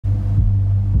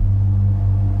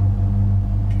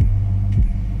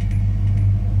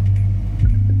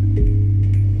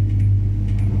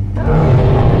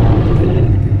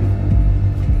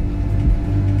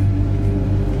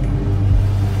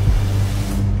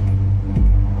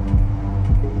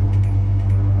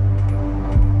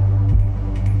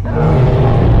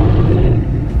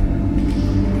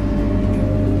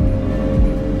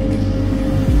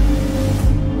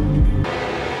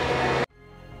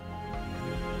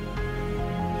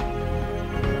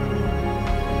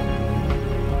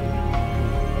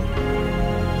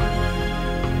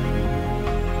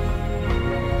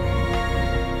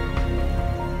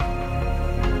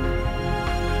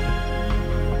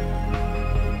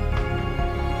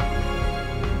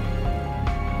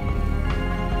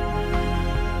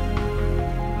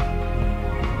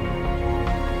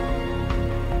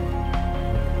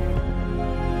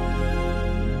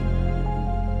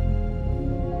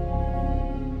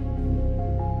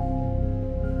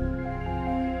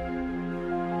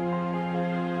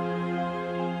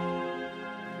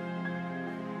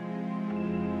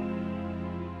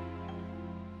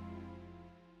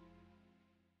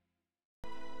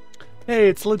Hey,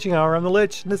 it's Liching Hour on the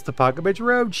Lich, and it's the Apocabitch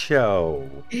Roadshow.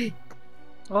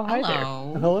 Oh, hi there.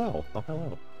 Hello. Hello. Oh,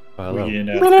 hello. Oh, hello. We getting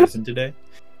out of prison today?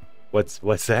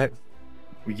 What's that?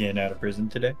 We getting out of prison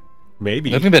today?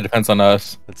 Maybe. I think that depends on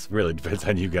us. It really depends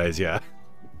on you guys, yeah.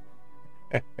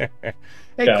 Hey,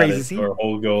 Got Crazy it. C. Our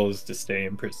whole goal is to stay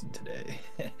in prison today.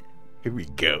 Here we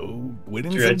go.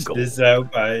 Winning some Stretch gold. this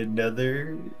out by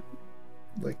another,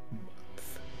 month.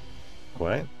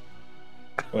 What?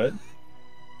 What?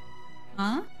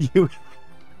 Huh? You...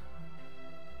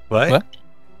 What?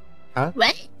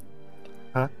 What?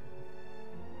 Huh?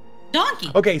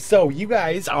 Donkey. Okay, so you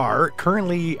guys are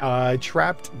currently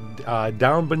trapped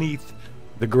down beneath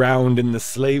the ground in the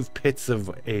slave pits of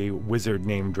a wizard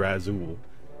named Drazul.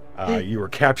 You were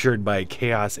captured by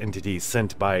chaos entities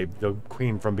sent by the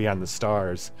queen from beyond the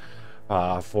stars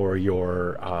for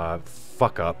your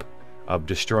fuck up of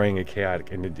destroying a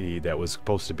chaotic entity that was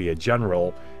supposed to be a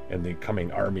general in the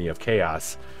coming army of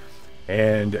chaos.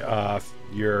 And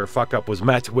your fuck up was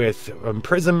met with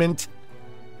imprisonment,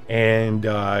 and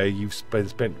you've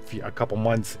spent a couple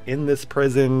months in this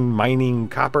prison mining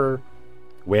copper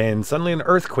when suddenly an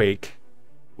earthquake,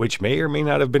 which may or may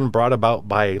not have been brought about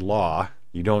by law,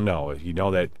 you don't know. You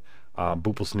know that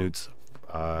Booplesnoot's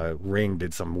ring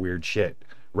did some weird shit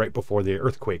right before the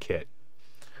earthquake hit.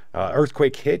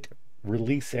 Earthquake hit,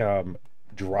 release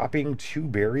dropping 2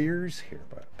 barriers. Here,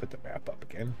 put the map up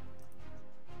again.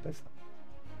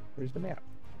 Where's the map?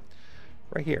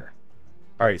 Right here.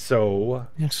 All right, so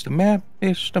It's the map.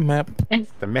 It's the map.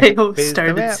 the map They all is the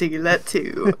started map. singing that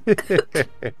too.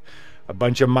 A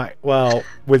bunch of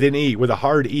with an E, with a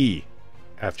hard E,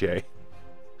 FJ.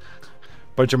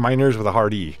 Bunch of miners with a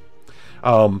hard E.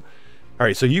 All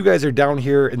right, so you guys are down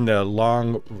here in the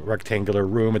long rectangular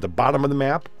room at the bottom of the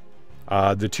map.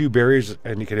 The 2 barriers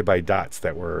indicated by dots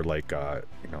that were like,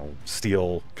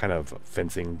 steel kind of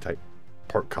fencing type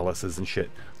portcullises and shit.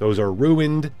 Those are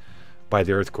ruined by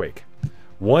the earthquake.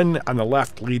 One on the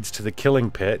left leads to the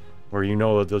killing pit, where you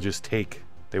know that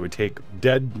they would take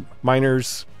dead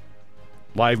miners,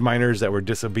 live miners that were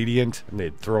disobedient, and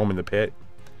they'd throw them in the pit.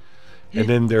 And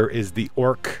then there is the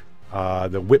orc,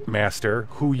 the whip master,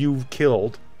 who you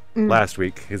killed last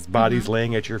week. His body's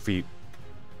laying at your feet.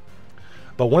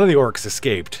 But one of the orcs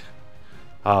escaped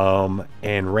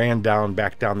and ran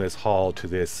back down this hall to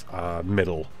this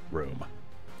middle room.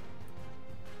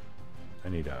 I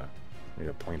need a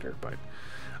pointer,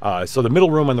 but so the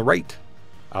middle room on the right,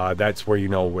 that's where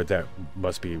where that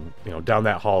must be. Down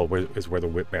that hall is where the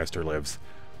whipmaster lives,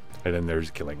 and then there's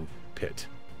a killing pit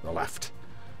on the left.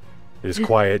 It is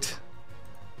quiet.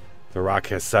 The rock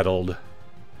has settled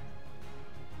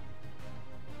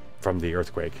from the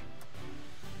earthquake.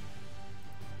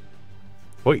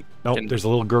 Wait, no, there's a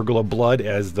little gurgle of blood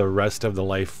as the rest of the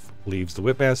life leaves the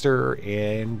whipmaster,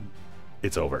 and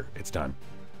it's over. It's done.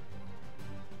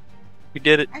 We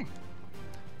did it.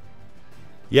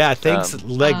 Yeah, thanks.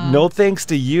 No thanks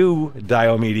to you,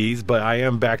 Diomedes, but I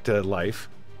am back to life.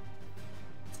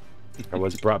 I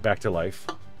was brought back to life.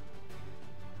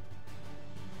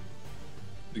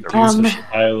 The goose is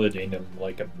piloting him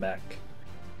like a mech.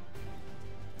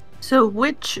 So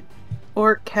which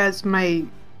orc has my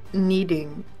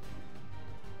kneading?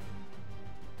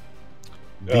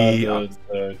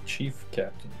 The chief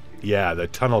captain. Yeah, the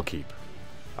tunnel keep.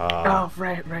 Oh,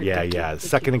 right. Yeah,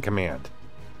 second in command.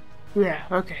 Yeah,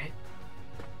 okay.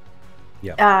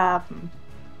 Yeah.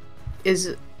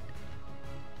 Is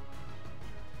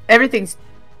everything's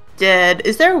dead?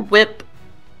 Is there a whip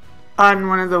on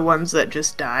one of the ones that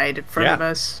just died in front of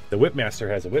us? The whipmaster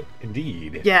has a whip,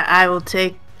 indeed. Yeah, I will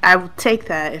take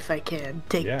that if I can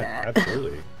take that. Yeah,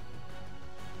 absolutely.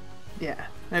 Yeah.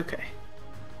 Okay.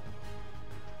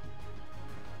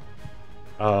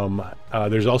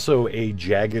 There's also a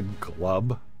jagged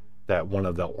club that one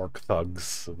of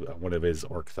his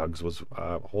orc thugs was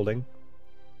holding.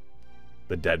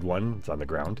 The dead one. It's on the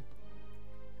ground.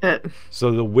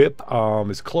 So the whip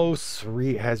is close,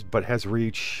 has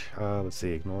reach. Let's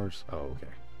see, ignores. Oh, okay.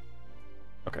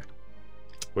 Okay.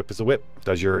 Whip is a whip.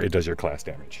 It does your class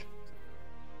damage.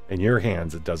 In your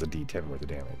hands, it does a D10 worth of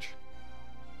damage.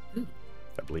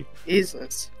 I believe.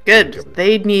 Jesus. Good.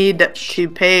 They need to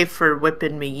pay for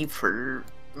whipping me for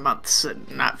months and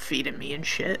not feeding me and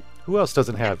shit. Who else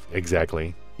doesn't have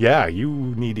exactly? Yeah, you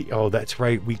need. Oh, that's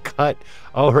right. We cut.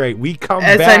 All right, we come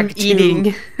As back I'm to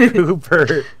eating.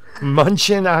 Cooper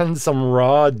munching on some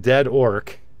raw dead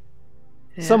orc.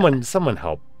 Yeah. Someone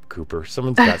help Cooper.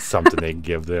 Someone's got something they can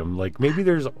give them. Like maybe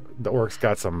the orc's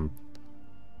got some.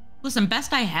 Listen,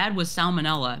 best I had was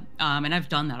salmonella, and I've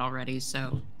done that already.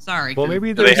 So sorry. Well,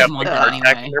 maybe Do they there's. have like a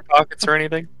attack in their pockets or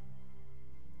anything?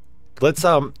 Let's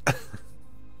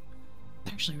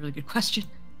actually a really good question.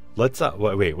 Let's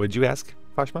wait. What did you ask,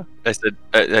 Fashma?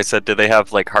 I said, do they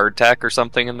have like hardtack or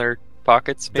something in their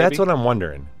pockets? Maybe? That's what I'm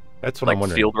wondering. That's what like I'm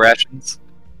wondering. field rations.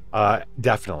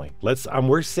 Definitely. Let's.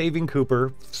 We're saving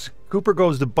Cooper. Cooper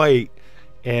goes to bite,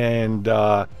 and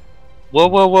Whoa!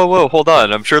 Hold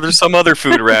on. I'm sure there's some other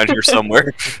food around here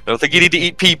somewhere. I don't think you need to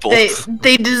eat people.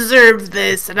 They deserve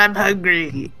this, and I'm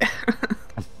hungry.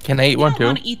 Can I eat one I too?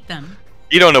 want to eat them.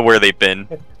 You don't know where they've been.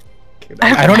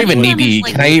 I don't even need to eat.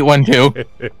 Can I eat one too?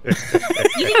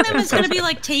 Eating them is going to be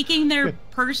like taking their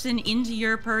person into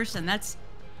your person. That's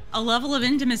a level of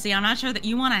intimacy I'm not sure that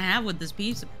you want to have with this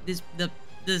piece, this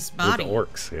body. with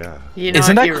orcs, yeah. You know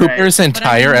Isn't what, that you're Cooper's right. But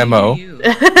I entire know MO? you.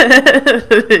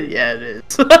 Yeah, it is.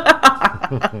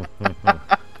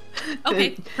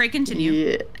 Okay, pray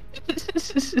continue.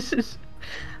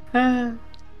 Yeah.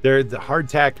 They're the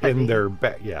hardtack in their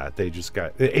back. Yeah, they just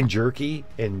got and jerky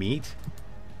and meat.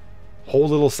 Whole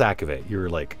little sack of it. You're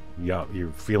like, yeah,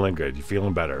 you're feeling good. You're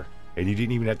feeling better, and you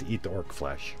didn't even have to eat the orc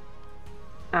flesh.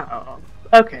 Oh,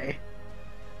 okay.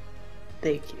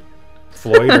 Thank you.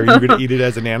 Floyd, are you gonna eat it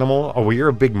as an animal? Oh, well, you're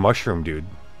a big mushroom dude.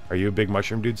 Are you a big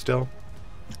mushroom dude still?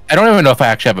 I don't even know if I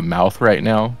actually have a mouth right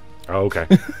now. Oh, okay.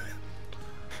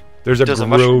 There's a Does a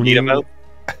mushroom need a groaning.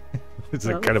 mouth? It's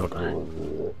like kind of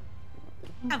a.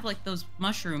 Have like those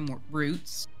mushroom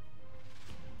roots.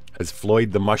 As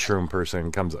Floyd the mushroom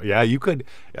person comes, yeah, you could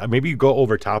maybe you go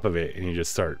over top of it and you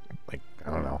just start like I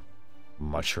don't know,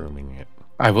 mushrooming it.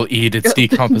 I will eat its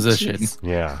decomposition. Jeez.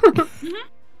 Yeah.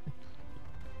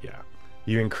 Yeah.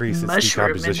 You increase its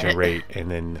Mushrooming decomposition it. rate and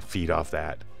then feed off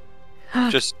that.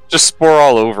 Just spore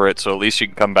all over it, so at least you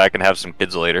can come back and have some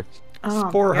kids later. Oh,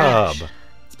 Spore my gosh. Hub.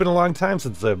 It's been a long time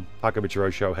since the Apocabitch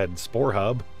Roadshow had Spore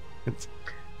Hub. It's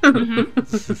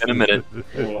Mhm. In a minute.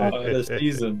 A lot of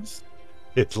seasons.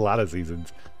 It's a lot of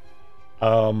seasons.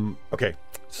 Okay.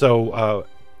 So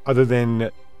other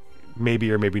than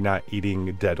maybe or maybe not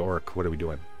eating dead orc, what are we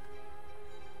doing?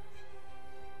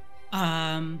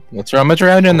 Let's rummage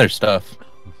around in their stuff.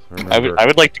 I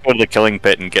would like to go to the killing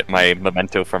pit and get my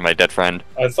memento from my dead friend.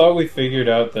 I thought we figured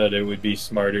out that it would be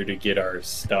smarter to get our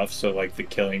stuff, so like the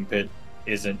killing pit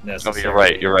isn't Oh,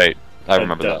 necessarily. you're right. I a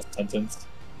remember death that. sentence.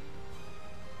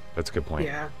 That's a good point.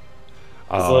 Yeah.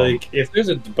 It's like if there's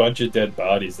a bunch of dead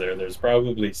bodies there, there's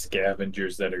probably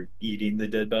scavengers that are eating the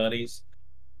dead bodies.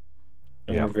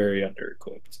 And Yeah. we're very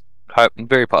under-equipped.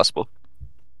 Very possible.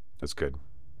 That's good.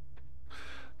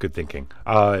 Good thinking.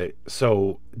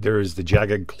 So there's the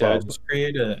Jagged Did I Club. just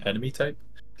create an enemy type?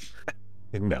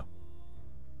 No.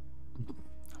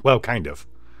 Well, kind of.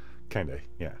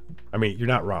 Yeah. I mean, you're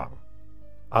not wrong.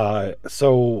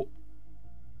 So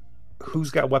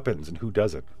who's got weapons and who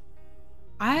doesn't?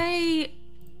 I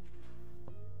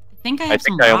think I I have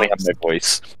some think I only have rocks. my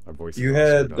voice. Our voice You is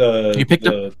had screwed up. You picked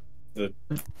the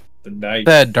knife.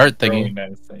 That dart throwing thingy.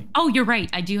 knife thing. Oh, you're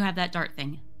right. I do have that dart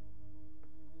thing.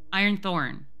 Iron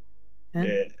Thorn.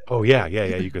 Yeah. Oh yeah.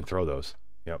 You can throw those.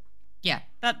 Yep. Yeah,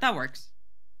 that works.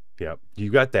 Yep. You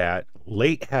got that.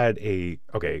 Late had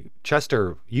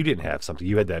Chester, you didn't have something.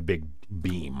 You had that big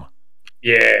beam.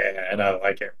 Yeah, and I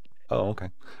like it. Oh, okay.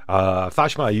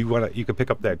 Fashma, you can pick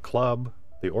up that club,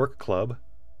 the orc club.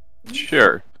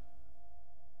 Sure.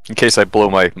 In case I blow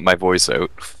my voice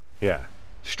out. Yeah.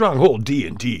 Stronghold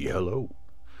D&D. Hello.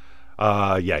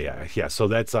 Yeah. So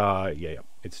that's yeah.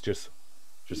 It's just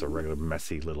a regular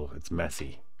messy little. It's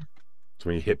messy. So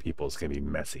when you hit people, it's gonna be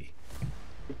messy.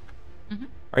 Mhm. All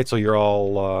right. So you're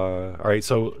all all right.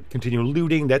 So continue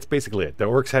looting. That's basically it. The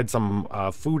orcs had some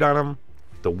food on them.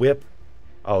 The whip.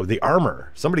 Oh, the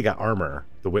armor. Somebody got armor.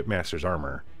 The whipmaster's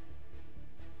armor.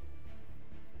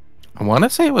 I want to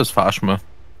say it was Fashma,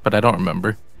 but I don't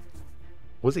remember.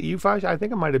 Was it you, Fash? I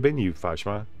think it might have been you,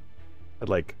 Fashma. Had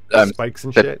like Um, spikes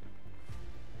and that- shit.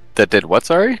 That did what,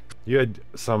 sorry? You had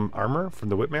some armor from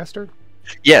the whipmaster.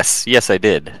 Yes, I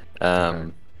did. Okay.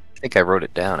 I think I wrote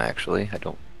it down, actually. I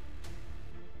don't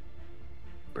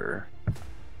remember.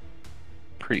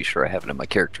 Pretty sure I have it in my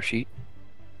character sheet.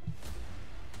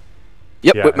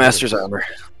 Yep, Yeah, I think Whipmaster's it was- armor.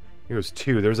 It was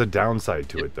 2. There's a downside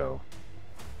to it though.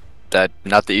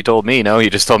 Not that you told me, no. You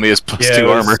just told me it was plus Yeah, 2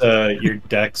 it was, armor. your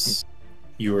dex,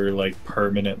 you were like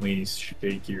permanently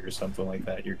shaky or something like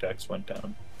that. Your dex went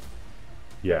down.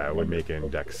 Yeah, it would make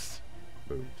index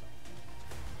moves.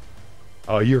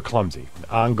 Oh, you're clumsy.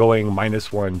 Ongoing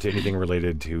 -1 to anything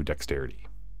related to dexterity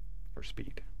or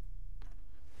speed.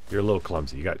 You're a little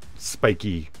clumsy. You got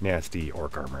spiky, nasty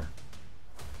orc armor.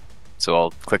 So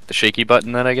I'll click the shaky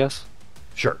button then, I guess.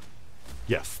 Sure.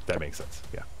 Yes, that makes sense.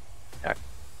 Yeah. Okay.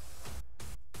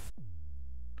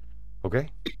 Okay.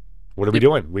 What are we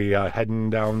doing? We heading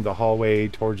down the hallway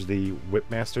towards the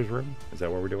Whipmaster's room? Is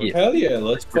that what we're doing? Yeah. Hell yeah,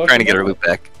 let's We're trying to get our loot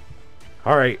back.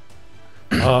 All right.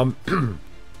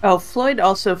 Oh, Floyd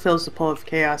also fills the Pool of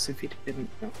Chaos if you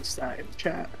didn't notice that in the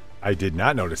chat. I did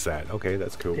not notice that. Okay,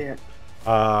 that's cool.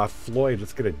 Yeah. Floyd,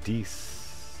 let's get a D.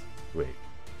 Wait.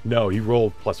 No, he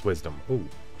rolled plus wisdom. Oh,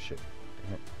 shit.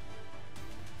 Damn it.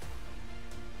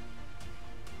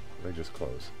 Did I just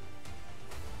close?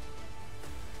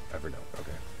 Evernote.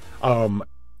 Okay.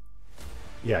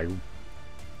 Yeah.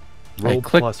 I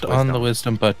clicked on the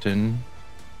wisdom button.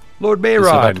 Lord It's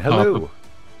about Mayron, to pop hello. up.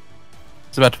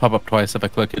 It's about to pop up twice if I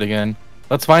click it again.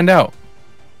 Let's find out.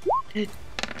 I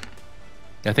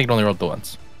think it only rolled the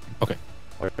once. Okay.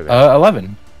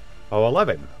 11. Oh,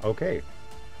 11. Okay.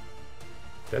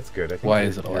 That's good. I think Why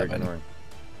is it 11? ignoring-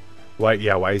 Why?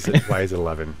 Yeah. Why is it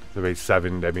 11? So maybe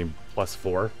 7. I mean, plus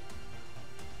 4.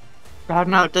 Oh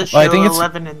no, it does show Well, I think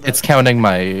 11 in there. it's counting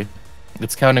my.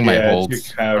 It's counting my Yeah, holds.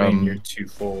 you're counting from- your 2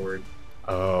 forward.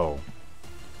 Oh.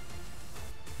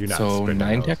 You're not so spinning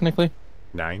 9 those. technically.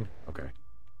 9. Okay.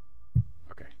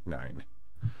 Okay. 9.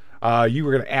 You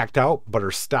were gonna act out, but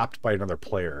are stopped by another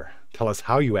player. Tell us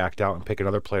how you act out, and pick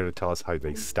another player to tell us how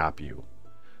they stop you.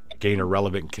 Gain a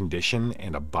relevant condition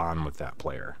and a bond with that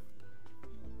player.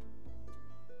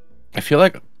 I feel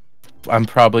like I'm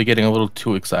probably getting a little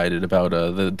too excited about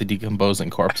the decomposing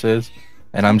corpses,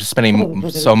 and I'm just spending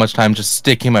so much time just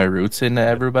sticking my roots into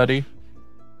everybody.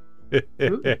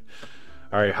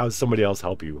 All right, how's somebody else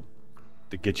help you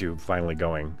to get you finally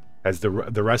going? As the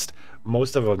rest,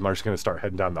 most of them are just going to start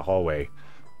heading down the hallway,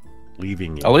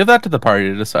 leaving you. I'll leave that to the party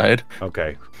to decide.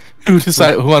 Okay. Who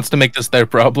wants to make this their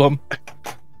problem?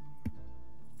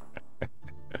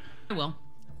 I will.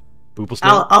 Boople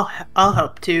still? I'll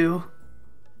help too.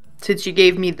 Since you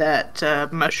gave me that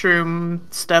mushroom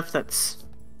stuff that's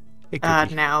Hey,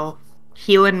 Cookie. now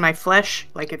healing my flesh,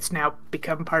 like it's now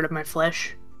become part of my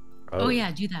flesh. Oh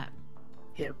yeah, do that.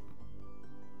 Yep.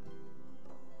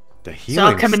 The So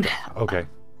healing I'll come in. stuff. Okay.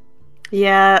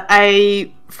 Yeah,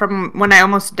 from when I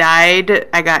almost died,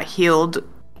 I got healed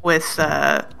with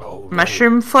Oh, right.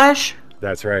 mushroom flesh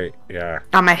That's right. Yeah.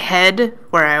 on my head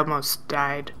where I almost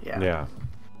died. Yeah. Yeah.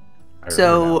 I remember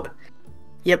So, now.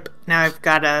 yep, now I've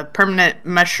got a permanent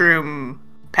mushroom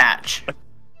patch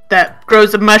that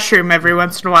grows a mushroom every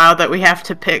once in a while that we have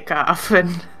to pick off.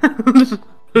 And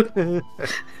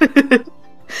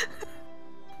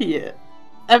yeah,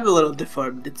 I'm a little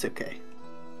deformed. It's okay.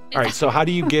 All right. So how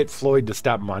do you get Floyd to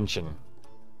stop munching?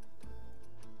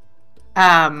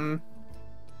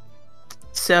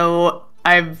 So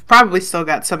I've probably still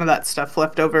got some of that stuff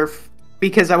left over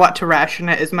because I want to ration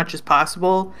it as much as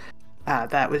possible.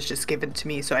 That was just given to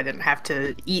me, so I didn't have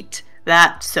to eat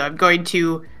that. So I'm going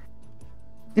to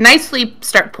nicely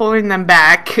start pulling them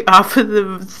back off of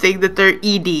the thing that they're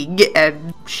eating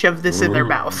and shove this in their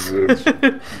mouth.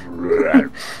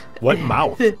 What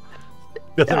mouth?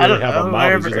 Doesn't I really don't have know, a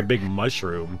mouth. It's just a wherever. big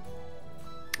mushroom.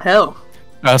 Hell.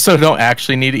 I also don't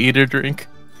actually need to eat or drink.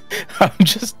 I'm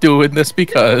just doing this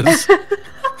because.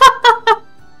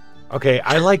 Okay,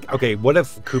 okay, what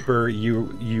if, Cooper,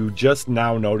 you just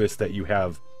now noticed that you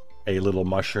have a little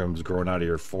mushrooms growing out of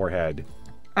your forehead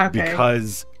Okay.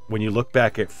 because when you look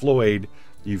back at Floyd,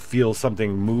 you feel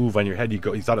something move on your head. You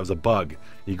thought it was a bug.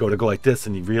 You go like this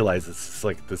and you realize it's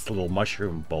like this little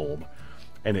mushroom bulb.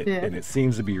 And it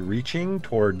seems to be reaching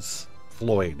towards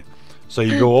Floyd. So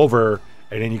you go over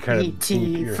and then you kind of E.T.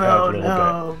 boop your head a little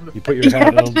phone. bit. You put your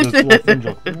head a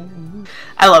little thing.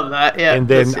 I love that. Yeah. And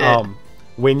then that's it.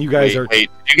 when you guys are Wait,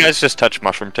 did you guys just touch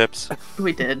mushroom tips?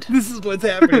 We did. this is what's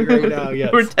happening right now.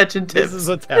 Yes. We're touching This tips. is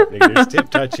what's happening. There's tip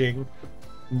touching,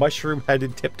 mushroom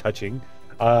headed tip touching.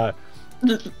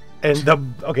 And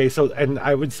and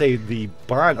I would say the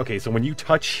bond. Okay, so when you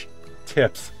touch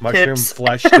tips, mushroom Tips.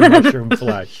 flesh to mushroom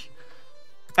flesh,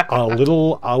 a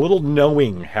little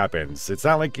knowing happens. It's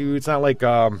not like it's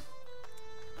kind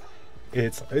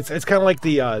of like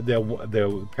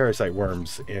the parasite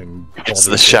worms in It's Baldur's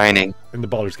The Gate. Shining. In the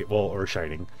Baldur's Gate, well, or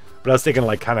Shining. But I was thinking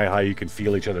like kind of how you can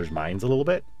feel each other's minds a little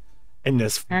bit in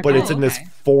this, but it's Oh, in this okay.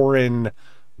 foreign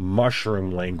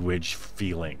mushroom language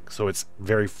feeling. So it's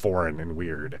very foreign and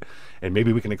weird. And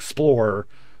maybe we can explore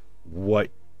what,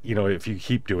 if you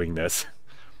keep doing this,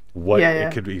 what Yeah.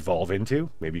 it could evolve into.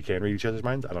 Maybe you can read each other's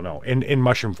minds. I don't know. In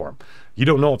mushroom form. You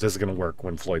don't know if this is going to work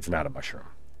when Floyd's not a mushroom.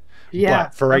 Yeah.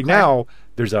 But for right okay. now,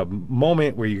 there's a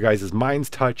moment where you guys' minds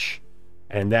touch,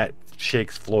 and that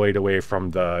shakes Floyd away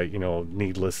from the,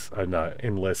 needless and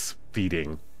endless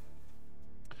feeding.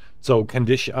 So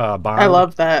condition bond. I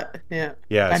love that. Yeah.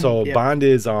 Yeah. So yeah. bond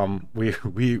is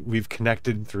we've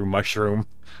connected through mushroom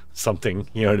something.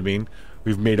 You know what I mean?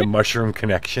 We've made a mushroom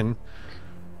connection.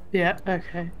 Yeah.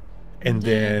 Okay. And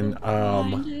then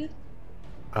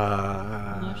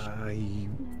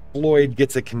Floyd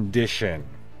gets a condition.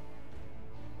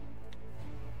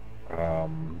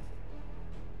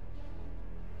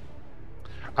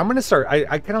 I'm gonna start.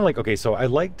 I kind of like. Okay, so I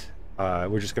liked.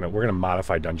 We're gonna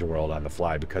modify Dungeon World on the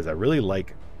fly because I really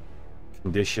like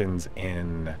conditions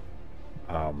in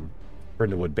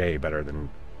Brindlewood Bay better than,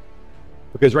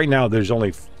 because right now there's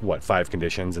only 5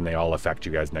 conditions and they all affect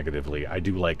you guys negatively. I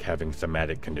do like having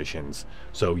thematic conditions.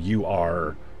 So you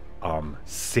are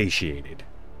satiated,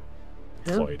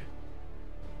 Floyd.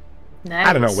 Nice.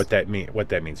 I don't know what that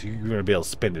means. You're gonna be able to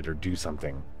spend it or do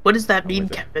something. What does that mean,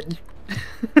 with it. Kevin?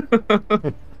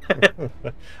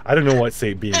 I don't know what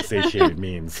being satiated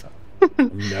means.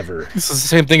 Never. This is the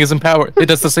same thing as Empowered. It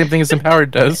does the same thing as Empowered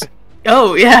does.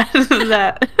 Oh yeah,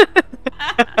 that.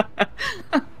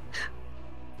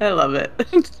 I love it.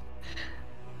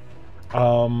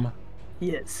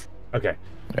 Yes. Okay.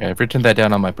 I've written that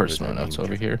down on my personal notes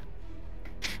over here.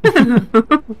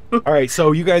 All right.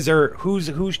 So you guys are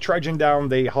who's trudging down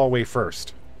the hallway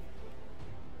first?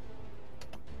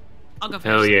 I'll go first.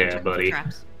 Hell yeah, Check the buddy.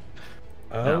 traps.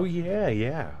 Oh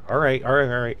yeah. All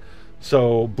right.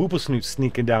 So Booplesnoot's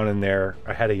sneaking down in there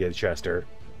ahead of you, Chester.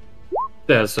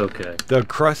 That's okay. The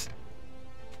crust.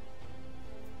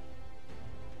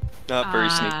 Not very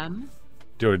sneaky.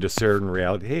 Do a discern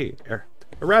reality. Hey,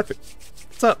 Arathid,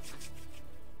 what's up?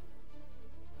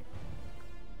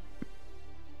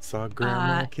 Saw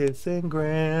Grandma kissing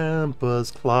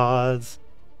Grandpa's claws.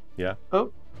 Yeah.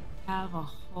 Oh. Have a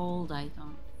hold, I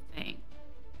don't think.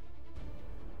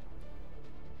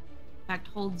 In fact,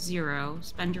 hold 0.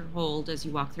 Spend your hold as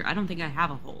you walk through. I don't think I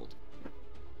have a hold.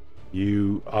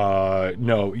 You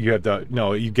no, you have the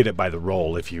you get it by the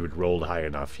roll. If you had rolled high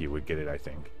enough, you would get it, I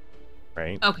think.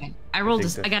 Right? Okay. I rolled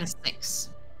think I got a 6.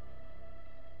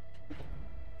 You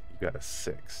got a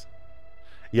 6.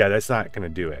 Yeah, that's not gonna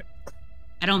do it.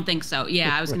 I don't think so.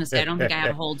 Yeah, I was gonna say I don't think I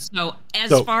have a hold. So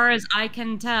as far as I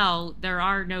can tell, there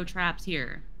are no traps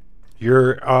here.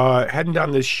 You're heading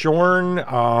down this shorn,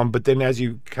 but then as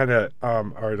you kind of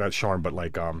or not shorn, but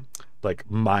like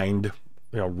mined,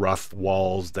 rough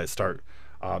walls that start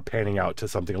panning out to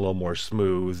something a little more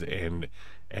smooth and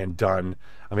done.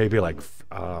 Maybe like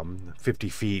 50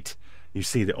 feet. You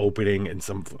see the opening, and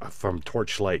from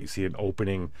torchlight, you see an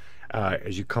opening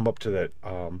as you come up to that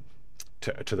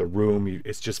to the room.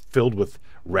 It's just filled with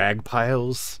rag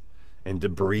piles and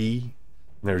debris.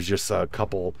 And there's just a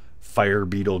couple fire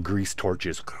beetle grease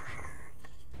torches.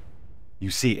 You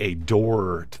see a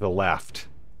door to the left.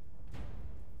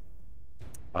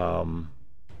 Yeah, I'm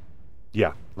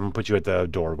gonna put you at the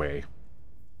doorway.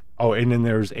 Oh, and then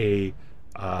there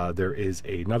is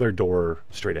another door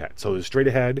straight ahead. So there's straight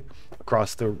ahead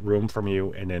across the room from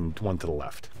you, and then one to the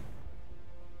left.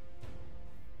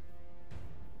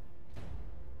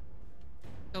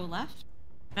 Go left.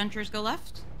 Adventurers go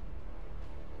left.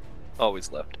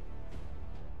 Always left.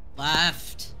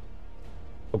 Left.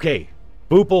 Okay,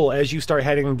 Boople, as you start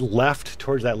heading left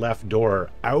towards that left door,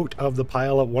 out of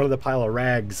one of the pile of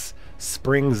rags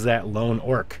springs that lone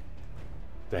orc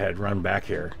that had run back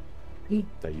here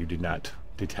that you did not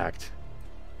detect.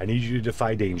 I need you to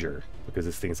defy danger because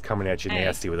this thing's coming at you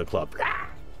nasty with a club.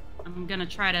 I'm gonna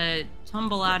try to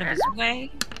tumble out of his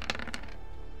way.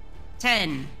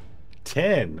 10.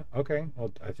 10. Okay,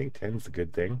 well, I think 10's a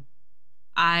good thing.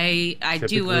 I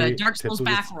do a Dark Souls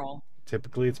back roll.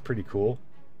 Typically, it's pretty cool.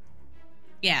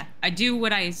 Yeah, I do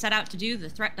what I set out to do. The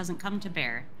threat doesn't come to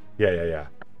bear. Yeah.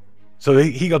 So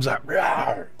he comes out,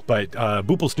 but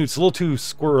Booplesnoot's a little too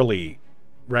squirrely,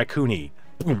 raccoony.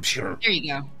 Boom, there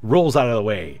you go. Rolls out of the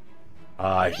way.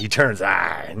 He turns,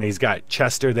 and he's got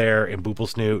Chester there and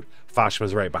Booplesnoot.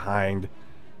 Foshma's right behind.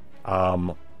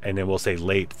 And then we'll say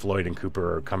late Floyd and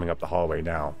Cooper are coming up the hallway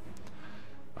now.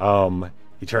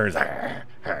 He turns,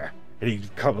 and he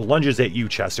lunges at you,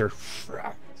 Chester,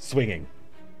 swinging.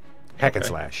 Hack and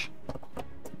slash.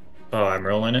 Oh, I'm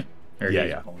rolling it?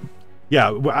 Yeah.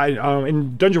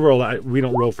 In Dungeon World, we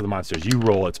don't roll for the monsters. You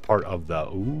roll. It's part of the...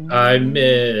 Ooh, I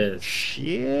missed.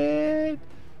 Shit.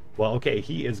 Well, okay,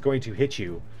 he is going to hit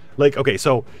you. Okay,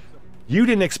 so you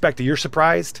didn't expect it. You're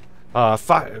surprised.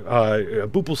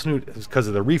 Booplesnoot, because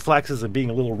of the reflexes of being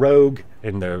a little rogue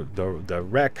and the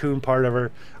raccoon part of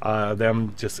her,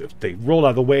 they roll out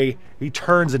of the way. He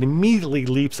turns and immediately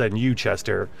leaps at you,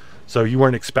 Chester. So you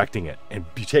weren't expecting it, and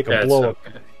you take a blow.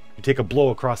 Okay. You take a blow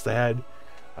across the head.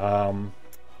 I'll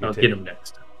get him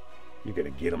next time. You're gonna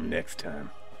get him next time.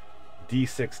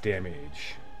 D6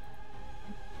 damage.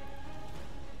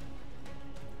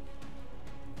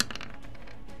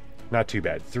 not too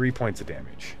bad. 3 points of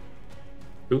damage.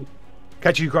 Ooh.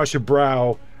 Catch you across your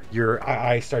brow. Your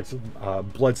eye starts,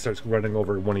 blood starts running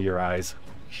over one of your eyes.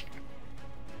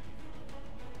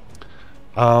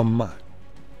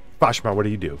 Fashma, what do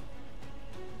you do?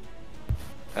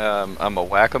 I'm gonna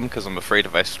whack him because I'm afraid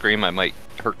if I scream, I might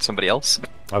hurt somebody else.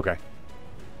 Okay.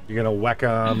 You're gonna whack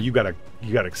him. You got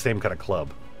a same kind of club.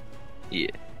 Yeah.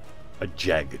 A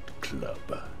jagged club.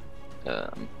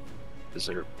 Is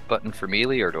there a button for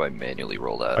melee, or do I manually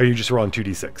roll that? Are you just rolling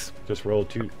 2d6? Just roll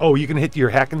 2. Oh, you can hit your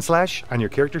hack and slash on your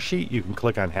character sheet. You can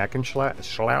click on hack and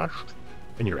slash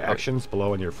in your actions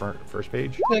below on your first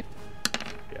page. Okay.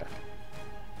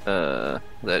 Yeah.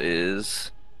 That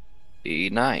is a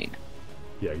 9.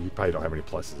 Yeah, you probably don't have any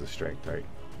pluses of strength, right?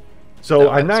 So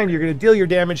on 9, you're going to deal your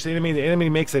damage to the enemy. The enemy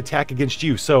makes an attack against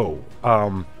you. So,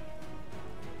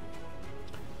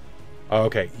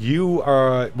 okay, you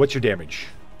are. What's your damage?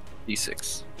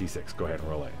 D6. D6. Go ahead and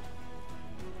roll it.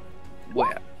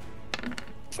 Whap.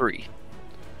 3.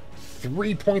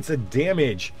 3 points of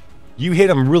damage. You hit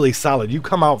him really solid. You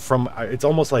come out from. It's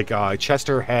almost like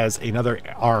Chester has another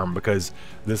arm because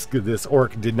this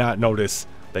orc did not notice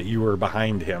that you were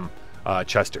behind him,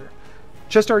 Chester.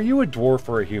 Chester, are you a dwarf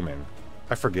or a human?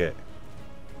 I forget.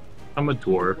 I'm a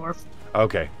dwarf.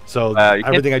 Okay, so You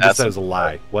everything I can't just said ask is a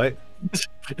lie. What?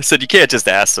 I said you can't just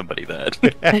ask somebody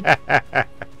that.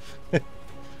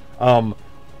 All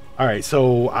right,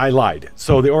 so I lied.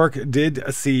 So the orc did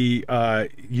see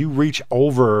you reach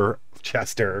over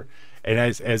Chester, and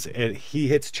as he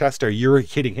hits Chester, you're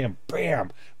hitting him,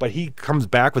 bam! But he comes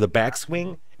back with a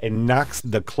backswing and knocks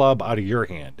the club out of your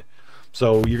hand.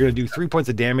 So you're gonna do 3 points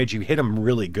of damage. You hit him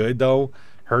really good though,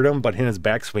 hurt him, but in his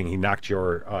backswing, he knocked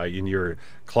your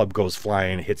club goes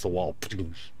flying, hits the wall.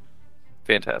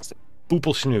 Fantastic.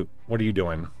 Boople Snoot, what are you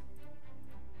doing?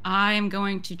 I am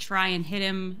going to try and hit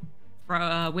him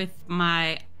with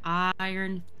my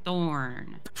Iron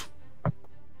Thorn.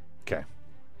 Okay.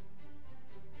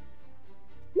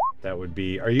 That would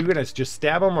be. Are you gonna just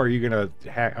stab him, or are you gonna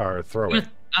or throw it?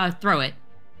 Throw it.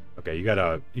 Okay, you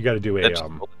gotta do a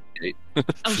Oh,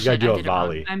 you shit, gotta do I a did it wrong.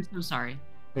 volley. I'm so sorry.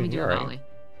 Let me do All a right. volley.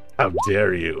 How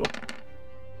dare you?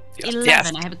 11.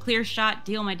 Yes. I have a clear shot.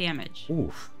 Deal my damage.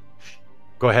 Oof.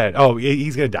 Go ahead. Oh,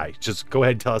 he's gonna die. Just go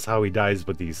ahead and tell us how he dies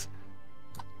with this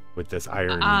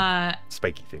iron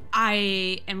spiky thing.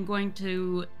 I am going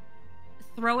to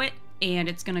throw it, and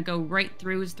it's going to go right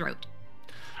through his throat.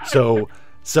 So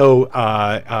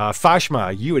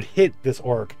Fashma, you would hit this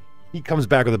orc. He comes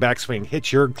back with a backswing,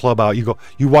 hits your club out. You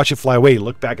watch it fly away. You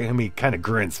look back at him. He kind of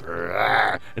grins,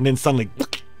 and then suddenly,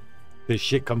 this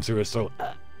shit comes through his throat.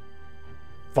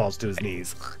 Falls to his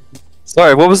knees.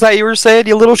 Sorry, what was that you were saying,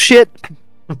 you little shit?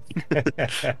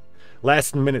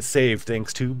 Last minute save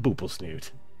thanks to Boople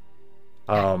Snoot.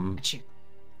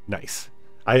 Nice.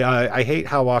 I hate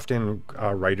how often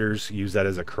writers use that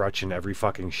as a crutch in every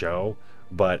fucking show,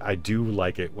 but I do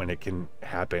like it when it can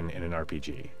happen in an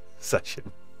RPG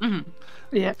session. Mm-hmm.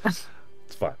 Yeah.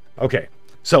 It's fun. Okay,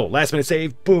 so last minute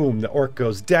save. Boom, the orc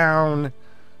goes down.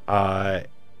 Yeah.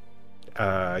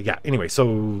 Anyway,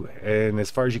 so and as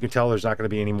far as you can tell, there's not going to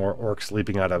be any more orcs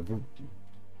leaping out of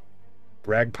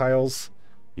rag piles.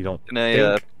 You don't. Can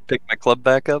I pick my club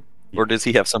back up, Yeah. or does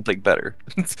he have something better?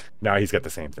 No, he's got the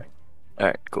same thing. All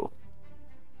right, cool.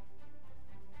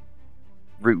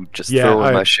 Rude, just Yeah,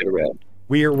 throwing my shit around.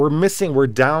 We're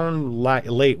down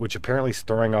late, which apparently is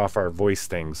throwing off our voice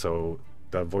thing, so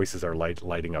the voices are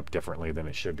lighting up differently than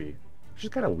it should be, which is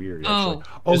kind of weird. Actually.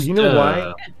 Oh, Just, you know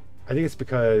why? I think it's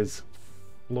because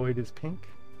Floyd is pink.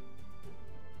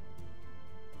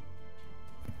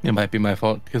 It might be my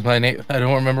fault because my name. I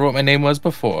don't remember what my name was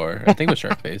before. I think it was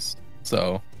Sharkface.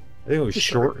 So. I think it was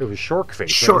short. It was Shorkface.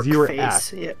 Short You were face.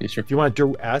 S. Yeah. You sure? If you want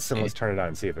to do S, and Yeah. let's turn it on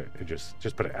and see if it just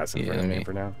put an S in Yeah, front of the let name me-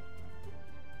 for now.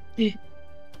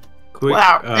 Quick,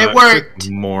 Wow, it worked.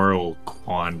 Quick moral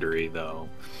quandary, though.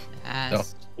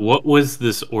 Yes. What was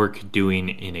this orc doing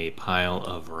in a pile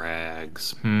of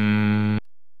rags?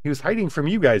 He was hiding from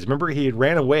you guys. Remember, he had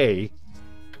ran away.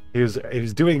 He was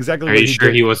doing exactly Are what you he sure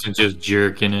did. he wasn't just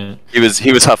jerking it? He was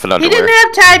huffing He underwear. didn't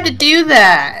have time to do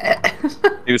that.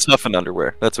 He was huffing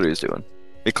underwear. That's what he was doing.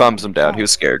 He calms him down. He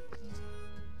was scared.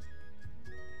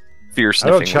 Fear I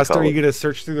sniffing. don't know, we Chester. call Are you it. gonna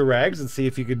search through the rags and see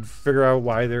if you could figure out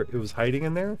why it was hiding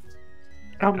in there?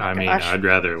 Oh my I mean, gosh. I'd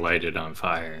rather light it on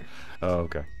fire. Oh,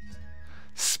 okay.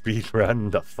 Speed run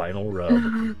the final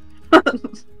rub.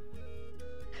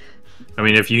 I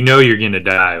mean, if you know you're gonna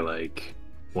die, like,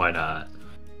 why not?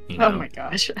 You know? Oh my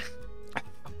gosh.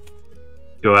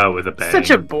 Go out with a bang. Such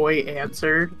a boy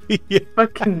answer. Yeah.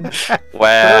 Fucking.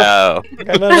 Wow. I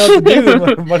don't know what to do.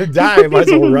 I'm gonna die. Might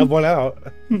as well rub one out.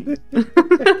 Fucking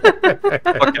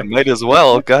might as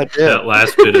well. God damn. That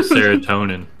last bit of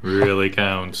serotonin really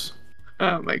counts.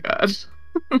 Oh my god.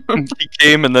 He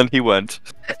came and then he went.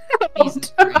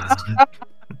 Jesus Christ.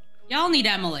 Y'all need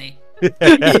Emily.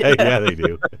 Yeah, they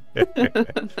do.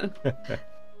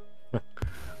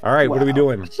 All right, what are we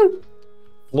doing?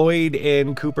 Floyd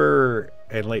and Cooper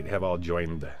and Late have all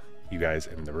joined you guys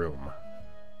in the room.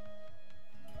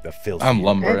 The filthy I'm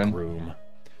lumbering. room.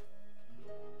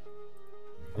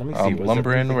 Let me see. I'm was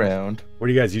lumbering everything- around. What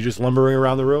are you guys? You just lumbering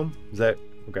around the room? Is that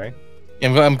okay?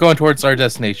 I'm going towards our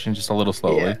destination just a little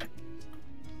slowly. Yeah.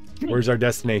 Where's our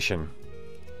destination?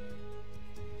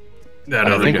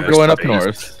 I think we're going up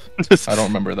north. I don't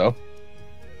remember though.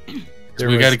 So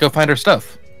we got to go find our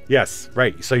stuff. Yes,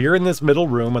 right. So you're in this middle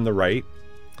room on the right.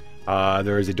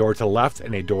 There is a door to the left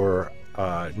and a door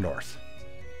north.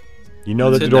 You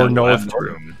know that the door north.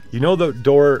 You know the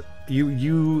door.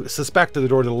 You suspect that the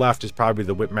door to the left is probably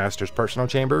the Whipmaster's personal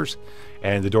chambers,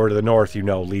 and the door to the north, you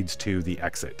know, leads to the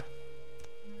exit.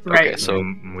 Right. Okay, so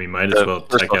we might as well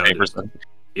check out. chambers then.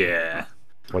 Yeah.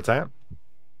 What's that?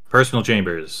 Personal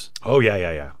chambers. Oh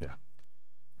yeah.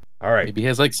 All right. Maybe he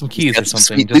has like some keys got or some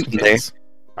something. sweet Just in loot in there. case.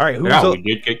 All right. Yeah, we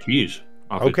did get keys.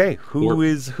 off it. Okay.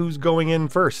 Who's going in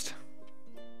first?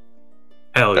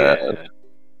 Hell yeah.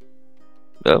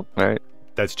 Oh, alright.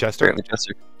 That's Chester. Apparently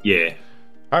Chester. Yeah.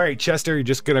 All right, Chester. You're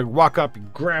just gonna walk up,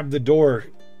 grab the door,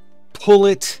 pull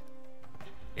it,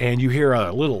 and you hear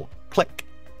a little click.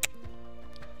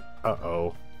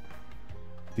 Uh-oh.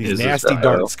 These Is this nasty the-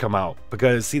 darts come out.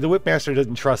 Because, see, the Whipmaster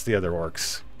doesn't trust the other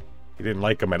orcs. He didn't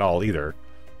like them at all either.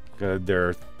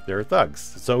 They're thugs.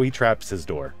 So he traps his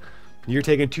door. You're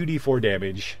taking 2d4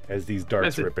 damage as these darts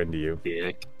That's it. rip into you.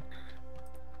 Dick.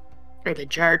 Or the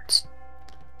jarts.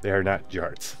 They are not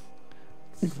jarts.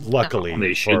 Luckily,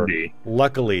 They should be.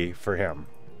 Luckily for him.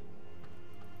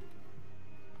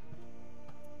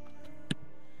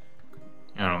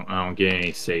 I don't get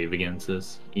any save against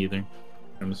this either.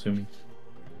 I'm assuming.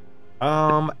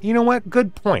 You know what?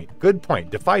 Good point. Good point.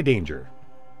 Defy danger.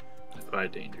 Defy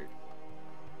danger.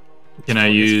 Can I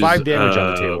use It's 5 damage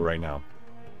on the table right now.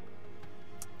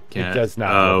 Can It does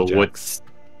not roll what jacks.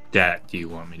 stat do you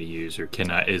want me to use, or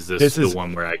can I? Is this, This the is-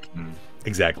 one where I can?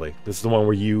 Exactly. This is the one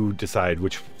where you decide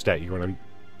which stat you want to,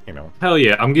 you know. Hell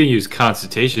yeah! I'm gonna use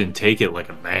Constitution and take it like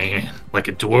a man, like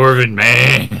a dwarven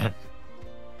man.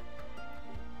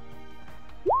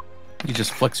 You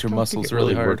just flex your I don't think muscles it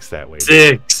really hard. works that way.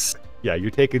 6. Yeah,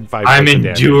 you're taking 5 I'm points of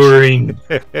damage. enduring.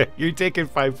 You're taking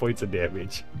 5 points of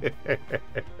damage.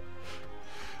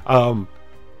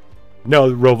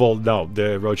 No, Roval, no,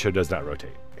 the Roadshow does not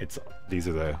rotate. This is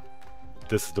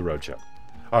the Roadshow.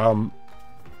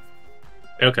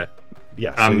 Okay,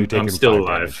 Yeah, so I'm you're taking still 5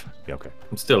 alive. damage. Yeah, okay.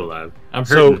 I'm still alive. I'm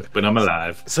So- hurting, but I'm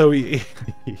alive. So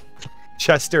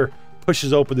Chester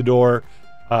pushes open the door.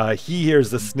 He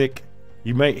hears the snick.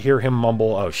 You might hear him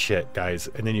mumble, "Oh shit, guys!"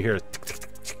 And then you hear, tick, tick,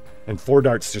 tick, tick, and 4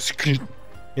 darts just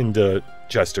into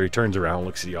Chester. He turns around,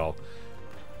 looks at y'all.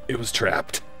 It was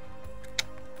trapped.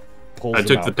 Pulls I him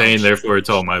took out. the pain, therefore it's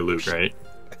all my loot, right?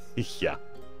 Yeah.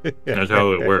 That's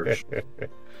how it works.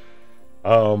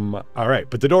 All right,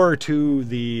 but the door to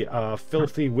the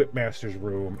filthy Whipmaster's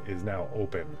room is now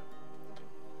open.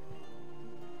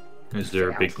 Is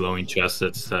there a big glowing chest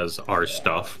that says our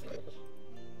stuff?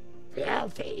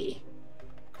 Filthy.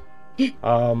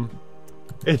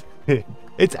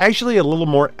 It's actually a little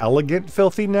more elegant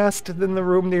filthy nest than the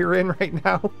room that you're in right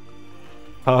now.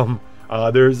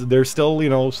 There's still, you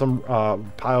know, some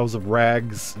piles of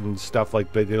rags and stuff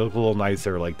like, but they look a little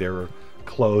nicer, like they were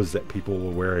clothes that people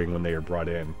were wearing when they were brought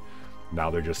in. Now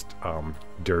they're just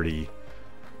dirty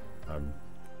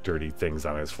things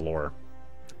on his floor.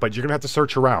 But you're gonna have to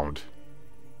search around.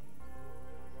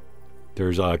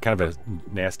 There's kind of a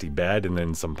nasty bed and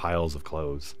then some piles of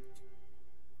clothes.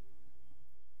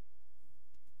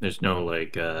 There's no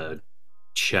like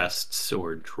chests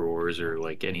or drawers or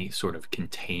like any sort of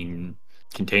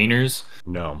containers.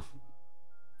 No.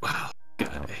 Wow,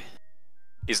 God.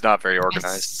 He's not very I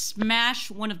organized. smash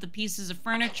one of the pieces of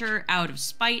furniture out of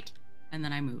spite, and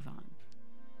then I move on.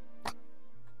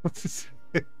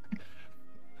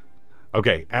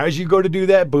 Okay, as you go to do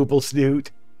that, Boople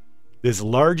Snoot, this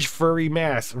large furry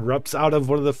mass erupts out of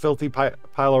one of the filthy pile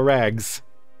of rags,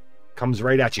 comes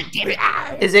right at you.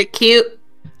 Is it cute?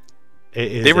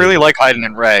 They really like hiding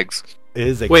in rags.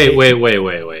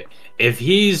 Wait. If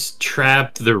he's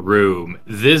trapped the room,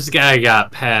 this guy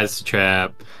got past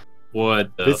trap.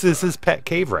 What the This is his pet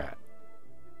cave rat.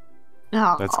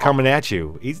 that's coming at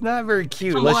you. He's not very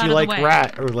cute Tumble unless out you of the like way.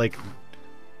 rat or like.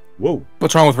 Whoa.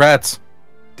 What's wrong with rats?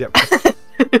 I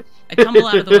tumble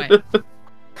out of the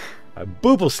way.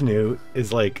 Booblesnoot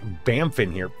is like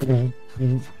bamfing here.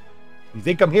 You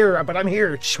think I'm here, but I'm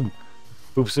here.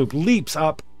 Booblesnoot leaps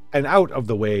up and out of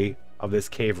the way of this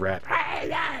cave rat.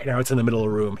 Now it's in the middle of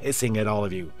the room, hissing at all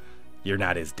of you. You're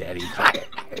not his daddy. I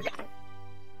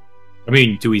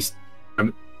mean, do we?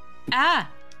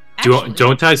 Actually,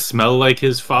 Don't I smell like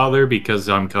his father because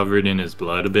I'm covered in his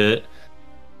blood a bit?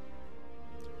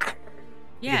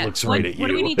 yeah. It looks right at What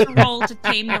do we you. need to roll to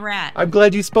tame the rat? I'm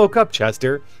glad you spoke up,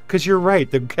 Chester, because you're right.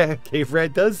 The cave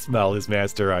rat does smell his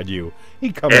master on you.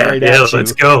 He comes right at you.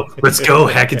 Let's go. Let's go.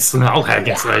 Hack and smell. Hack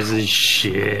and slash this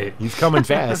shit. He's coming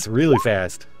fast, really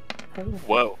fast.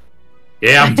 Whoa.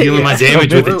 Yeah, I'm dealing my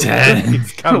damage with a 10.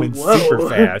 He's coming Whoa. super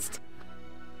fast.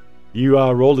 You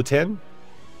rolled a 10?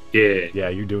 Yeah, Yeah,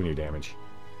 you're doing your damage.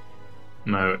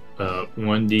 my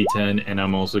 1d10, and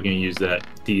I'm also going to use that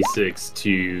d6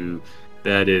 to.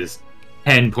 That is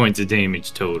 10 points of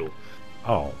damage total.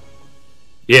 Oh,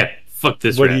 Yeah, fuck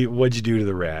this rat. what'd you do to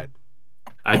the rat?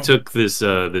 I took this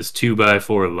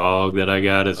 2x4 log that I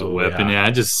got as a Oh, weapon, yeah. and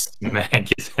I just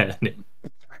smacked his head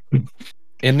in.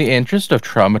 In the interest of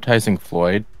traumatizing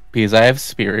Floyd, because I have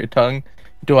spirit tongue,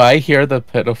 do I hear the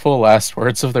pitiful last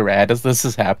words of the rat as this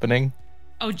is happening?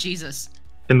 Oh Jesus!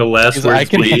 And the last Because I words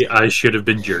can- be, I should have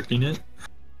been jerking it.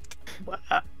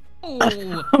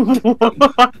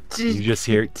 Oh, You just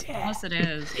hear. yes it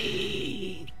is.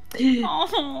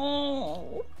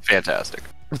 Oh, Fantastic.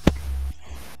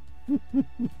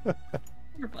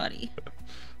 poor buddy.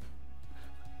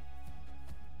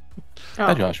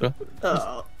 Hi, Joshua.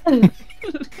 Oh.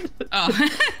 Oh,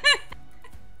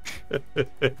 A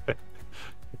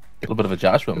little bit of a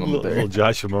Joshua moment Little there.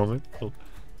 Joshua moment.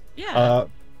 yeah.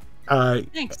 Thanks.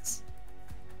 Thanks.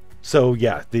 So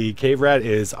yeah, the cave rat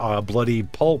is bloody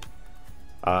pulp.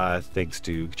 Thanks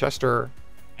to Chester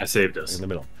I saved in us. the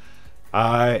middle.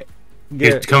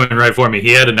 He's coming right for me.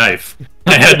 He had a knife.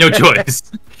 I had no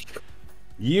choice.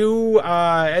 You,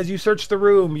 as you search the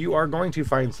room, you are going to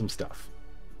find some stuff.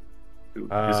 Is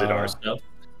it our stuff?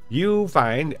 You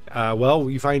find,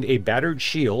 you find a battered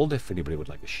shield. If anybody would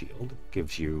like a shield,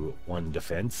 gives you 1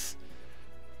 defense.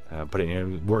 Put it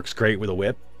in, works great with a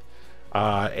whip.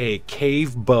 A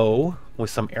cave bow with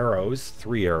some arrows,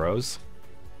 3 arrows.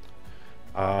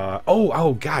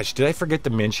 Oh gosh, did I forget to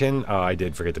mention? I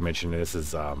did forget to mention this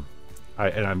is, and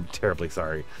I'm terribly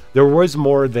sorry. There was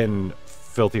more than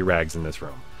filthy rags in this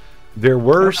room. There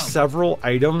were several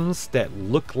items that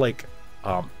look like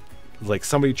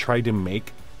somebody tried to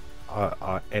make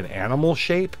an animal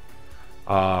shape.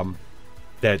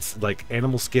 That's like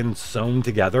animal skin sewn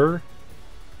together,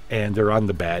 and they're on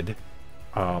the bed.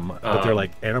 But they're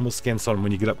like animal skin sewn.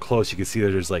 When you get up close, you can see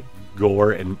that there's like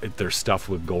gore and they're stuffed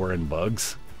with gore and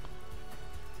bugs.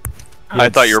 I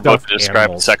thought you were about to Stuffed describe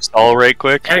animals. sex doll right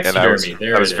quick, and I was, Taxidermy,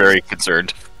 there I was it very is.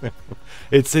 concerned.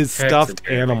 It's his stuffed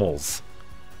Taxidermy. animals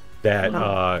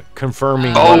that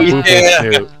confirming. Oh, what yeah.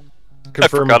 Boobles do. I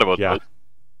forgot about that.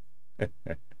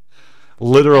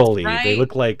 Literally, That's they right.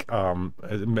 look like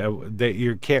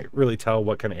you can't really tell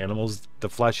what kind of animals the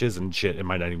flesh is and shit. It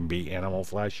might not even be animal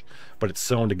flesh, but it's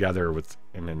sewn together with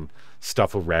and then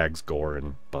stuff with rags, gore,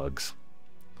 and bugs.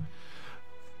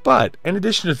 But in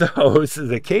addition to those,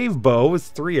 the cave bow is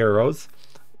 3 arrows.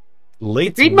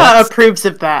 Greenma approves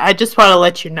of that. I just want to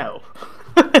let you know.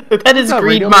 That is up,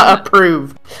 Radio Greenma Man?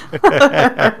 approved.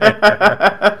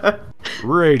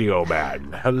 Radio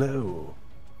Man, hello.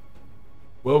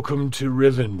 Welcome to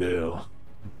Rivendell.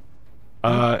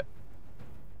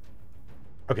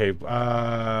 Okay,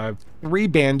 3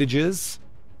 bandages.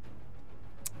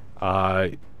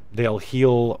 They'll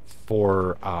heal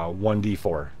for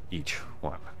 1d4 each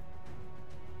one.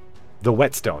 The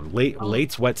whetstone,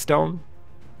 Late's whetstone,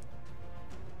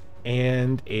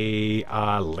 and a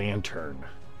lantern.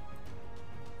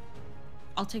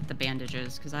 I'll take the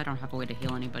bandages because I don't have a way to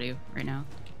heal anybody right now.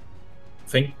 I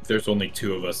think there's only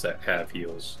 2 of us that have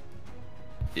heals.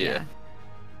 Yeah.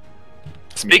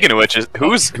 Speaking of which,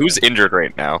 who's injured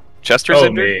right now? Chester's Oh,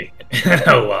 injured. me.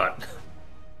 A lot.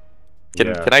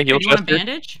 Can I heal Do you want a Chester?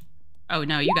 bandage? Oh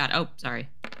no, you got. Oh, sorry.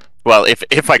 Well,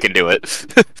 if I can do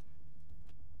it.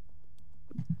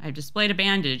 I displayed a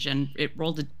bandage and it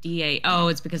rolled a D8. Oh,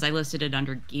 it's because I listed it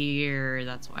under gear.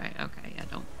 That's why. Okay, yeah,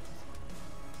 don't.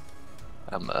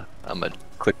 I'm a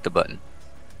click the button.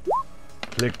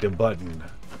 Click the button.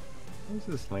 Where's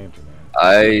this lantern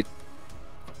at?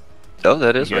 Oh,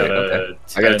 that is You right. got a Okay.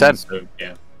 I got a 10. So,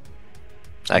 yeah.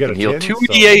 I You can got a heal 10,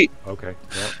 2d8. Okay.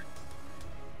 Yep.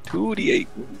 2d8.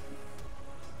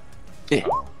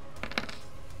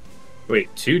 Wait,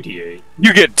 2d8.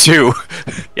 You get 2.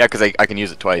 Yeah, because I can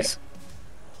use it twice.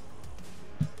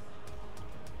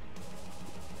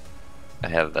 I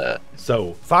have that.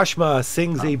 So, Fashma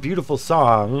sings a beautiful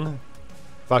song.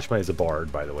 Fashma is a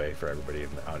bard, by the way, for everybody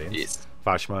in the audience. Yes.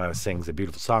 Fashma sings a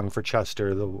beautiful song for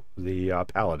Chester, the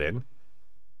paladin.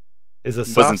 Is a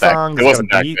Wasn't soft that- song. it it's wasn't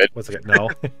got a that beat. good. What's it got? No.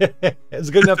 It's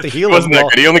good enough to heal him. Wasn't that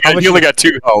good? He only how much got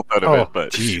 2 health out of Oh, it,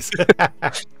 but jeez.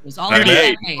 It was all about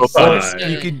 98. that Well, pace. So Fine.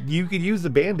 you could use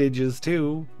the bandages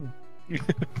too.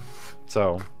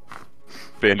 So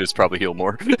bandages probably heal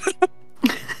more.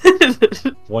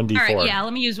 1d4. All right, yeah.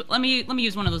 Let me use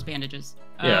one of those bandages.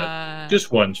 Yeah,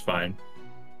 just one's fine.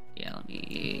 Yeah, let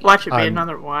me Watch it be On-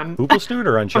 another one. Booplesnoot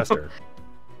or on Chester?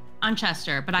 on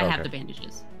Chester, but I have Okay. the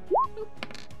bandages.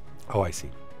 Oh, I see.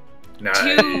 Nice.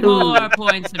 2 more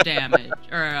points of damage,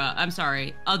 or I'm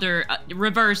sorry, other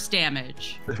reverse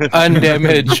damage,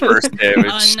 Undamaged. First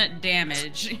damage.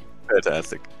 undamage.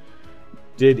 Fantastic.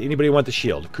 Did anybody want the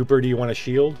shield? Cooper, do you want a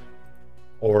shield?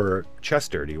 Or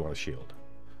Chester, do you want a shield?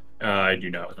 I do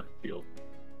not want to shield.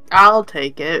 I'll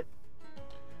take it.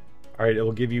 All right, it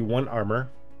will give you 1 armor,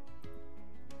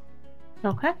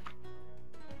 Okay.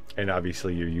 and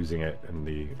obviously you're using it in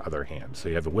the other hand. So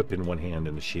you have a whip in one hand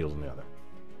and the shield in the other,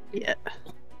 Yeah.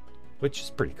 which is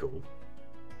pretty cool.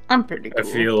 I'm pretty I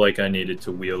cool. feel like I needed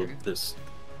to wield this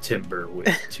timber with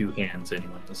 2 hands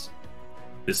anyways.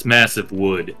 This massive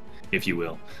wood, if you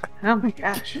will. Oh my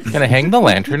gosh. Can I hang the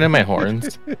lantern in my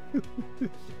horns?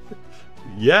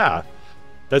 Yeah,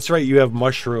 that's right. You have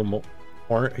mushroom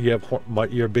horn. You have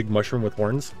you're a big mushroom with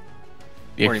horns.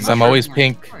 Yeah, Horny 'cause I'm mushroom. always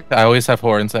pink. I always have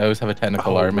horns. I always have a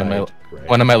tentacle arm, and right.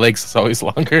 one of my legs is always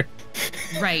longer.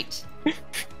 Right.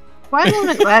 Why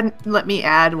won't it let me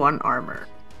add 1 armor?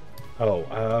 Oh,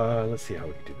 let's see how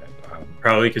we can do that.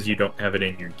 Probably because you don't have it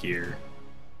in your gear.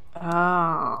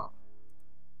 Oh.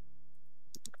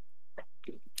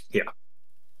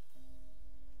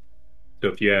 So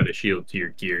if you add a shield to your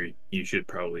gear, you should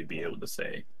probably be able to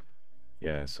say.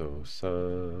 Yeah, so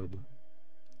sub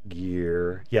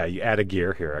gear. Yeah, you add a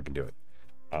gear here. I can do it.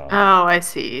 Oh, I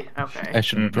see. Okay. I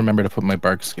should Mhm. remember to put my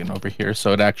bark skin over here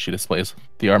so it actually displays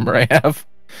the armor I have.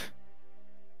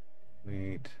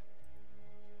 Wait.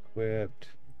 Equipped.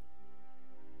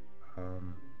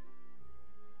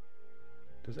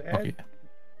 Does it add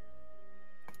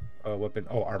Okay. weapon?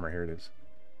 Oh, armor. Here it is.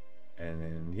 And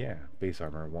then yeah, base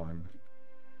armor 1.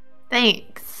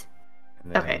 Thanks.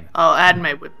 And then, Okay. I'll add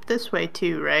my whip this way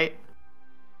too, right?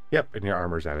 Yep, and your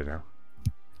armor's added now.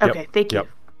 Yep, Okay, thank you. yep.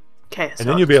 Okay, so And then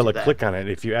I'll you'll be just able do to that. click on it.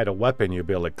 If you add a weapon, you'll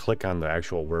be able to click on the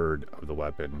actual word of the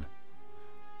weapon.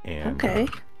 And Okay.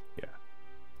 yeah.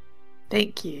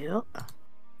 Thank you.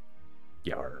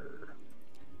 Yar.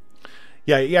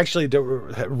 Yeah, you actually,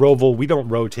 Roval, we don't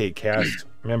rotate cast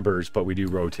members, but we do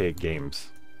rotate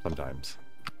games sometimes.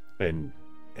 And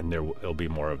there'll be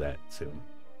more of that soon.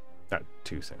 Not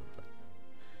too soon. But.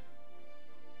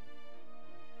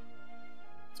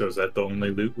 So is that the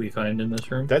only loot we find in this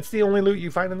room? That's the only loot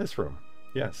you find in this room.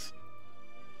 Yes.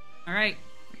 All right.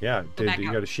 Yeah. Did back you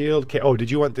out. got a shield? Oh, did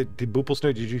you want did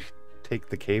Booplesnoot, did you take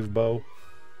the cave bow?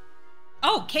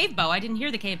 Oh, cave bow. I didn't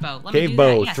hear the cave bow. Let me Cave do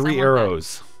bow, that. Yes, I 3 want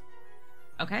arrows.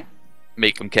 that. Okay.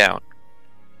 Make them count.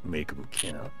 Make them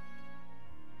count.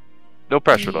 No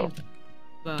pressure though. Cave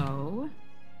bow.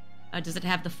 Does it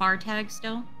have the FAR tag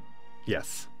still?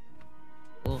 Yes.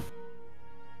 Cool.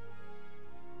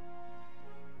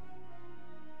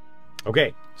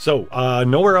 Okay. So,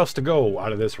 nowhere else to go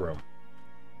out of this room.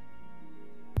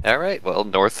 All right. Well,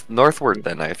 northward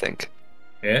then, I think.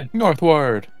 Yeah.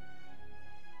 Northward.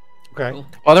 Okay. Cool.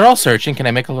 While they're all searching, can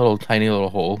I make a little tiny little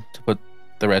hole to put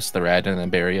the rest of the rat in and then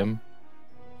bury him?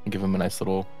 And give him a nice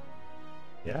little.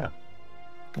 Yeah.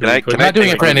 Can I- I'm can not doing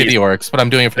it for any of these- the orcs, but I'm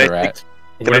doing it for Can the I rat.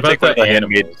 What I about take one of the the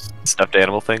handmade animals? stuffed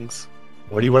animal things?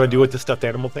 What do you want to do with the stuffed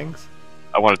animal things?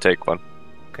 I want to take one.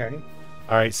 Okay.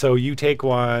 All right. So you take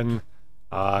one.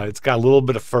 It's got a little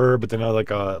bit of fur, but then like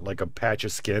a patch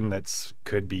of skin that's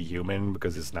could be human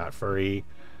because it's not furry,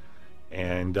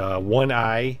 and 1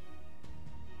 eye.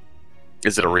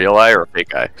 Is it a real eye or a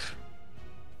fake eye?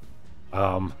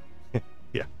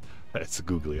 Yeah, that's a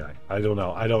googly eye. I don't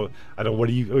know. I don't. What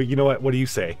do you? You know what? What do you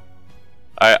say?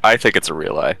 I think it's a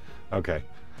real eye. Okay.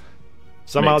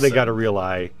 Somehow Makes they got a sense. real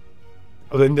eye.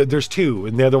 Oh, then there's 2,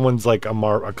 and the other one's like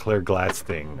a clear glass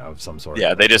thing of some sort.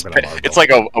 Yeah, they just Like a marble. it's like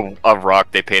a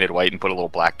rock they painted white and put a little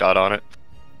black dot on it.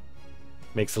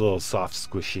 Makes a little soft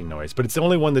squishy noise, but it's the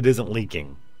only one that isn't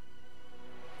leaking.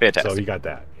 Fantastic. So you got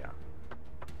that, yeah.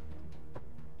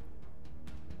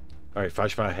 All right,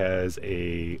 Fashma has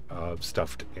a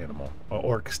stuffed animal,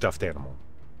 orc stuffed animal.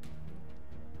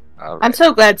 All I'm right.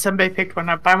 so glad somebody picked one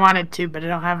up. I wanted to, but I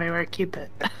don't have anywhere to keep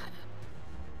it.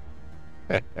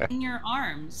 In your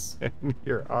arms.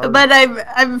 Your arm. But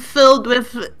I'm filled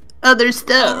with other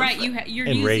stuff. Oh right, you're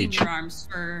And using rage. your arms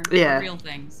for real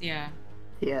things. Yeah.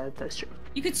 Yeah, that's true.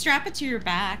 You could strap it to your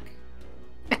back.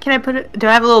 Can I put it? Do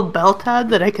I have a little belt on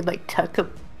that I could like tuck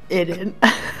it in?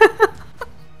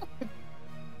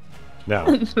 No.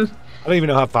 I don't even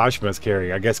know how Fashma's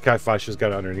carrying. I guess Kai Fasha's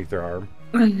got it underneath her arm.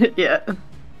 Yeah.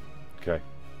 Okay.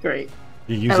 Great.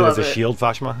 You use I it as love a it. shield,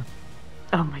 Fashma?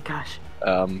 Oh my gosh.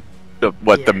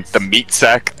 The meat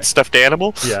sack stuffed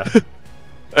animal? Yeah.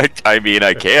 I mean,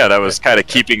 I can. I was kind of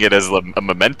keeping it as a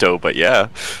memento, but yeah.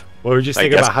 Well, we're just I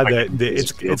thinking guess about how I the can use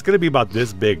it's shield. it's going to be about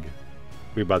this big.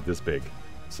 Be about this big.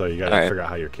 So you got to Alright. figure out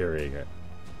how you're carrying it.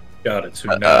 Got it. So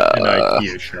not an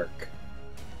IKEA shark.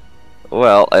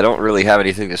 Well, I don't really have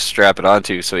anything to strap it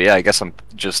onto, so yeah, I guess I'm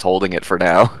just holding it for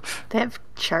now. They have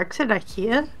sharks at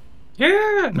IKEA?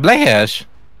 Yeah. Blash.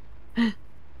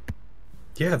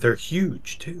 Yeah, they're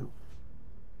huge too.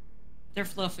 They're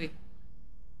fluffy.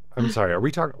 I'm sorry. Are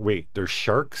we talking? Wait, there's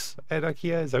sharks at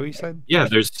IKEA? Is that what you said? Yeah,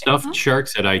 there's stuffed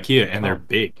sharks at IKEA, and they're Oh.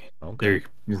 big. Okay.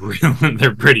 They're real.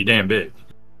 They're pretty damn big.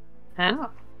 Oh.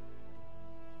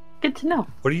 Good to know.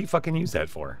 What do you fucking use that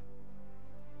for?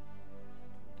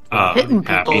 Hitting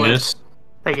people Happiness.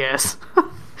 I guess.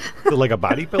 Is it like a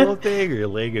body pillow thing, or you're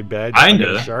laying in bed? Kinda.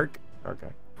 fucking a shark. Okay.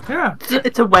 Yeah.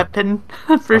 It's a weapon,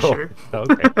 for Oh, sure.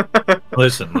 Okay.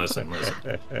 Listen.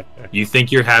 You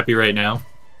think you're happy right now?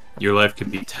 Your life could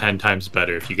be 10 times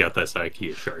better if you got this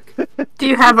IKEA shark. Do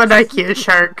you have an IKEA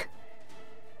shark?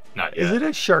 Not yet. Is it a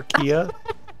sharkia?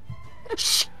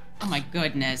 Oh my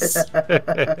goodness.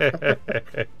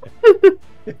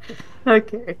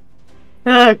 Okay.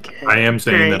 Okay. I am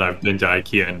saying Great. that I've been to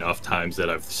IKEA enough times that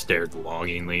I've stared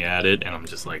longingly at it, and I'm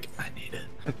just like, I need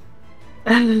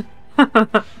it.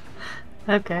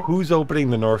 Okay. Who's opening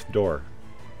the north door?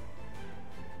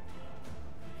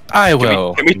 I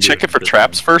will. Can we check it for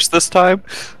traps first this time?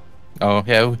 Oh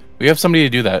yeah, we have somebody to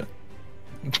do that.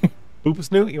 Boop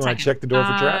Snoot, you want Second. to check the door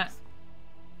for traps?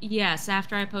 Yes,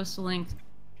 after I post a link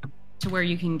to where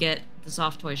you can get the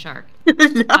soft toy shark.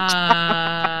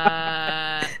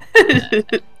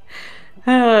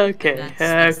 Okay.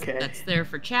 That's there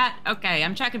for chat. Okay,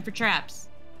 I'm checking for traps.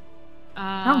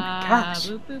 my gosh.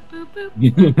 Boop, boop, boop, boop.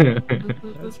 Boop, boop,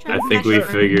 boop, I trap, think we trap.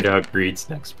 figured out Greed's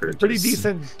next purchase. Pretty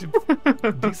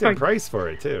decent price for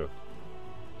it too.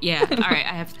 Yeah. All right.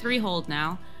 I have 3 hold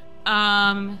now.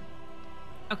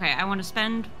 Okay. I want to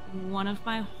spend one of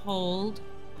my hold.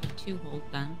 2 hold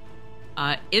then.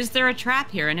 Is there a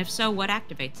trap here? And if so, what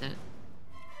activates it?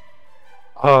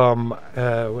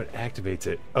 What activates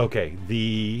it? Okay,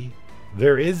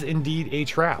 there is indeed a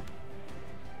trap.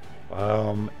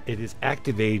 It is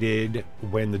activated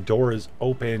when the door is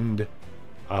opened.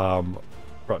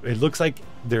 It looks like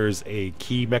there's a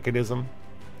key mechanism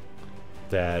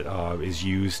that is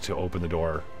used to open the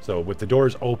door. So with the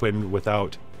doors open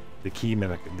without the key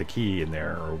in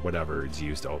there or whatever is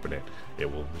used to open it, the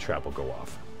trap will go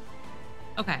off.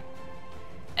 Okay.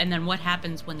 And then what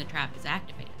happens when the trap is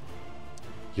activated?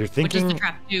 You're What does thinking, the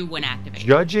trap do when activated?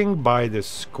 judging by the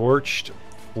scorched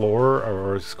floor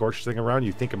or scorched thing around,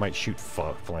 you think it might shoot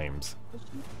flames.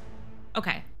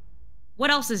 Okay. What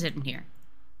else is hidden here?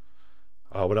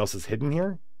 What else is hidden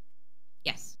here?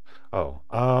 Yes. Oh,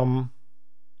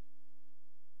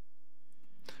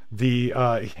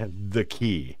 the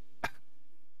key.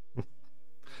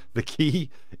 The key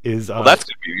is Well, that's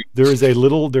convenient. there is a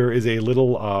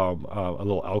little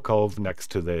alcove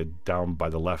next to the down by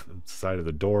the left side of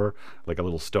the door, like a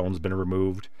little stone's been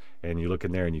removed, and you look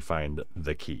in there and you find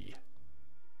the key.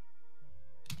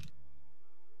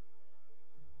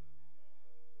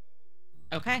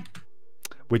 Okay.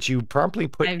 Which you promptly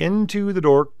put I- into the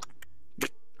door.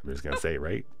 I'm just gonna say it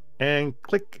right, and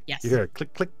click. Yes. You hear a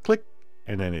click, click, click,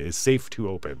 and then it is safe to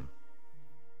open.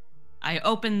 I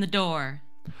open the door.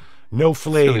 No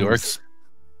flames. Really works.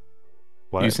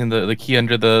 What? Using the key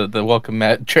under the welcome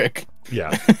mat trick.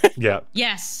 Yeah, yeah.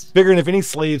 Yes. Figuring if any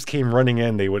slaves came running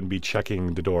in, they wouldn't be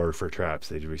checking the door for traps.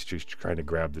 They'd be just trying to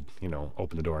grab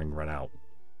open the door and run out.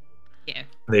 Yeah.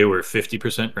 They were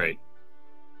 50% right.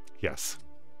 Yes.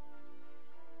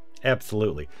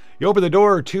 Absolutely. You open the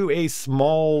door to a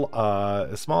small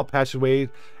passageway,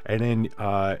 and then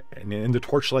in the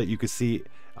torchlight you can see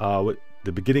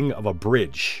the beginning of a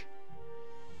bridge.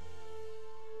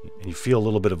 And you feel a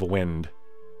little bit of a wind.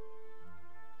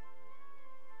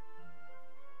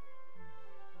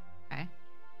 Okay.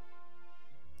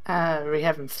 Are we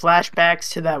having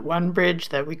flashbacks to that one bridge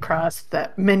that we crossed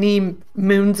that many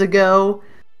moons ago?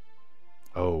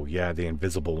 Oh, yeah, the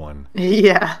invisible one.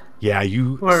 Yeah. Yeah,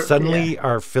 you Or- suddenly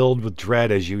are filled with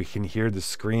dread as you can hear the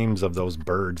screams of those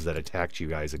birds that attacked you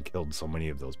guys and killed so many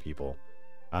of those people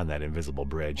on that invisible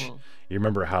bridge. Whoa. You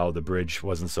remember how the bridge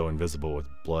wasn't so invisible with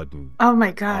blood and Oh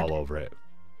my god. all over it.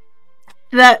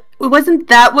 That wasn't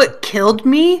that what killed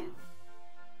me?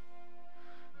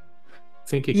 I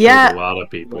think it Yeah. killed a lot of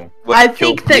people. What I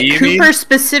killed think that me, you Cooper mean?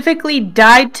 specifically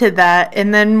died to that,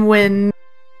 and then when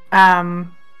Oh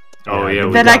yeah.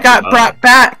 we then I got the- brought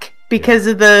back because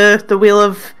of the wheel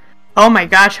of. Oh my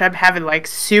gosh, I'm having like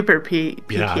super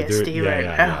PTSD right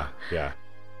now. Yeah.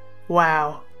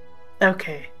 Wow.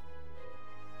 Okay.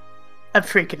 I'm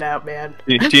freaking out, man.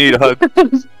 Do you need a hug?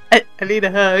 I need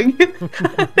a hug.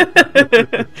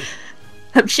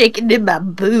 I'm shaking in my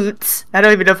boots. I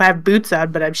don't even know if I have boots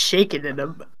on, but I'm shaking in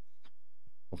them.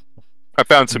 I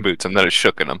found some boots. I'm not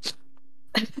shook in them.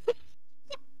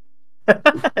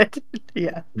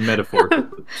 Yeah. Metaphor.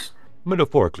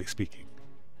 Metaphorically speaking.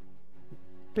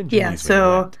 Benjamin's Yeah, winning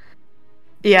so that.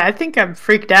 yeah, I think I'm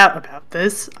freaked out about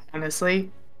this,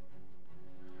 honestly.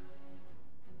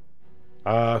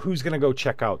 Who's gonna go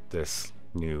check out this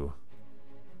new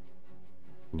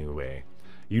way?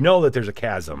 You know that there's a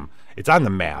chasm. It's on the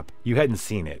map. You hadn't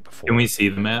seen it before. Can we see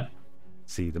the map?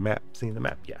 see the map? See the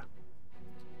map? Yeah.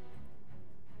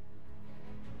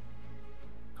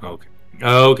 Okay.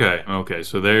 Okay. Okay.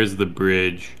 So there's the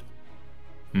bridge.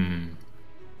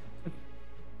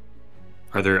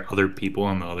 Are there other people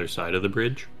on the other side of the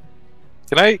bridge?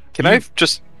 Can I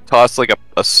just toss like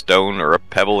a stone or a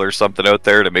pebble or something out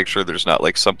there to make sure there's not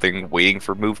like something waiting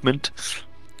for movement?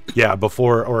 Yeah,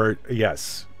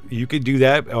 yes, you could do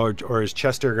that, or is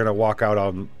Chester gonna walk out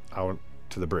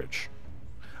to the bridge?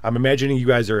 I'm imagining you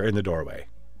guys are in the doorway.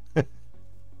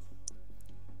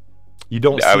 You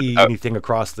don't Yeah, see anything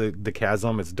across the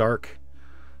chasm. It's dark.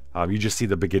 You just see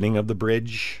the beginning of the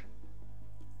bridge.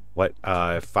 What,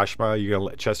 Fashma? You gonna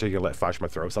let Chester? You gonna let Fashma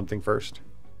throw something first?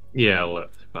 Yeah, I'll let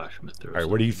Fashma throw. All right,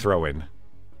 what are you throwing?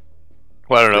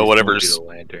 Well, I don't know.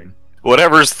 Something. The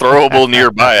Whatever's throwable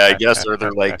nearby, I guess. Are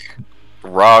there like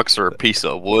rocks or a piece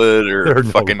of wood There or are no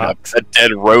fucking rocks. a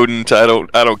dead rodent? I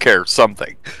don't care.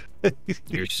 Something.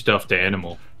 Your stuffed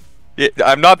animal. Yeah,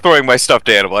 I'm not throwing my stuffed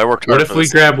animal. I worked hard What if for we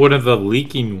this. grab one of the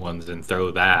leaking ones and throw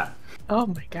that? Oh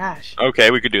my gosh. Okay,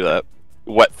 we could do that.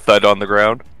 Wet thud on the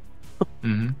ground.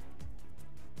 Mm-hmm.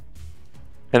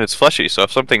 And it's fleshy, so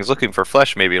if something's looking for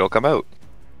flesh, maybe it'll come out.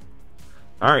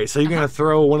 All right, so you're gonna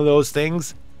throw one of those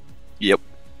things. Yep.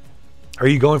 Are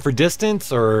you going for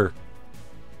distance or?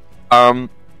 I'm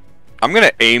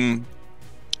gonna aim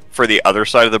for the other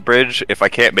side of the bridge. If I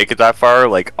can't make it that far,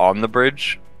 like on the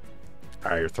bridge.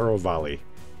 All right, throw a volley.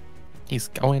 He's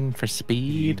going for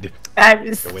speed. I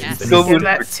was Go Yes. thinking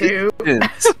that too.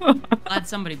 Glad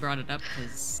somebody brought it up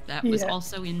because that was Yeah.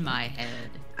 also in my head.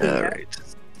 Alright.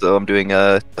 So I'm doing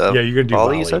a Yeah, you're gonna do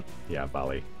volley, volley. you said? Yeah,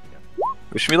 volley.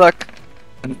 Wish me luck.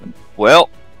 Well,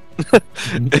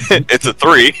 it's a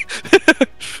 3.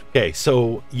 Okay,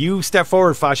 so you step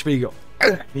forward, Fashma. You go.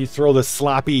 You throw the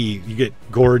sloppy. You get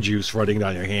gore juice running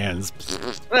down your hands.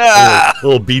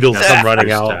 Little beetles come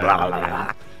running out. Blah, blah,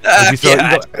 blah. As you throw it,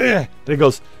 you go, and it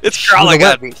goes. It's with a crawling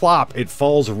wet at me. plop. It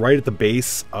falls right at the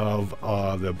base of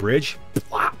the bridge.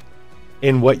 Plop.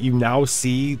 And what you now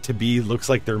see to be looks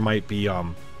like there might be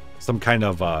some kind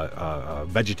of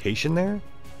vegetation there.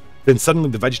 Then suddenly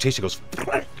the vegetation goes,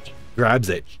 grabs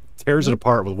it, tears it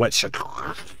apart with wet shit,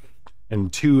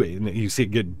 and you see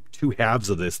it get two halves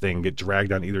of this thing get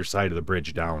dragged on either side of the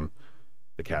bridge down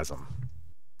the chasm.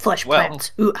 Flesh Well.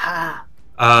 plants. Ooh ah.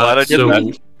 Glad I did So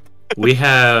that. we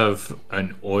have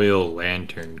an oil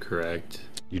lantern, correct?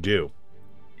 You do.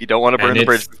 You don't want to burn And the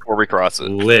bridge it's before we cross it.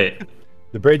 Lit.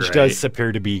 The bridge Right. does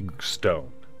appear to be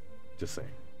stone. Just saying.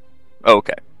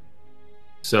 Okay.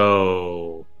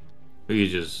 So we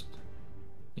could just,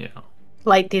 you know,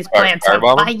 Light these Fire- plants on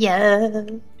firebomb? fire.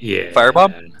 yeah.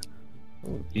 Firebomb?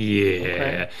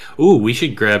 Yeah. Ooh, we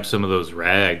should grab some of those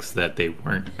rags that they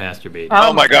weren't masturbating.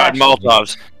 Oh, my god,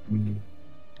 gosh.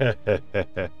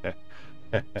 Molotovs.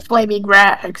 Flaming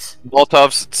rags.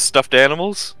 Molotovs stuffed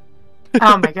animals?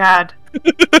 Oh my god.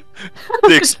 The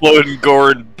exploding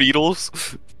gore and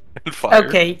beetles? And fire.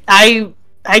 Okay, I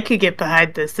could get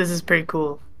behind this. This is pretty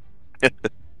cool. I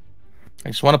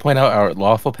just want to point out our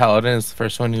lawful paladin is the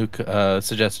first one who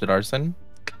suggested arson.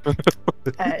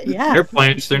 Yeah. They're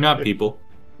plants, they're not people.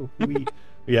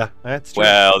 Yeah, that's true.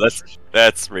 Wow,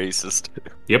 that's racist.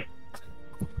 Yep.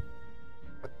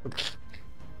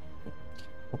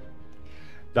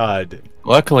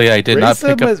 Luckily, I did not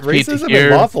pick up racism and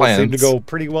here lawful seem plans. to go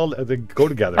pretty well. They go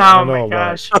together. I Oh don't know my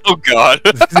gosh. Oh God.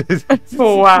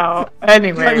 Wow.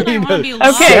 Anyway. I mean, wanna be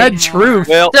Okay. sad more. truth.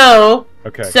 Well,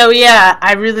 So yeah,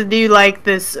 I really do like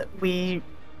this. We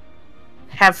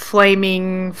have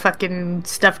flaming fucking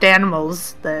stuffed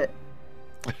animals that.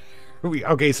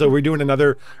 Okay, so we're doing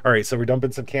another. All right, so we're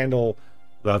dumping some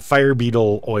the fire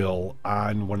beetle oil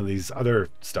on one of these other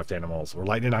stuffed animals. We're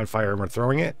lighting it on fire and we're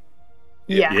throwing it.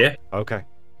 Yeah. Yeah. Okay.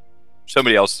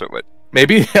 somebody else threw it.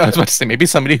 Maybe I was about to say maybe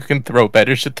somebody who can throw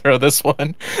better should throw this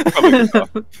one. Probably not.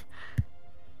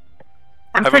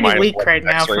 I'm Have a pretty mind weak block right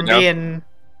now next right from now. being.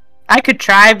 I could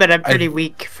try, but I'm pretty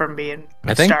weak from being.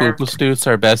 I think starved. Boople Stoot's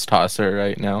our best tosser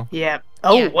right now. Yeah.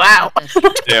 Oh Yeah, wow.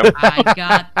 Damn. I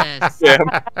got this. Damn.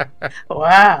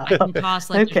 Wow. I can toss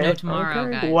like there's no Okay, tomorrow,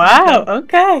 okay. guys. Wow.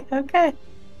 Okay. Okay.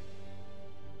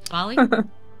 Molly?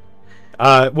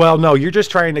 Well, no, you're just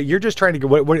trying to get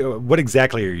what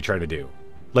exactly are you trying to do?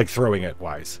 Like throwing it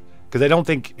wise? Because I don't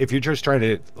think if you're just trying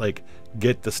to like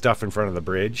get the stuff in front of the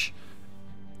bridge,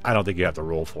 I don't think you have to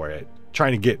roll for it.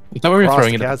 Trying to get I thought we were across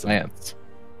throwing the it at the chasm. plants.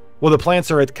 Well, the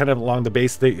plants are at kind of along the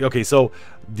base. Okay, so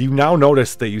you now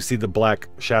notice that you see the black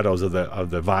shadows of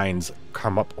the vines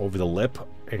come up over the lip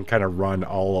and kind of run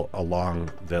all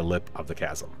along the lip of the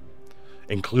chasm,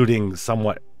 including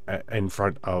somewhat in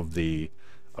front of the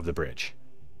bridge.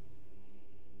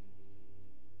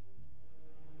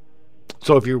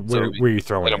 So if where are you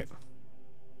throwing it?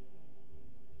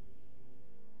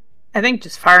 I think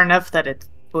just far enough that it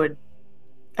would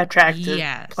attract the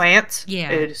Yes. plants. Yeah.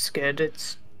 It's good.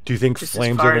 It's Do you think just as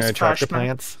flames far are going as to attract the Flashman.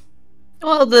 plants?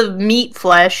 well, the meat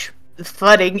flesh, the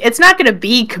flooding. It's not going to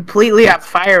be completely on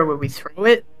fire when we throw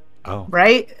it, Oh,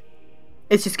 right?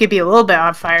 It's just going to be a little bit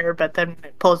on fire, but then when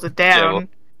it pulls it down.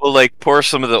 We'll like pour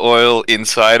some of the oil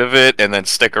inside of it and then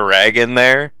stick a rag in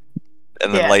there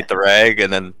and then Yeah. light the rag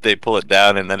and then they pull it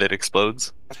down and then it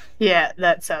explodes. Yeah,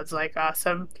 that sounds like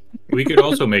awesome. We could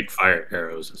also make fire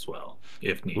arrows as well,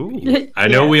 if need Ooh. be. I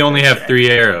know Yeah, we only have that's 3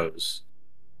 arrows,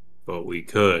 but we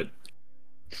could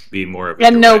be more of a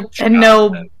And no, direct and shot no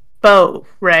than- bow,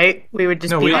 right? We would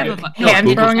just No, be we like have a- hand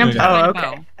no, throwing them. Boople Oh, Stoot.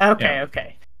 okay, okay, Yeah.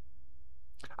 okay.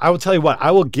 I will tell you what.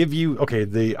 I will give you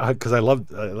because I love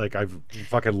I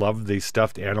fucking love the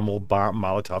stuffed animal bomb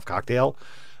Molotov cocktail.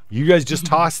 You guys just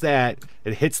toss that.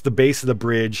 It hits the base of the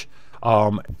bridge,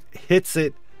 hits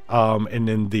it, and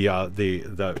then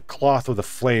the cloth with the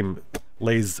flame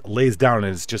lays down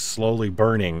and it's just slowly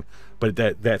burning. But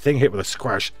that thing hit with a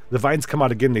squash. The vines come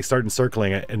out again. They start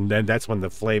encircling it, and then that's when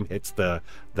the flame hits the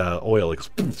oil. It goes,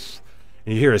 poof.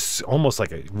 And you hear almost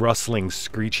like a rustling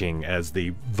screeching as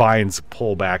the vines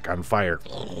pull back on fire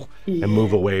and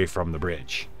move away from the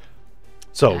bridge.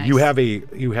 So Nice. you have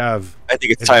I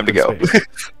think it's time to go.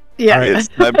 Yeah. All right. It's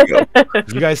time to go.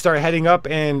 you guys start heading up,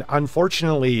 and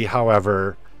unfortunately,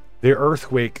 however, the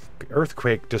earthquake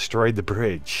destroyed the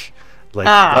bridge. Like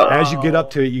Oh. as you get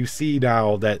up to it, you see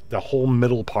now that the whole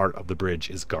middle part of the bridge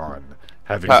is gone.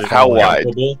 Having How fallen. wide?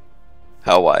 Jumpable?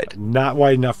 How wide? Not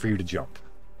wide enough for you to jump.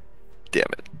 Damn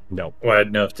it. No. Wide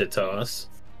enough to toss.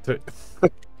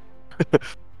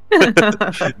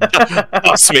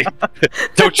 Toss me.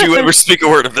 Don't you ever speak a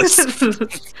word of this.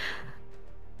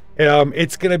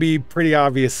 It's going to be pretty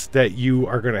obvious that you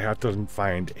are going to have to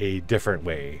find a different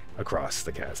way across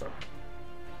the chasm.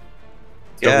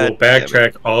 So we'll God damn it.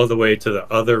 backtrack all the way to the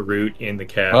other route in the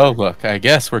cabin. Oh look, I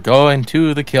guess we're going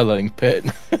to the killing pit.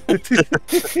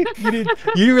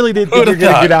 You really didn't think you were going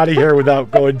to get out of here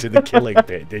without going to the killing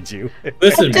pit, did you?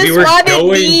 Listen, Just we were wanted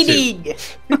going eating.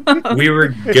 to. We were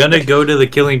gonna go to the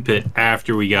killing pit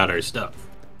after we got our stuff.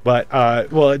 But,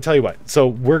 well, I'll tell you what. So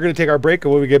we're going to take our break,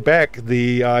 and when we get back,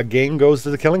 the gang goes to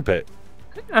the killing pit.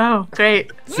 Oh,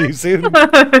 great. See you soon.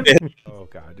 Oh,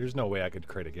 God. There's no way I could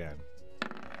crit again.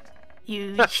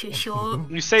 You sure?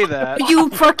 You say that. You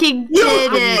fucking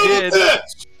did it. You did.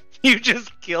 You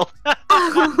just killed.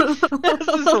 This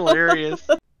is hilarious.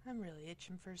 I'm really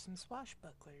itching for some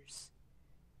swashbucklers.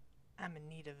 I'm in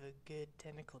need of a good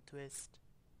tentacle twist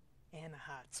and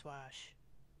a hot swash.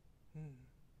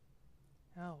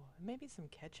 Oh, and maybe some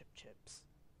ketchup chips.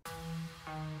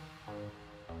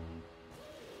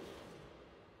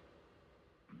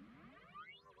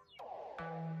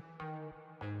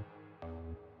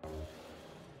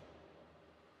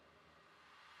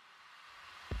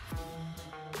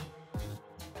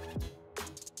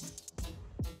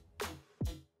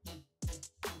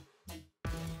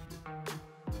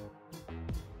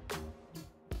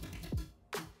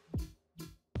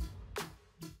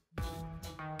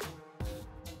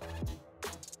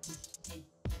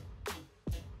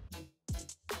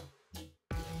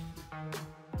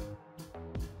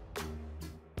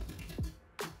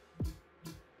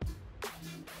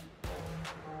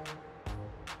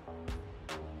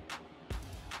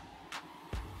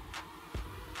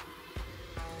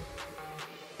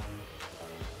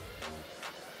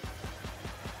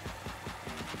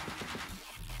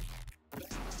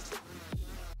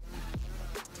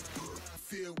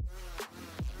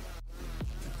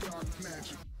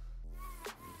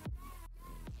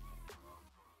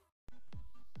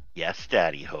 Yes,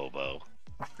 Daddy Hobo.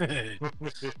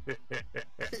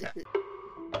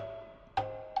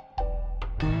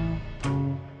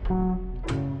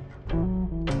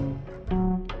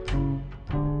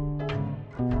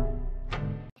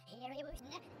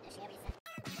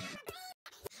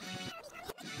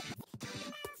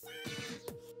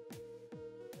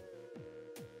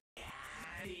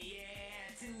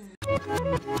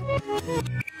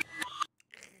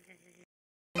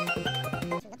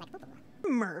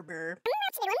 Murder.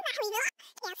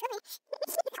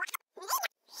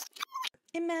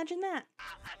 Imagine that.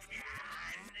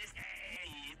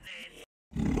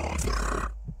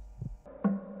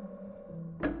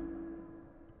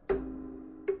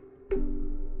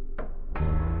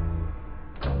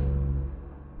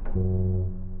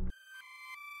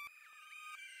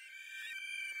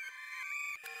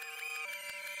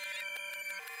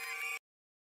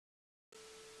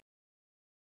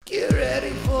 Get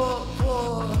ready for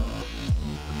war.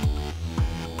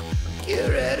 Get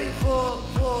ready for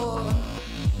war.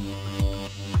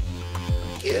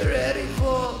 Get ready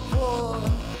for war.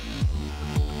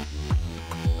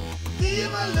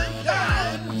 Viva la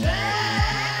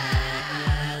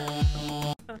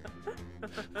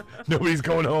Nobody's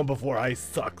going home before I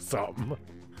suck something.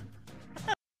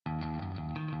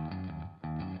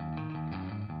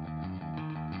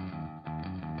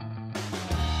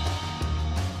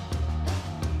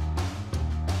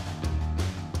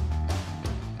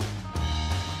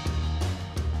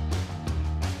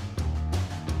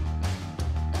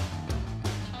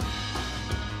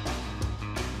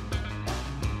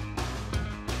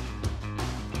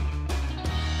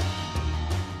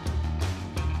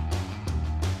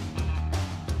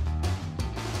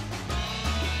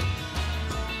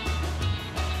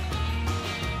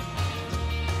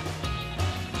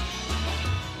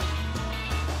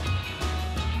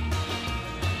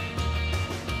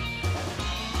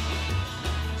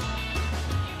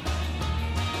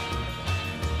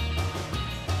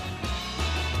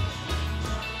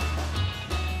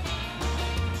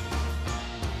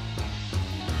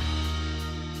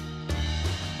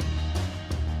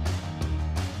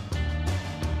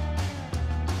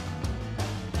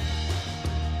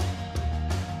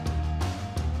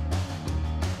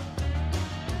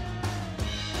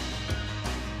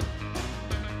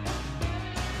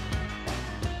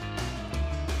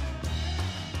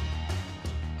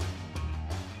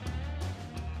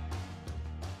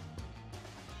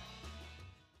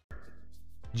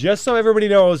 Just so everybody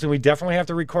knows, and we definitely have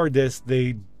to record this,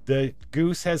 the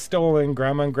goose has stolen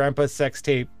Grandma and Grandpa's sex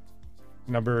tape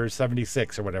number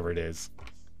 76 or whatever it is.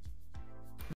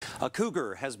 A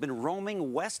cougar has been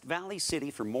roaming West Valley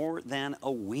City for more than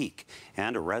a week,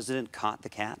 and a resident caught the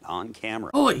cat on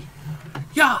camera. Oi!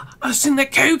 Yeah, I seen the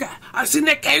cougar. I seen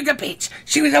the cougar, bitch.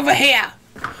 She was over here.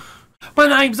 My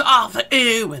name's Arthur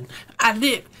Irwin. I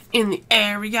live in the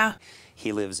area.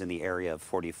 He lives in the area of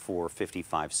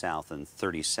 4455 South and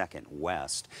 32nd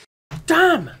West.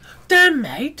 Damn,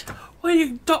 mate. What are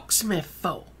you docksmith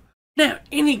for? Now,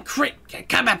 any creep can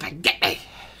come up and get me.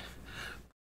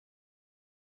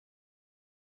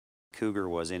 Cougar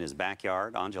was in his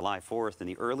backyard on July 4th in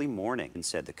the early morning and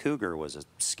said the cougar was a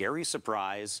scary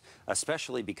surprise,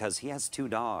 especially because he has 2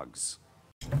 dogs.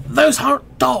 Those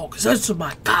aren't dogs, those are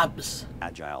my cubs.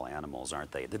 Agile animals,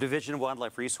 aren't they? The Division of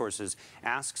Wildlife Resources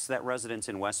asks that residents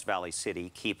in West Valley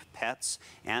City keep pets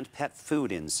and pet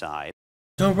food inside.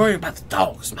 Don't worry about the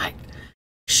dogs, mate.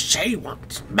 She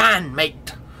wants man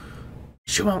meat.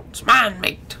 She wants man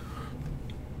meat.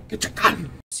 Get your gun.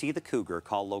 See the cougar,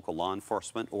 call local law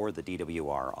enforcement or the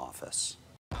DWR office.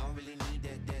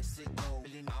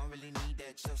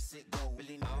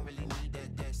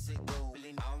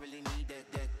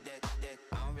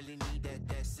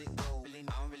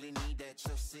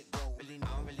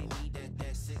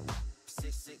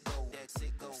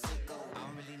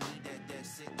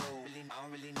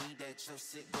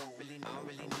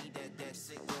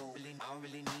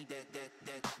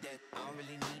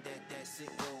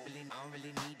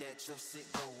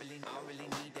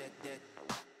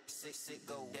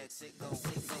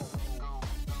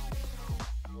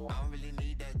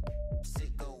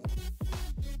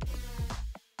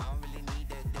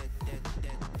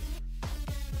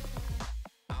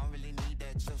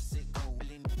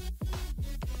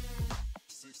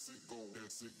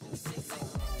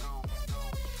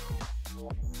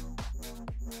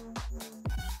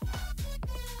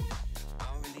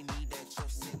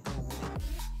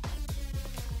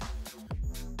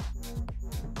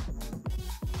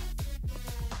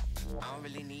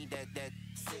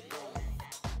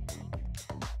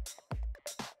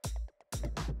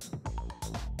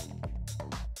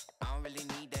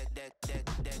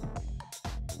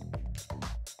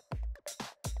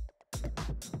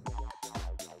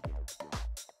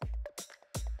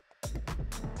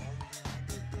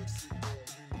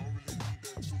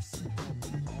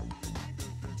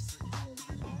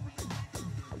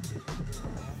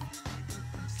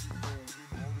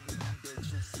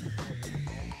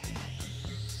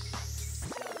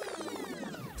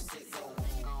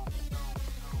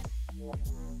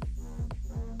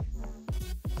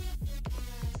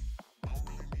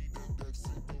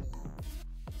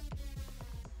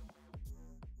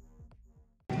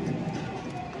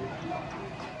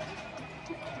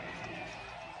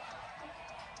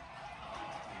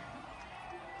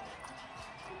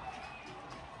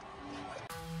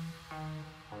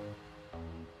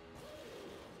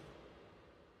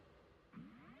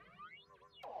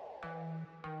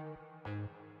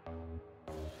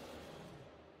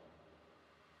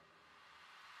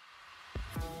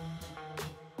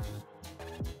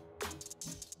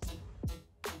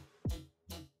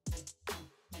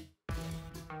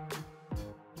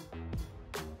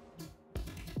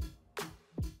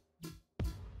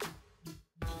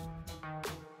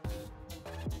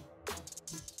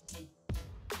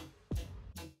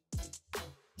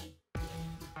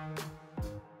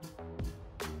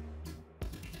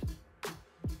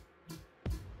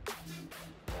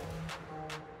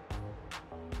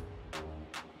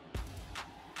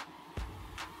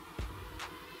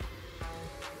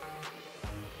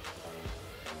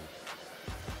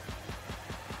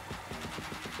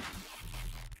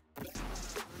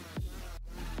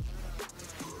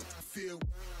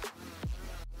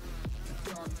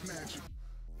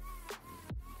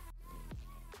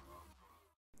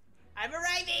 I'm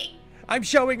arriving. I'm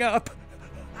showing up.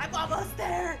 I'm almost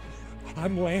there.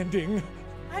 I'm landing.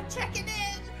 I'm checking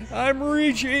in. I'm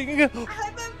reaching. I'm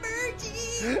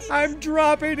emerging. I'm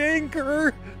dropping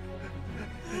anchor.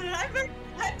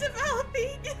 I'm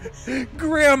developing.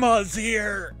 Grandma's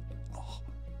here.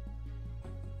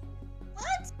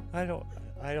 What? I don't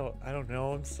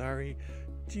know. I'm sorry.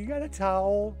 Do you got a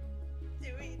towel? Do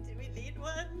we need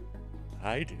one?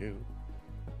 I do.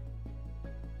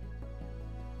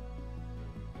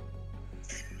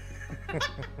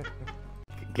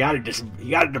 You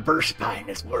gotta diversify in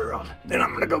this world. Then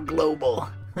I'm gonna go global.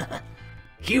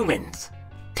 Humans.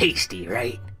 Tasty,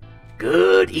 right?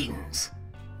 Good eatings.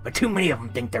 But too many of them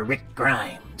think they're Rick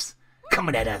Grimes.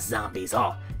 Coming at us zombies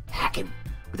all hacking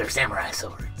with their samurai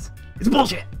swords. It's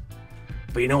bullshit.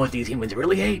 But you know what these humans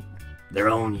really hate? Their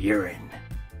own urine.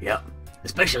 Yep.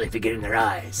 Especially if you get in their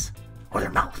eyes. Or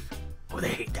their mouth. Oh, they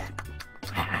hate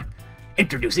that.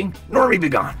 Introducing Normie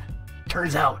Begone.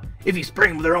 Turns out, if you spray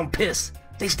them with their own piss,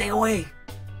 they stay away.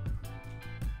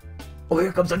 Oh,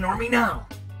 here comes a Normie now.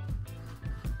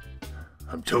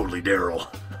 I'm totally Daryl.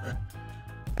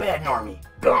 Bad Normie.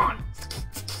 Gone.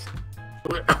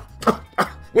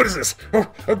 What is this?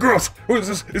 Oh, gross. What is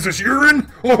this? Is this urine?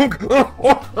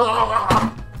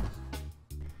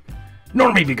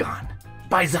 Normie Begone.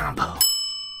 By Zombo.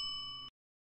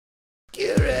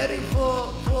 Get ready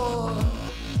for war.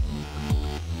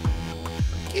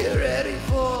 Get ready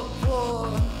for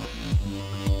war.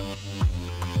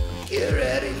 Get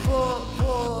ready for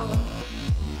war.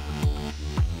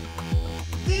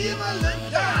 Even the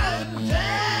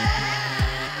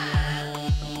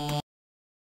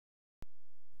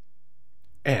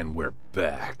And we're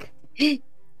back.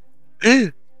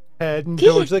 Heading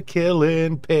towards the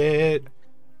killing pit.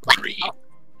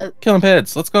 Killing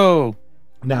pits. Let's go.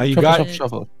 Now you Shuffle, got shuffle,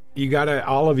 shuffle. you gotta.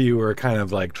 All of you are kind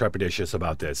of like trepidatious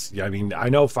about this. I mean, I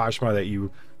know Fashma that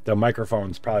the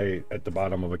microphone's probably at the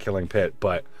bottom of a killing pit,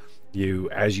 but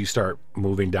as you start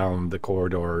moving down the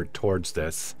corridor towards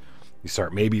this, you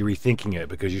start maybe rethinking it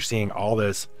because you're seeing all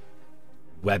this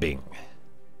webbing.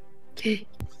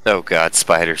 Oh God,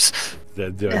 spiders.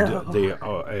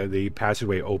 The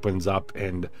passageway opens up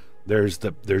and there's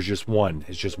just one.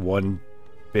 It's just one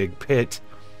big pit.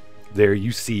 There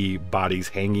you see bodies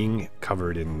hanging,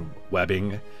 covered in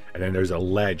webbing, and then there's a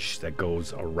ledge that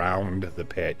goes around the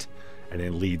pit and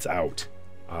then leads out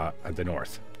at the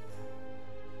north.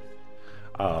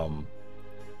 I'm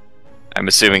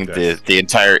assuming the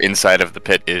entire inside of the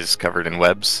pit is covered in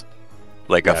webs,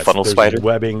 like a funnel there's spider.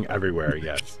 Webbing everywhere.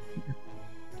 Yes.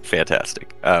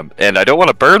 Fantastic. And I don't want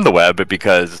to burn the web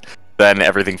because then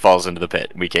everything falls into the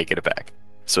pit and we can't get it back.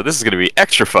 So this is going to be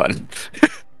extra fun.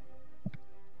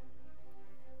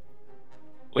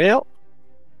 Well,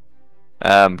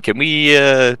 can we?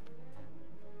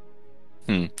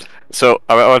 So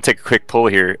I want to take a quick poll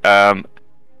here.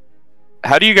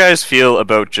 How do you guys feel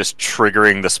about just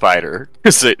triggering the spider?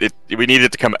 Because we need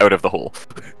it to come out of the hole.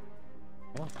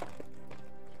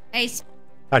 Hey,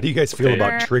 How do you guys feel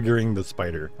about triggering the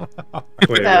spider?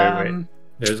 Wait.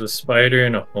 There's a spider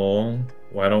in a hole.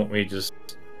 Why don't we just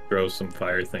throw some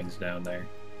fire things down there?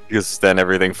 Because then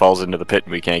everything falls into the pit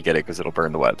and we can't get it because it'll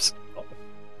burn the webs.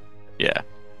 Yeah.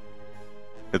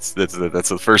 That's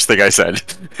the first thing I said.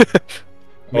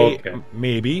 Okay.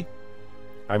 Maybe.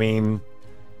 I mean,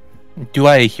 Do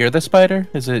I hear the spider?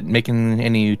 Is it making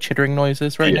any chittering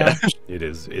noises right now? It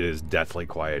is deathly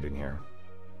quiet in here.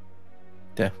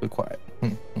 Deathly quiet.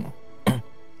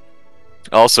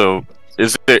 Also,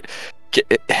 is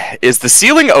the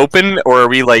ceiling open, or are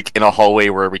we like in a hallway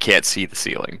where we can't see the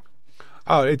ceiling?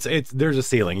 Oh, there's a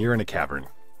ceiling. You're in a cavern,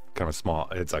 kind of small.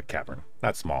 It's a cavern,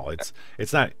 not small. It's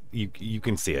not. You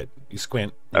can see it. You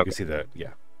squint. You can see the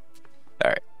yeah. All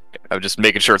right. I'm just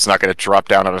making sure it's not going to drop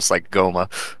down on us like Goma.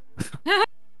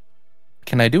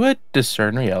 Can I do a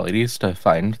discern realities to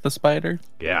find the spider?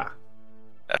 Yeah.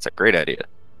 That's a great idea.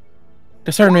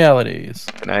 Discern realities.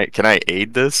 Can I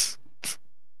aid this?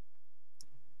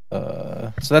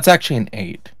 So that's actually an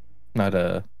 8, not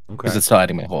a because it's still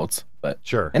adding my holds, but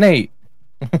sure, an 8.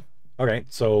 Okay,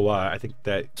 so I think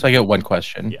that so I get one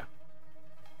question. Yeah.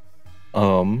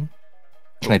 Can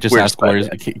I just Where's ask where's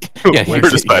the the spider?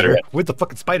 Where's the spider at? Where's the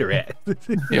fucking spider at?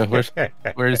 Yeah, where's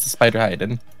the spider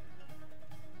hiding?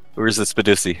 Where's the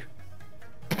Spaducci?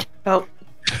 Oh.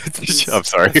 I'm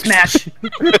sorry. Smash.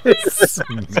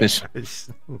 Smash.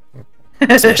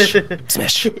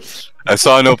 Smash. I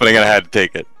saw an opening and I had to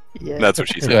take it. Yeah. That's what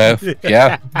she said.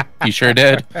 Yeah, you sure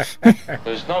did.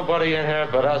 There's nobody in here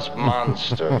but us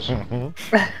monsters.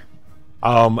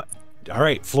 All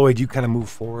right, Floyd, you kind of move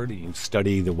forward and you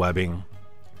study the webbing.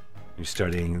 You're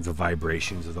studying the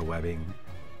vibrations of the webbing,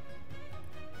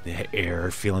 the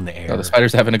air, feeling the air. Oh, the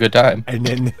spider's having a good time. And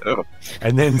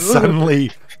then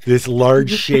suddenly, this large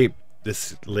shape,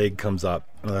 this leg comes up,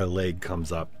 another leg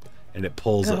comes up, and it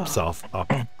pulls itself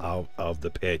up out of the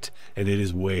pit, and it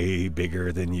is way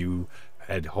bigger than you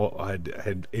had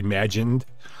imagined.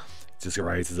 It just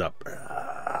rises up.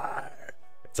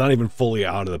 It's not even fully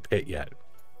out of the pit yet.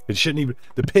 It shouldn't even.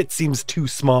 The pit seems too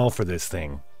small for this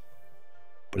thing,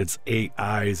 but its 8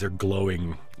 eyes are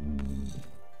glowing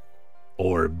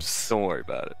orbs. Don't worry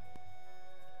about it.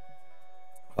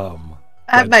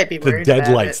 I might be worried the dead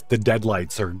about lights. it. The dead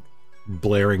lights are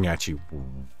blaring at you.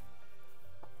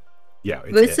 Yeah,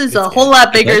 This is a whole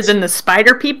lot bigger than the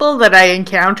spider people that I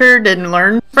encountered and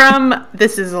learned from.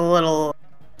 This is a little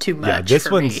too much. Yeah, this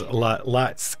for one's me. a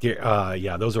lot scary.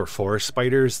 Yeah, those are forest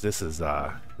spiders. This is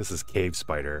cave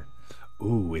spider.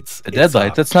 Ooh, it's The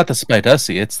deadlight. That's not the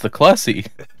spidussy. It's the clussy.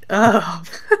 Oh.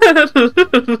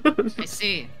 I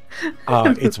see.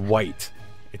 It's white.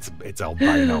 It's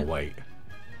albino white,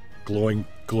 glowing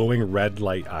red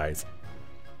light eyes.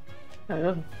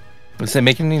 Oh. Is it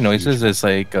making any noises? Is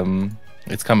like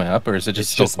it's coming up, or is it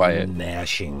just It's still quiet?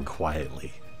 gnashing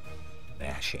quietly,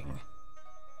 gnashing.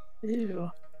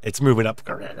 Ew. It's moving up.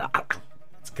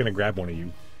 It's gonna grab one of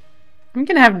you. I'm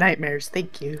gonna have nightmares.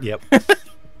 Thank you. Yep.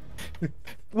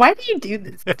 Why do you do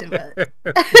this to us?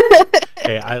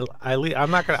 Hey,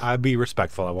 I'm not gonna. I'll be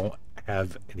respectful. I won't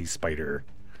have any spider.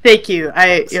 Thank you.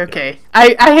 Okay.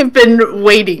 I have been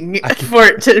waiting for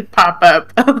it to pop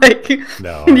up. Like,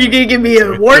 No. you gonna give me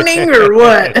a warning or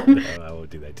what? No, I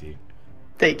won't do that to you.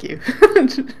 Thank you.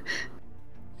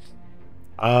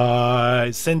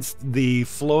 Since the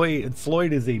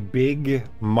Floyd is a big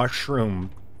mushroom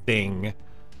thing,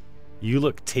 you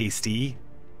look tasty,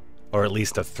 or at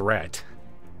least a threat.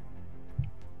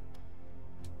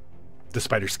 The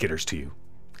spider skitters to you.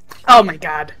 Oh my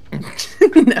god.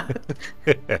 No.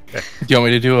 Do you want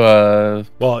me to do a?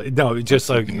 Well, no, just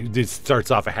like it starts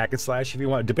off a hack and slash if you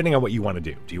want, depending on what you want to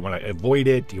do. Do you want to avoid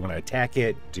it? Do you want to attack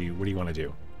it? What do you want to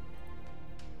do?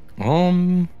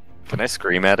 Can I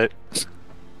scream at it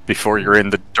before you're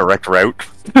in the direct route?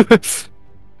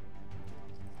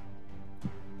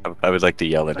 I would like to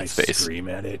yell in its face. Scream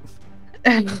at it.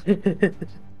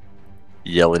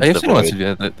 Yell into I the guess wants to void.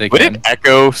 do that. They Would can. it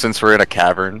echo since we're in a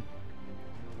cavern?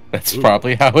 That's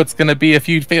probably how it's gonna be if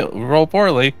you roll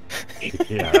poorly.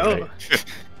 Yeah. Oh.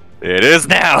 It is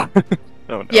now.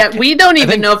 Oh, no. Yeah, we don't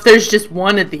even know if there's just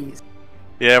one of these.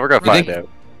 Yeah, we're gonna find out.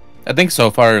 I think so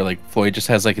far, like Floyd just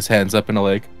has like his hands up in a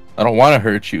like, I don't want to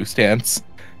hurt you stance,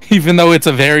 even though it's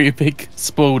a very big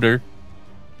sploder.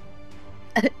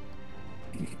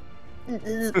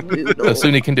 So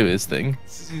soon he can do his thing.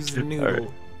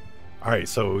 All right,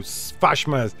 so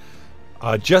Fashma,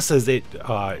 just as it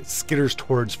skitters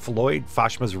towards Floyd,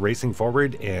 Fashma's racing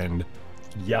forward and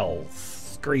yells,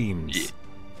 screams.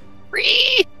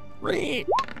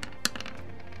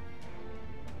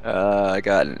 I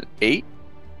got an 8.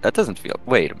 That doesn't feel.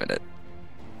 Wait a minute.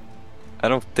 I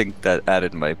don't think that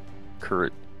added my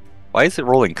current. Why is it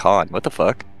rolling con? What the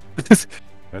fuck?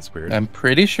 That's weird. I'm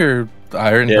pretty sure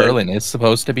Iron Berlin is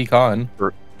supposed to be con.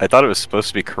 I thought it was supposed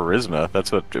to be charisma.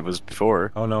 That's what it was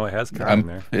before. Oh no, it has con in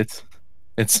there. It's.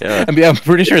 Yeah. I mean, I'm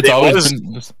pretty sure it's It always was-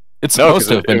 been. It's supposed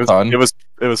to have been con. It was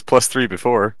 +3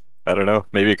 before. I don't know.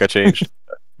 Maybe it got changed.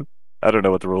 I don't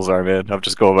know what the rules are, man. I'm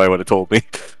just going by what it told me.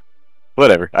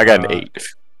 Whatever. I got an 8.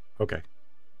 Okay.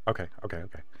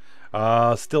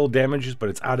 Still damages, but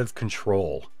it's out of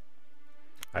control.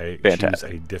 I choose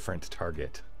a different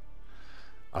target.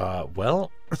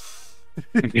 Well.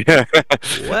 Yeah.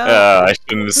 Well. I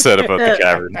shouldn't have said about the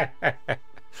cavern.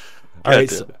 All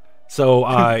right.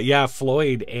 So yeah,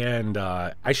 Floyd and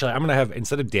actually, I'm gonna have,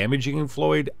 instead of damaging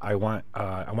Floyd, I want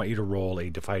you to roll a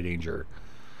defy danger.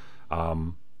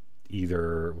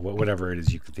 Either whatever it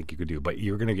is you think you could do, but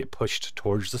you're gonna get pushed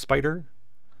towards the spider,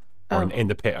 or in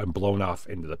the pit, and blown off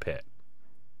into the pit.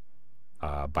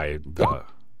 By the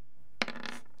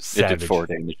savage. It did 4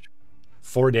 damage.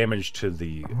 4 damage to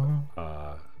the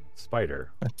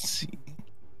spider. Let's see.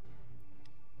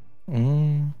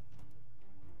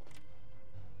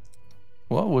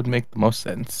 What would make the most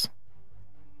sense?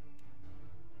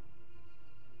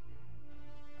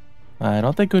 I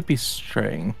don't think it would be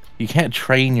string. You can't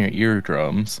train your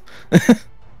eardrums.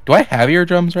 Do I have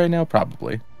eardrums right now?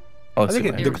 Probably. I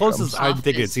think the closest I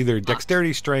think it's either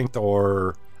dexterity, strength,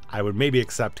 or I would maybe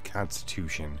accept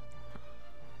constitution.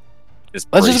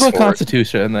 Let's just go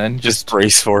Constitution then. Just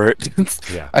brace for it.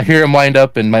 Yeah. I hear him wind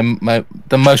up, and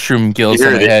the mushroom gills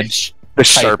on my head. The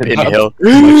sharp inhale.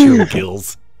 Mushroom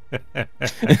gills.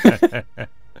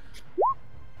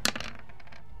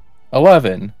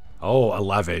 11. Oh,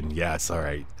 11. Yes, all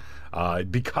right.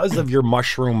 Because of your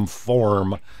mushroom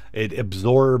form, it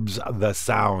absorbs the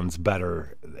sounds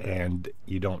better, and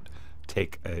you don't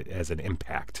take it as an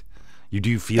impact. You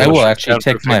do feel... I will actually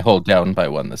take my hold down by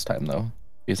 1 this time, though,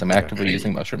 because I'm Okay. actively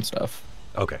using mushroom stuff.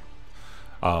 Okay.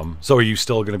 So are you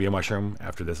still going to be a mushroom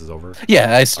after this is over?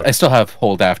 Yeah, I still have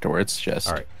hold afterwards, just...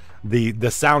 All right.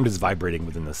 The sound is vibrating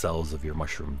within the cells of your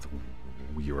mushroom.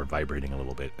 You are vibrating a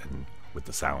little bit and with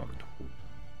the sound.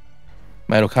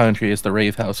 Mitochondria is the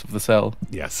rave house of the cell.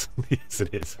 Yes. Yes,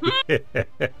 it is.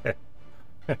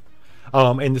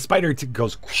 And the spider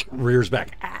goes, rears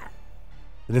back,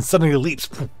 and then suddenly leaps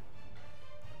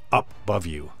up above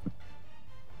you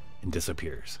and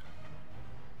disappears.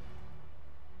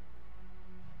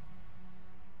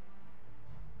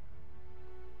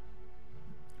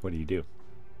 What do you do?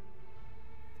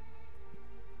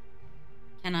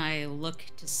 Can I look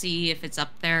to see if it's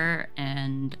up there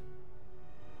and...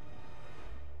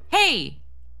 Hey!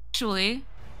 Actually...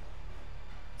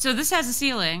 So this has a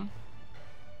ceiling.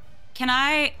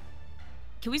 Can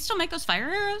we still make those fire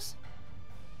arrows?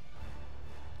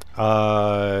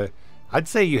 I'd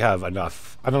say you have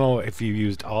enough. I don't know if you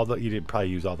used all the... You didn't probably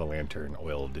use all the lantern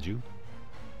oil, did you?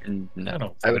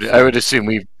 No. I would assume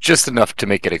we've just enough to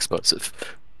make it explosive.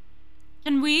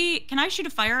 Can I shoot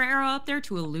a fire arrow up there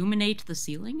to illuminate the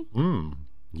ceiling?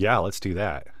 Yeah, let's do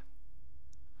that.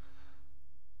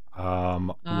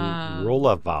 Roll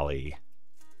a volley.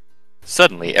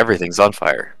 Suddenly, everything's on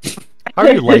fire. How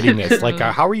are you lighting this? Like,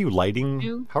 how are you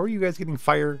lighting? How are you guys getting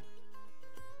fire?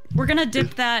 We're gonna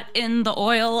dip that in the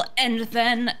oil, and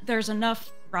then there's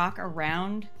enough rock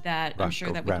around that I'm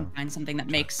sure that we can find something that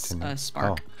makes a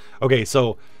spark. Oh. Okay,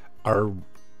 so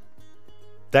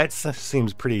that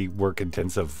seems pretty work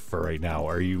intensive for right now.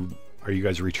 Are you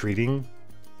guys retreating?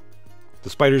 The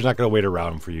spider's not going to wait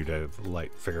around for you to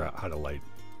figure out how to light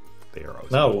the arrows.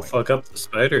 No, we'll fuck up the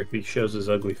spider if he shows his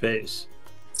ugly face.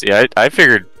 See, I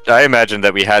imagined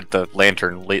that we had the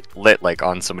lantern lit like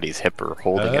on somebody's hip or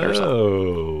holding it or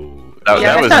something.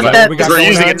 We're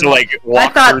using it to like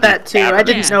walk I thought through that the too. I cavern.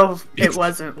 didn't know if it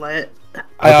wasn't lit.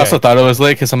 I also thought it was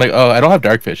lit because I'm like, oh, I don't have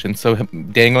dark vision, so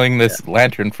dangling this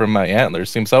lantern from my antlers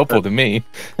seems helpful to me.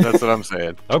 That's what I'm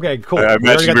saying. Okay, cool. I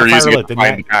imagine we were using it to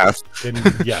find the path.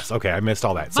 Yes, okay, I missed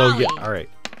all that. So yeah, all right,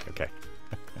 okay.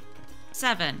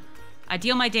 7. I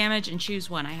deal my damage and choose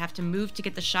one. I have to move to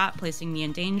get the shot, placing me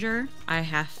in danger. I'm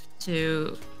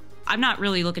not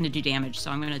really looking to do damage,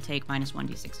 so I'm going to take minus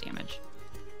 1d6 damage.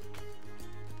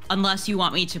 Unless you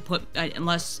want me to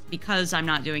because I'm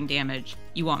not doing damage,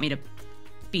 you want me to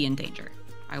be in danger.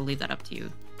 I will leave that up to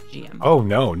you, GM. Oh,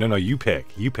 no, you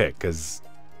pick, because...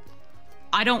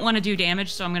 I don't want to do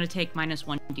damage, so I'm going to take minus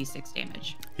 1d6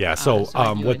 damage. Yeah, so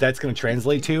what that's going to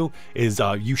translate to is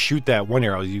you shoot that one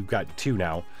arrow, you've got 2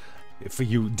 now. If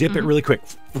you dip it really quick,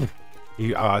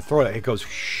 you throw it, it goes...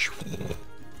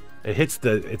 it's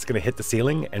going to hit the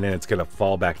ceiling, and then it's going to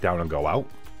fall back down and go out.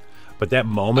 But that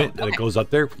moment that it goes up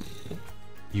there,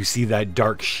 you see that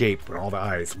dark shape and all the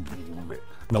eyes. And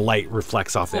the light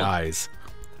reflects off the eyes.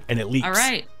 And it leaps. All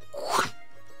right.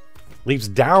 Leaps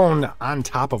down on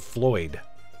top of Floyd.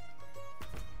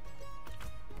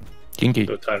 Kinky.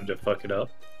 So time to fuck it up.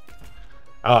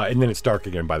 And then it's dark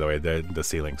again, by the way. The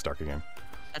ceiling's dark again.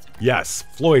 Yes.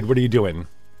 Floyd, what are you doing?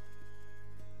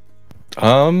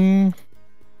 Well,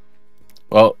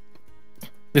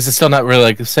 this is still not really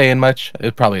like saying much.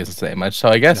 It probably isn't saying much, so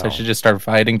I guess I should just start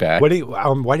fighting back. What do you?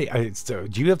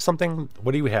 Do you have something?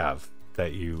 What do you have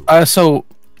that you? So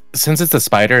since it's a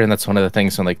spider, and that's one of the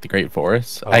things from like the Great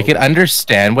Forest, I can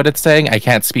understand what it's saying. I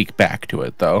can't speak back to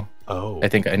it though. Oh. I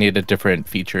think I need a different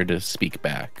feature to speak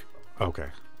back. Okay.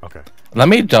 Let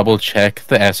me double check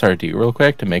the SRD real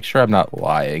quick to make sure I'm not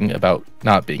lying about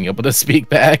not being able to speak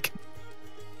back.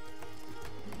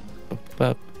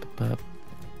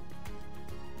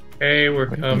 Hey, we're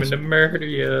coming to murder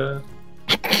you.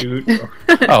 Shoot.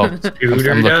 I'm Shoot looking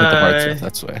or at the die. parts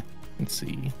that's way. Let's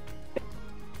see.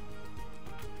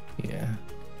 Yeah.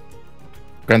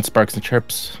 Grunt, sparks, and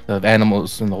chirps of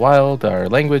animals in the wild are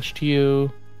language to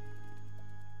you.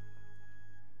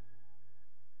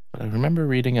 But I remember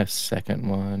reading a second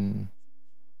one.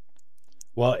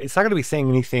 Well, it's not going to be saying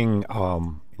anything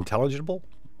intelligible.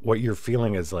 What you're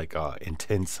feeling is like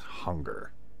intense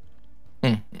hunger.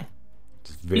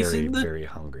 It's very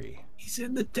hungry. He's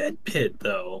in the dead pit,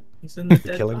 though. He's in the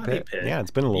dead killing body pit? Yeah,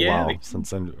 it's been a little while since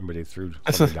somebody threw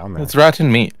something down there. That's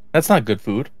rotten meat. That's not good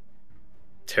food.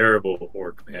 Terrible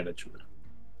orc management.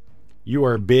 You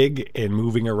are big and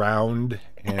moving around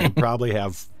and probably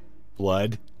have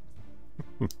blood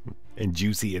and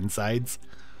juicy insides.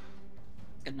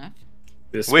 Good enough.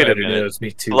 This Wait a spider minute. knows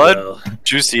me too Blood, well.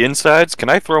 juicy insides. Can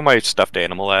I throw my stuffed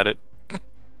animal at it?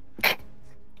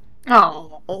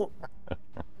 Oh.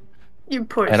 You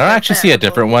poor I don't actually see a animal.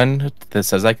 different one that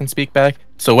says I can speak back.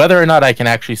 So whether or not I can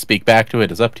actually speak back to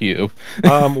it is up to you.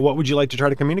 What would you like to try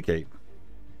to communicate?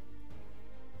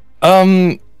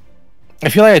 I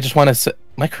feel like I just want to say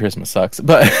my charisma sucks,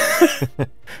 but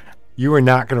You are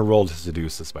not going to roll to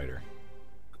seduce the spider.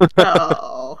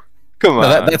 Oh. Come on.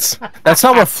 no, that's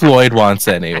not what Floyd wants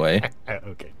anyway.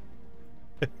 Okay.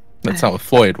 That's not what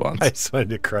Floyd I wants. just wanted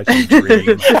to crush his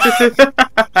dream.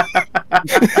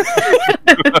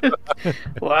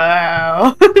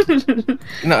 Wow.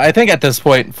 No, I think at this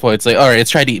point Floyd's like, all right, it's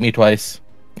tried to eat me twice.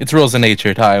 It's rules of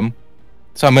nature time,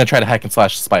 so I'm gonna try to hack and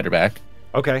slash the spider back.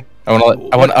 Okay. I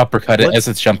want to uppercut it Let's- as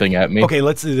it's jumping at me. Okay,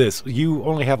 let's do this. You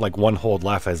only have like one hold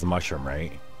left as the mushroom,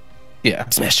 right? Yeah.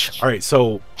 Smash. All right,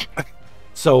 so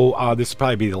this will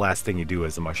probably be the last thing you do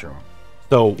as the mushroom.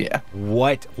 So Yeah.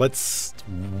 why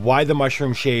the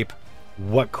mushroom shape?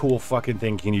 What cool fucking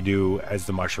thing can you do as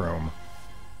the mushroom?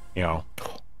 You know.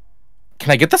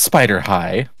 Can I get the spider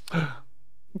high?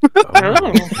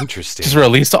 Oh, interesting. Just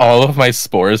release all of my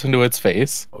spores into its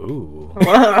face. Ooh.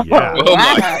 Wow. Yeah. Oh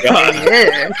my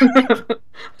god.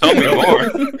 Tell me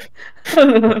more.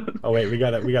 Oh wait, we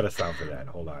got a sound for that.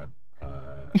 Hold on.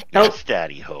 Yes,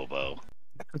 Daddy Hobo.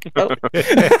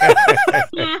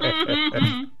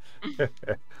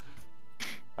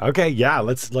 Okay, yeah,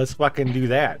 let's fucking do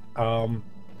that.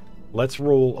 Let's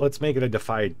make it a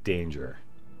defy danger.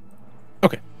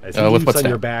 Okay. As he With leaps what's on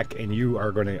your that? back, and you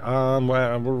are going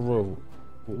to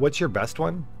what's your best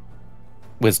one?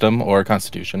 Wisdom or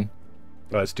Constitution?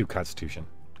 Let's do Constitution,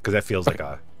 because that feels like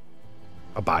a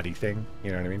body thing.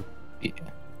 You know what I mean? Yeah.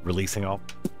 Releasing all.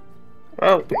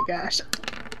 Oh my gosh.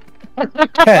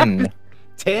 10.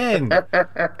 10.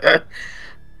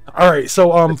 All right,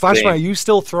 so Flashman, are you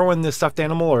still throwing the stuffed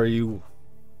animal, or are you?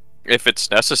 If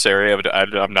it's necessary,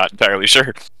 I'm not entirely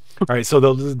sure. All right, so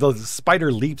the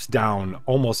spider leaps down,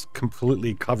 almost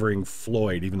completely covering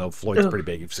Floyd, even though Floyd's pretty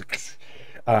big.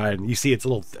 And you see it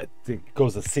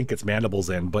goes to sink its mandibles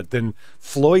in, but then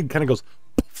Floyd kind of goes.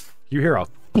 You hear a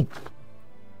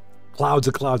clouds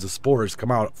of spores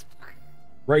come out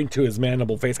right into his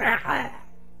mandible face.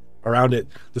 Around it,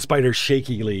 the spider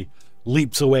shakily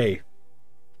leaps away.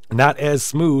 Not as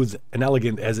smooth and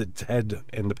elegant as it had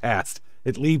in the past.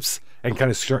 It leaps and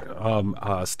kind of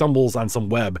stumbles on some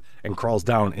web and crawls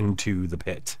down into the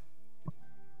pit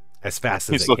as fast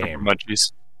as He's it looking came. for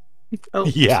munchies. Oh.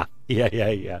 Yeah.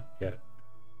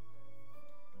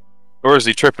 Or is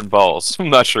he tripping balls? I'm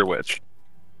not sure which.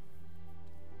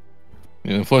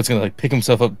 You know, Floyd's gonna like pick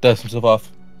himself up, dust himself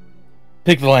off,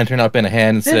 pick the lantern up in a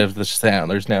hand instead of the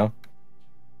antlers now.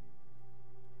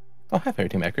 Oh, hi, Fairy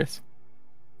Team Actress.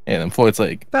 And then Floyd's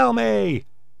like, Belmy!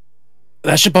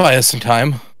 that should buy us some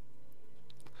time.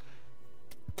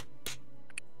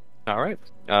 All right.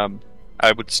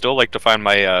 I would still like to find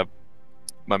my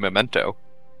my memento.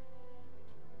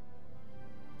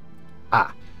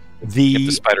 If the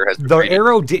spider has The retreated.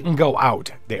 arrow didn't go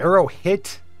out. The arrow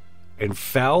hit and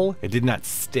fell. It did not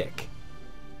stick.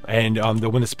 And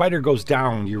when the spider goes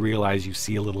down, you realize you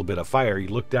see a little bit of fire. You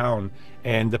look down,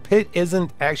 and the pit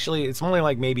isn't actually, it's only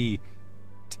like maybe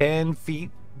 10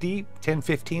 feet deep, 10,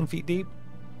 15 feet deep.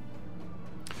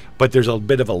 But there's a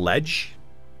bit of a ledge.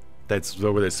 That's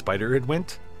where the spider had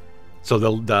went. So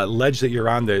the ledge that you're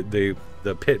on, the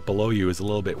pit below you is a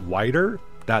little bit wider,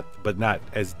 but not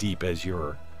as deep as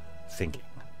you're thinking.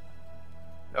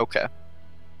 Okay.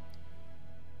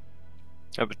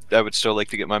 I would still like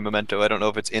to get my memento. I don't know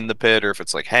if it's in the pit or if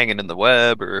it's like hanging in the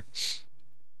web or.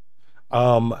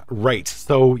 Right.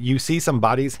 So you see some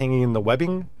bodies hanging in the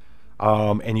webbing,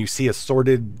 and you see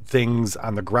assorted things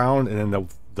on the ground, and then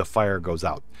the fire goes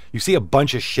out. You see a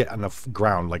bunch of shit on the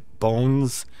ground, like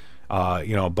bones.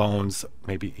 Bones.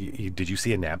 Maybe did you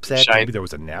see a knapsack? Maybe there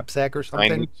was a knapsack or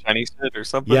something. Shiny shit or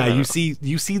something. Yeah, you see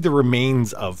the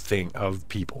remains of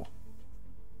people.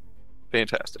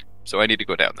 Fantastic. So I need to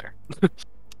go down there.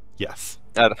 Yes.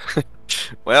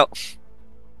 Well,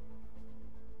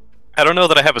 I don't know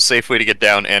that I have a safe way to get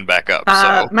down and back up.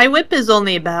 So My whip is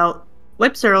only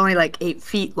whips are only like 8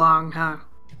 feet long, huh?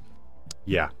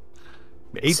 Yeah.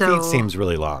 8 feet seems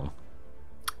really long.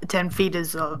 10 feet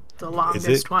is the longest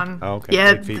Is it? one. Oh, okay.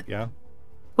 Yeah. 8 feet, yeah.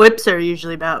 Whips are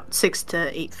usually about 6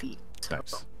 to 8 feet. So.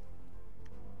 Nice.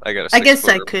 I guess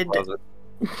I could.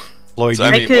 Floyd,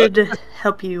 I could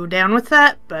help you down with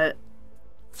that, but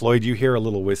Floyd, you hear a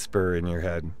little whisper in your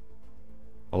head,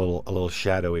 a little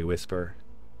shadowy whisper.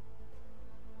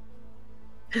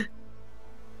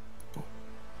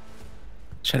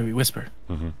 Shadowy whisper.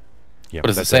 Mm-hmm. Yeah, What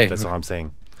does it that's say? That's all I'm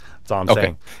saying. That's all I'm Okay.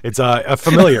 saying. It's a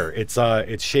familiar.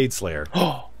 It's Shade Slayer.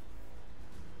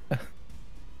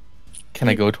 Can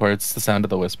I go towards the sound of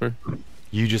the whisper?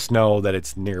 You just know that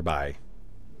it's nearby.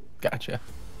 Gotcha.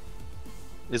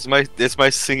 Is my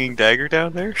singing dagger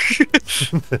down there?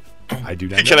 I do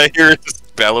not know. Can I hear it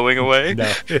just bellowing away?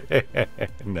 No.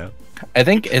 No. I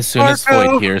think as soon as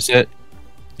Floyd hears it,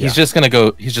 he's just gonna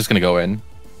go. He's just gonna go in.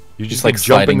 You just like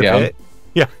jump in sliding the down. pit?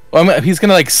 Yeah. Well, he's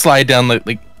gonna like slide down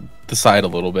like the side a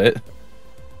little bit.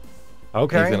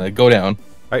 Okay. He's gonna go down.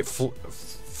 All right.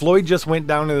 Floyd just went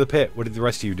down into the pit. What are the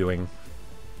rest of you doing?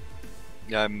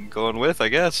 I'm going with, I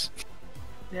guess.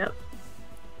 Yep.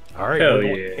 All right. Hell we're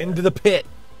going yeah. into the pit.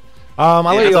 I'll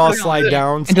let you all slide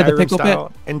down Into the Skyrim pickle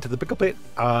style into the pickle pit.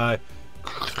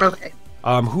 Okay.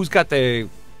 Who's got the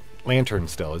lantern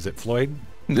still? Is it Floyd?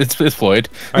 It's Floyd.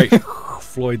 All right.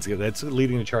 Floyd's good. That's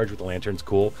leading the charge with the lanterns.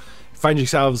 Cool. Find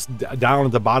yourselves down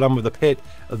at the bottom of the pit.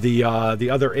 The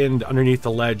other end underneath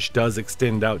the ledge does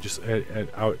extend out just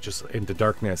into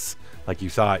darkness, like you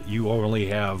thought. You only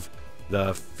have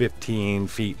the 15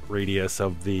 feet radius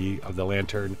of the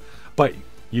lantern, but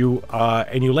you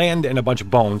land in a bunch of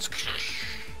bones,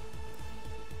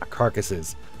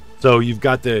 carcasses. So you've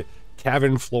got the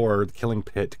cavern floor, the killing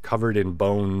pit, covered in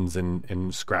bones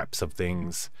and scraps of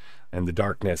things, and the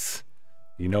darkness.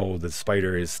 You know the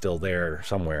spider is still there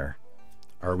somewhere.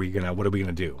 What are we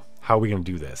gonna do? How are we gonna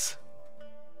do this?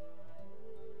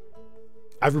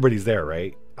 Everybody's there,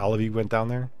 right? All of you went down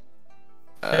there?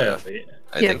 Hell yeah.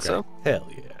 I think so. Hell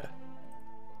yeah.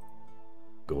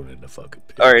 Going in the fucking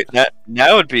pit. All right,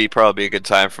 now would be probably a good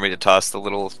time for me to toss the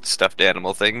little stuffed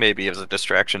animal thing, maybe as a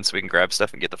distraction, so we can grab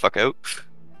stuff and get the fuck out.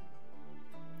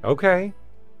 Okay.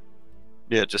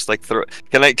 Yeah, just like throw.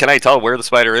 Can I tell where the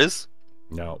spider is?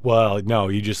 No. Well, no.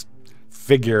 You just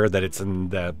figure that it's in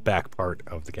the back part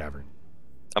of the cavern.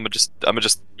 I'm gonna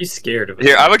just. He's scared of it.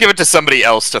 Here, I'm gonna give it to somebody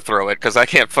else to throw it because I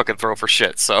can't fucking throw for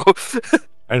shit. So.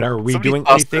 And are we Somebody doing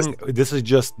toss anything? This is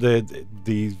just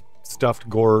the stuffed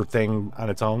gore thing on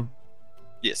its own.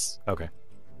 Yes. Okay.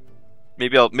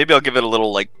 Maybe I'll give it a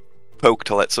little like poke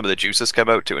to let some of the juices come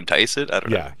out to entice it. I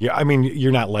don't know. Yeah. Yeah. I mean,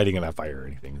 you're not lighting it on fire or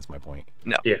anything. Is my point.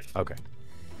 No. Yeah. Okay.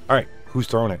 All right. Who's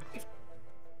throwing it?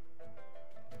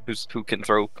 Who can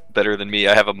throw better than me?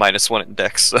 I have a -1 in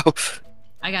dex, so.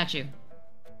 I got you.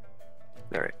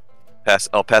 All right.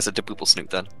 I'll pass it to Poople Snoot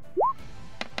then.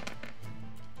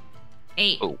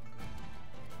 8. Oh.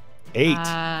 8.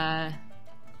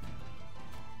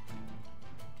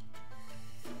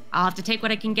 I'll have to take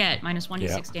what I can get.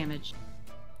 -1d6 damage.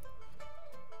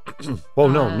 Well,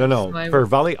 no. so I- For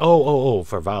volley. Oh,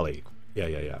 for volley.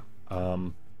 Yeah.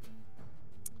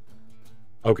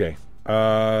 Okay.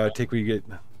 Take what you get.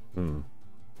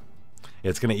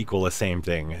 It's gonna equal the same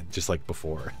thing, just like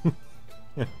before.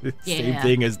 Same Yeah.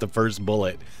 thing as the first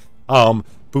bullet.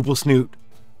 Poople Snoot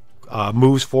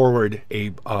moves forward.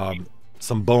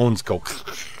 Some bones go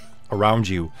around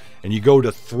you, and you go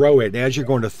to throw it. And as you're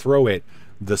going to throw it,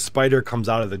 the spider comes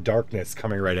out of the darkness,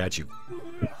 coming right at you.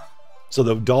 So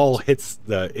the doll hits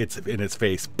it's in its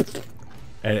face,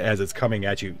 and as it's coming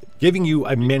at you, giving you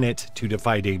a minute to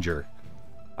defy danger.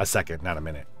 A second, not a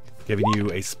minute. Giving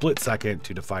you a split second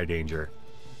to defy danger.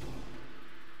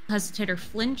 Hesitate or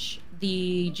flinch,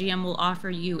 the GM will offer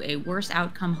you a worse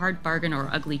outcome, hard bargain, or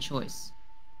ugly choice.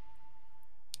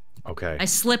 Okay. I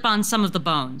slip on some of the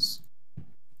bones.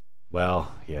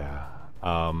 Well, yeah.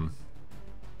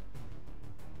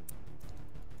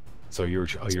 So you're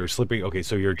slipping. Okay,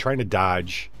 so you're trying to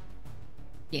dodge.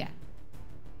 Yeah.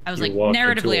 I was You like, walk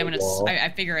narratively, into a wall. I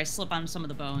figure I slip on some of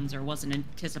the bones, or wasn't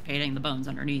anticipating the bones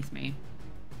underneath me.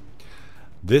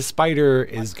 This spider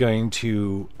is going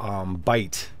to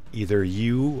bite either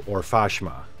you or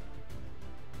Fashma.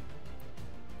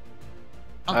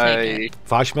 I'll take it.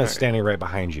 Fashma is standing right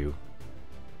behind you.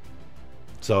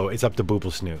 So it's up to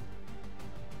Boople Snoot.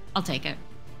 I'll take it.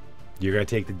 You're gonna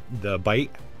take the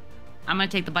bite. I'm gonna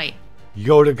take the bite. You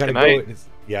go to kind of Can go.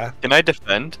 Yeah. Can I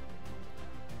defend?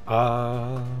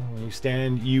 When you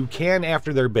stand, you can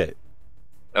after they're bit.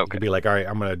 You Okay. could be like, all right,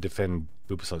 I'm gonna defend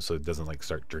Boople Snoot so it doesn't like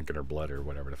start drinking her blood or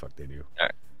whatever the fuck they do. All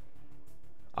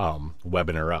right.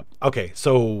 Webbing her up. Okay,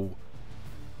 so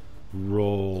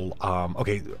roll.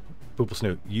 Okay, Boople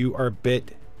Snoot, you are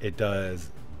bit. It does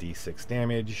D6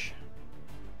 damage.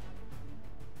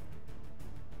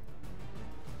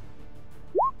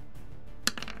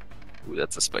 Ooh,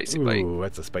 that's a spicy bite. Ooh,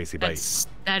 that's a spicy bite.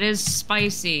 That is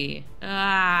spicy.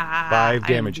 5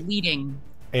 damage. I'm bleeding.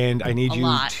 And I need A you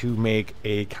lot. to make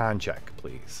a con check,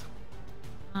 please.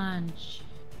 Punch.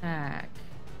 Back.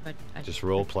 But I Just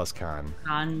roll plus con.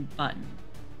 on button.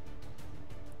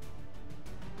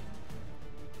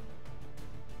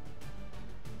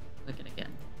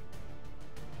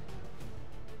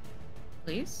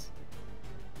 please.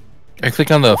 I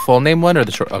click on the full name one or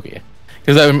the short. Okay,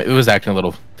 because it was acting a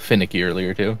little finicky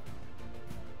earlier too.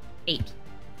 8.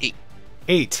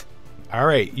 8. All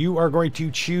right, you are going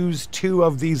to choose 2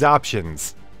 of these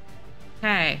options.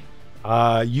 Okay.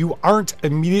 You aren't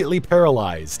immediately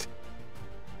paralyzed.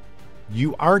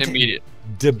 You aren't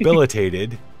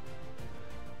debilitated.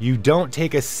 You don't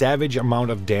take a savage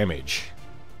amount of damage.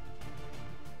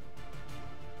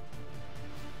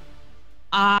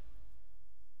 I'm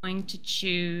going to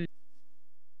choose.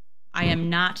 I am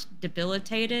not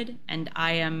debilitated, and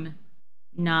I am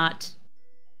not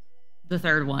the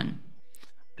third one.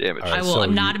 Damage. Right, I will. so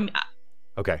I'm not.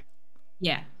 Okay.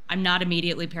 Yeah, I'm not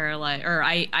immediately paralyzed, or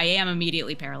I am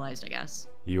immediately paralyzed, I guess.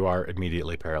 You are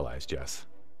immediately paralyzed. Yes.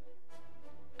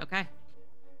 Okay.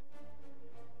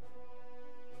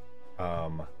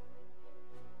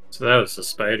 So that was the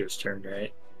spider's turn,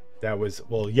 right? That was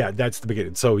yeah. That's the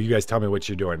beginning. So you guys tell me what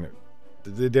you're doing.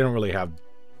 They don't really have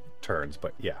turns,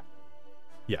 but yeah.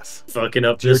 Yes. Fucking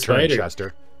up It's your the turn, spider.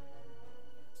 Chester.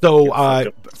 So,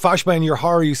 Foshba, in your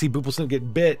horror, you see Booplesnip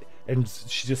get bit, and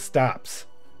she just stops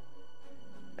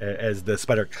as the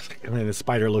spider, and then the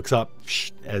spider looks up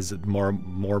as more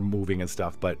moving and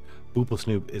stuff, but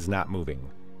Booplesnoop is not moving.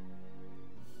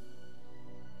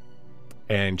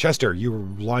 And Chester, you were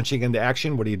launching into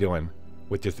action. What are you doing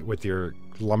with your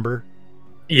lumber?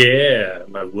 Yeah,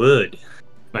 my wood,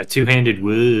 my two-handed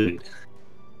wood.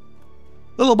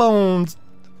 Little bones.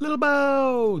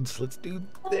 Let's do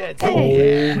that.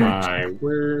 Oh my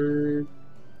word!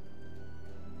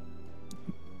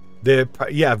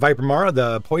 Viper Mara.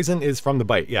 The poison is from the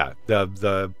bite. Yeah,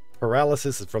 the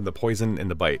paralysis is from the poison in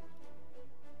the bite.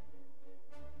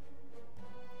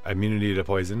 Immunity to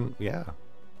poison. Yeah.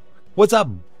 What's up,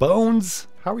 Bones?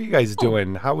 How are you guys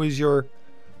doing? How is your?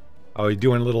 Oh, you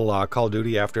doing a little Call of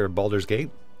Duty after Baldur's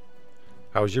Gate?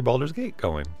 How's your Baldur's Gate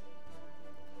going?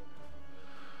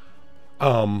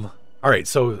 All right,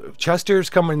 so Chester's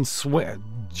coming,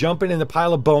 jumping in the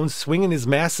pile of bones, swinging his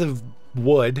massive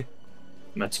wood.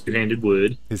 My two-handed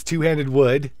wood. His two-handed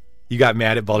wood. You got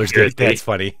mad at Baldur's Gate. That's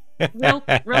funny. Real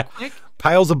quick.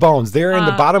 Piles of bones. They're in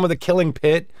the bottom of the killing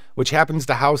pit, which happens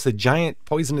to house a giant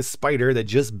poisonous spider that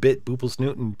just bit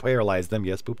Booplesnoot and paralyzed them.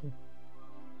 Yes, Boople?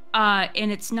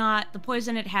 And it's not, the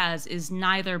poison it has is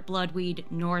neither bloodweed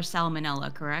nor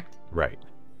salmonella, correct? Right.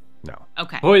 No.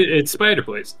 Okay. It's spider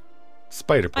poison.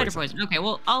 Spider poison. Okay,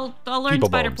 well, I'll learn People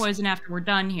spider bones. poison after we're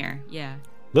done here. Yeah.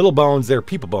 Little bones, they're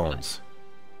people bones.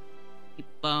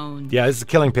 Bones. Yeah, this is a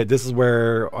killing pit. This is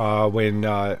where when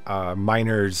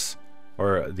miners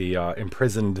or the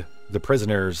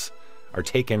prisoners are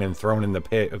taken and thrown in the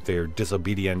pit if they're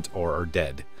disobedient or are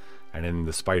dead. And then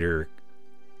the spider,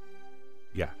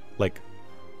 yeah, like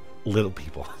little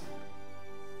people.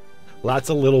 Lots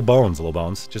of little bones.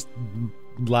 Just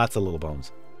lots of little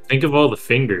bones. Think of all the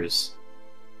fingers.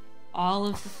 All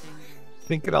of the fingers.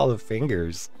 Think of all the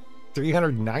fingers.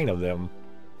 309 of them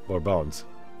were bones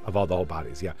of all the whole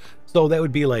bodies. Yeah. So that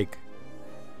would be like,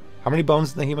 how many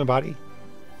bones in the human body?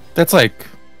 That's like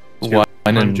 1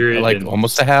 and like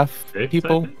almost a half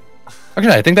people.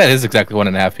 Actually, I think that is exactly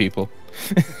 1.5 people.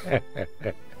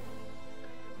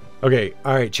 Okay.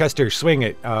 All right, Chester, swing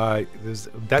it.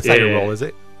 That's not your roll, is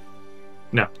it?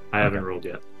 No, I haven't rolled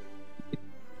yet.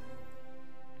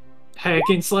 Hack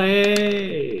and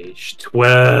slash.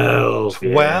 12.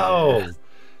 12. Yeah.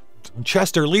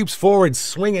 Chester leaps forward,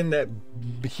 swinging that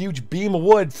huge beam of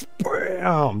wood.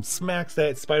 Bam! Smacks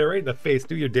that spider right in the face.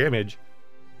 Do your damage.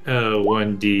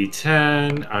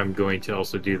 1d10. I'm going to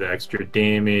also do the extra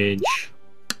damage.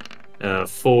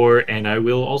 4, and I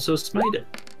will also smite it.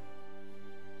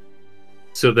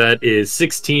 So that is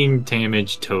 16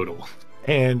 damage total.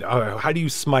 And how do you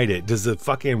smite it? Does the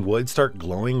fucking wood start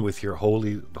glowing with your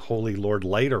holy Lord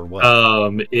light or what?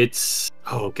 It's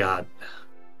holy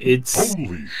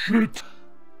shit,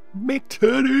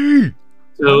 McTeddy.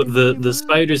 So the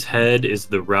spider's head is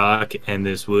the rock, and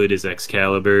this wood is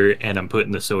Excalibur, and I'm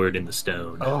putting the sword in the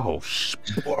stone. Oh,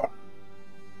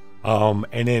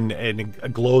 and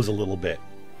it glows a little bit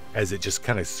as it just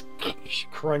kind of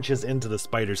crunches into the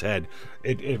spider's head.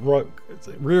 It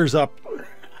rears up.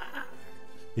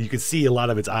 You can see a lot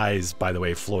of its eyes, by the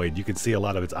way, Floyd. You can see a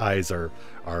lot of its eyes are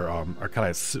kind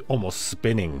of almost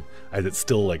spinning as it's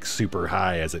still like super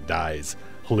high as it dies,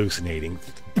 hallucinating,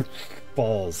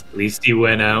 falls. At least he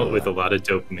went out with a lot of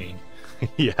dopamine.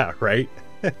 Yeah, right.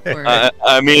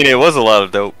 I mean, it was a lot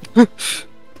of dope.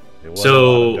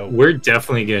 So we're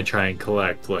definitely gonna try and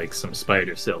collect like some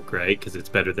spider silk, right? Because it's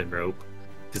better than rope.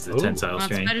 Because the tensile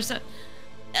strength. Spider silk.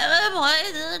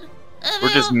 We're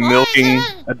just milking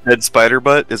a dead spider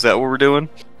butt? Is that what we're doing?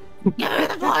 Give me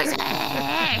the poison!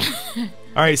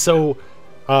 All right, so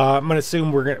I'm gonna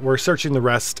assume we're searching the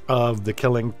rest of the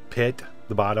killing pit,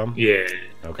 the bottom. Yeah.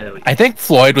 Okay. I think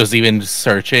Floyd was even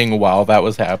searching while that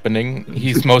was happening.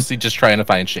 He's mostly just trying to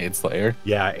find Shade Slayer.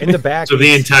 Yeah, in the back. So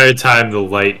the entire time the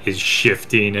light is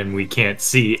shifting and we can't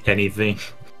see anything.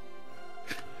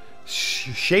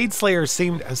 Shade Slayer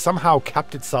somehow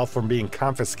kept itself from being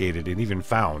confiscated and even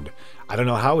found. I don't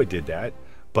know how it did that,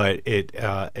 but it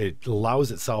allows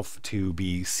itself to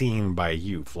be seen by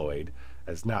you, Floyd,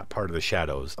 as not part of the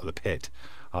shadows of the pit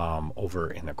over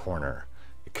in the corner.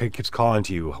 It keeps calling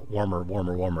to you, warmer,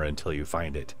 warmer, warmer, until you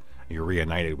find it. You're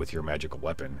reunited with your magical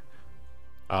weapon.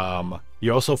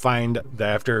 You also find that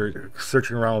after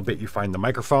searching around a bit, you find the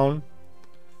microphone.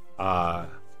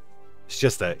 It's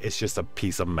just a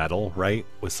piece of metal, right?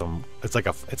 With some, it's like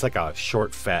a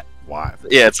short, fat wire.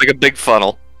 Yeah, it's like a big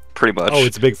funnel, pretty much. Oh,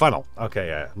 it's a big funnel. Okay,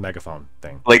 yeah, megaphone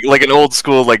thing. Like an old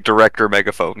school director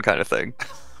megaphone kind of thing.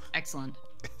 Excellent.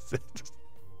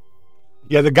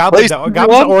 Yeah, the goblins and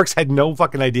orcs had no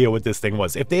fucking idea what this thing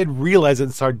was. If they had realized it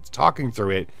and started talking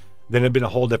through it, then it'd been a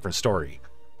whole different story.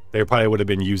 They probably would have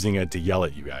been using it to yell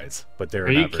at you guys. But they're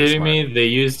Are not you very kidding smart. me? They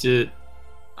used it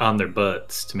on their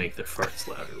butts to make their farts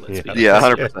louder. Let's be Yeah,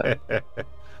 honest. 100%.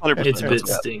 100%. It's a bit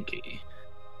stinky.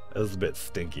 It was a bit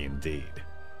stinky indeed.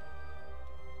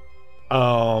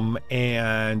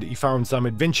 And you found some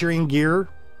adventuring gear.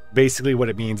 Basically, what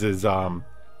it means is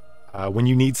when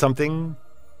you need something,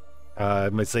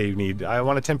 let's say you need, I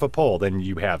want a 10-foot pole, then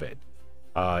you have it.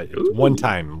 It's one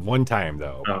time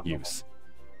though use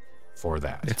for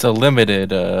that. It's a limited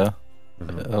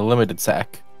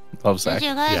sack. Love sack. Did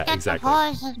you guys Yeah, get exactly. the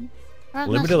poison from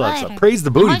the Limited love spider? stuff. Praise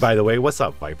the booty, by the way. What's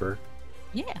up, Viper?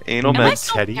 Yeah. Anal Am I man.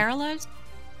 still Teddy. paralyzed?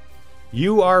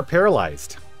 You are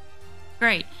paralyzed.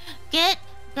 Great. Get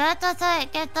the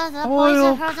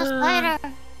poison from the spider.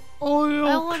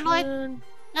 I would like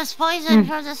this poison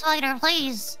from the spider,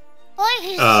 please.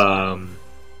 Please.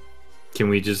 Can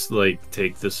we just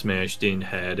take the smashed in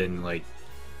head and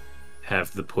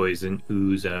have the poison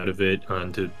ooze out of it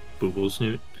onto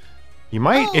Booblesnoot? You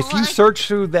might, if you search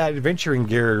through that adventuring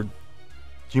gear,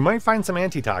 you might find some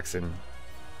antitoxin.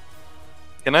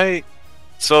 Can I?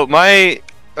 So my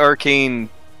arcane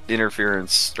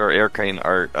interference or arcane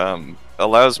art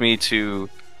allows me to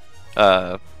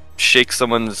shake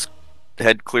someone's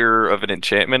head clear of an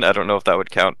enchantment. I don't know if that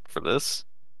would count for this.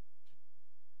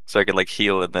 So I could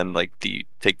heal and then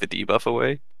take the debuff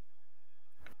away.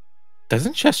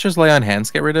 Doesn't Chester's lay on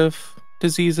hands get rid of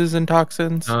diseases and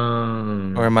toxins? Or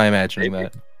am I imagining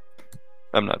that?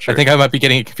 I'm not sure. I think I might be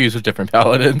getting it confused with different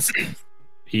paladins.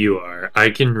 You are. I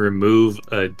can remove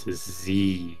a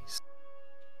disease.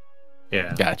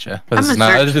 Yeah. Gotcha. But this is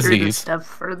not a disease. Stuff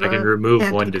for the I can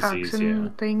remove one disease, antitoxin yeah.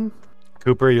 Thing.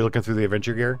 Cooper, are you looking through the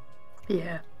adventure gear?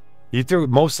 Yeah. You threw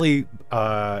mostly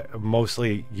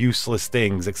useless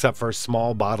things, except for a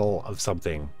small bottle of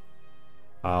something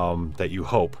that you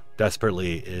hope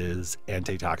desperately is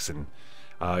antitoxin.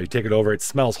 You take it over. It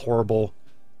smells horrible.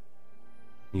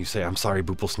 You say, "I'm sorry,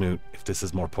 Booblesnoot, if this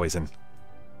is more poison."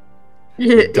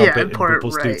 You dump it in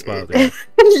Booblesnoot's mouth. Yeah.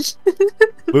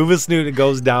 Booblesnoot, it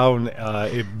goes down.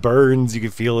 It burns. You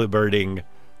can feel it burning.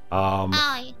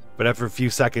 But after a few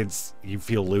seconds, you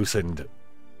feel loosened.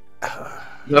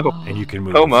 And you can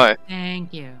move. Oh my.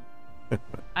 Thank you.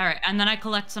 All right, and then I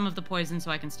collect some of the poison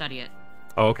so I can study it.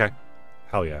 Oh, okay.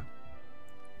 Hell yeah.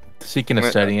 Speaking of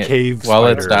studying it, Cave while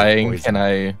it's spider dying, poison.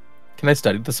 can I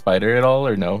study the spider at all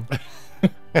or no?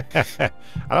 I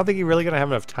don't think you're really gonna have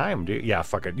enough time, dude. Yeah,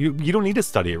 fuck it. You don't need to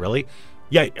study it really.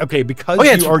 Yeah, okay, because Oh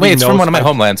yeah, you already it's know from one of my stuff-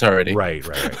 homelands already. Right.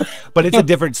 But it's a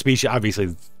different species,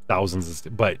 obviously thousands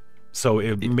but so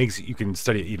it makes you can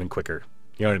study it even quicker.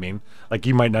 You know what I mean? Like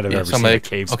you might not have Yeah, ever so I'm seen a like,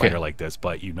 cave okay. spider like this,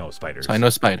 but you know spiders. So I know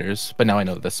spiders, but now I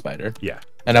know this spider. Yeah.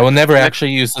 And I will never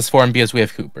actually use this form because we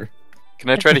have Cooper. Can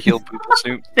I try to heal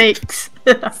Booblesnoot? Thanks.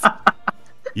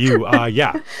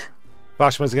 Yeah.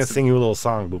 Boschman's gonna sing you a little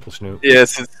song, Booblesnoot. Yeah,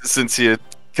 since you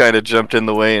kind of jumped in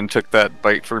the way and took that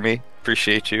bite for me.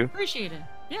 Appreciate you. Appreciate it.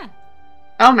 Yeah.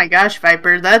 Oh my gosh,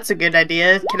 Viper, that's a good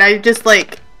idea. Can I just I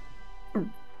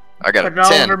got put it a all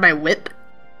 10. over my whip?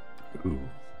 Ooh.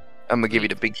 I'm gonna give you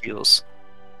the big heals.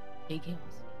 Big heals.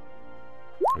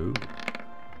 Ooh.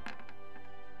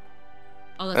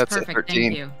 Oh, That's a perfect. 13.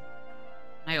 Thank you.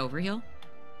 I overheal?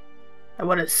 I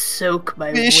want to soak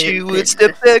my Wish whip you in would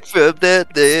step back from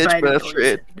that ledge, spider my poison.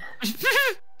 friend.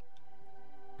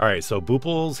 Alright, so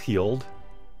Boople's healed.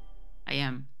 I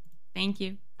am. Thank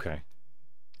you. Okay.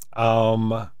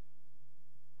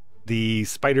 The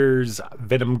spider's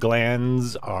venom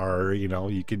glands are,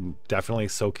 you can definitely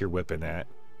soak your whip in that.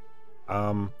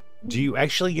 Do you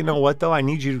actually, you know what though? I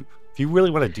need you If you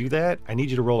really want to do that, I need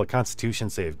you to roll a Constitution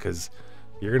save because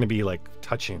you're gonna be like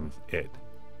touching it.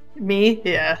 Me?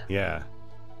 Yeah. Yeah.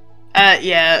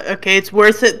 Yeah. Okay, it's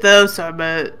worth it though. So I'm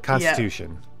a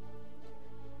Constitution.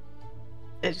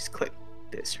 Yeah. I just click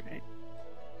this, right?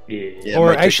 Yeah.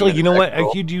 Or actually, you know what? I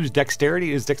could use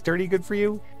Dexterity. Is Dexterity good for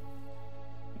you?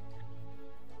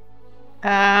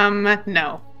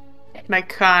 No. My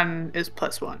con is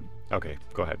 +1. Okay,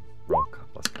 go ahead. Roll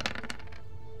plus con.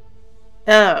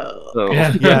 Oh.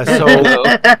 Yeah.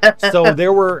 So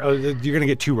there were. You're gonna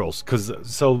get 2 rolls because.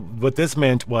 So what this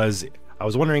meant was, I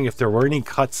was wondering if there were any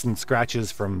cuts and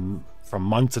scratches from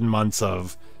months and months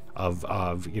of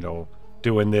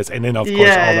doing this, and then of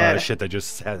course all the shit that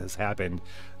just has happened.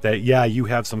 That you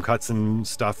have some cuts and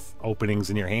stuff openings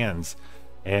in your hands,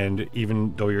 and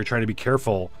even though you're trying to be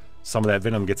careful, some of that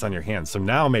venom gets on your hands. So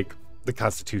now make the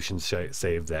Constitution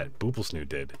save that Booblesnoot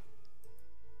did.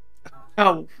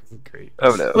 Oh, great.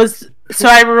 Oh no. So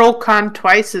I roll con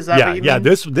twice? Is that what you mean?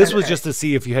 This was just to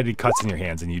see if you had any cuts in your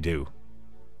hands, and you do.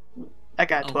 I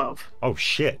got 12. Oh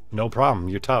shit! No problem.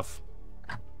 You're tough.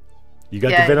 You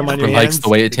got the venom on your hands. Likes the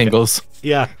way it tingles.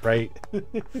 Yeah, right.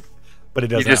 But it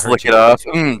doesn't. You just hurt lick it off.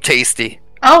 Tasty.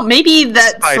 Oh, maybe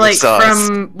that's Spider like sauce.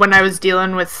 from when I was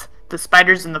dealing with the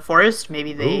spiders in the forest.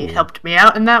 Maybe they helped me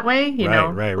out in that way. You know?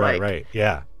 Right.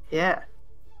 Yeah. Yeah.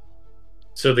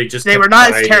 So they just They were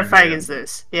not as terrifying as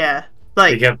this. Yeah.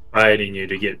 They kept biting you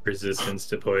to get resistance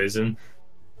to poison.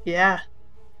 Yeah.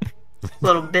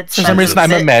 Little bits. For some reason,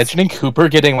 I'm imagining Cooper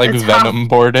getting like venom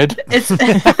boarded. It's.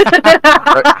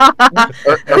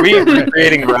 Are we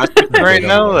creating Rasputin right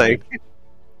now? Like,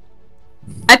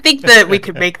 I think that we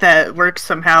could make that work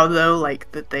somehow, though.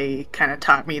 Like that they kind of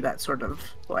taught me that sort of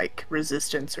like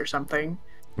resistance or something.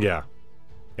 Yeah.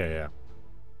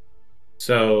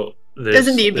 So It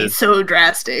doesn't need to be so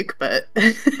drastic, but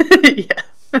yeah.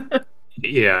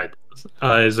 Yeah.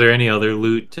 Is there any other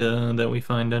loot that we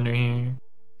find under here?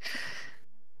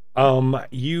 No,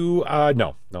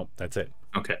 that's it.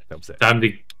 Okay. That was it.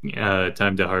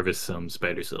 Time to harvest some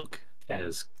spider silk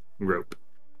as rope.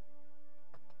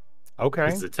 Okay.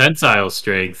 'Cause the tensile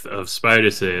strength of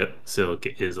spider silk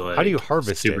is like, how do you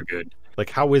harvest super it? good. Like,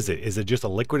 how is it? Is it just a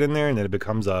liquid in there and then it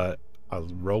becomes a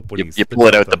rope? When you pull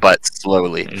it out the butt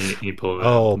slowly. And you pull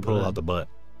it pull it out the butt.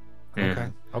 Yeah.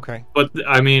 Okay. But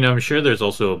I mean, I'm sure there's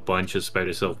also a bunch of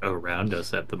spider silk around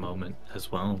us at the moment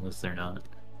as well, is there not?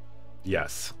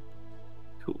 Yes.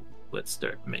 Cool. Let's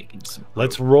start making some.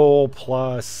 Let's roll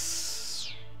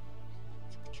plus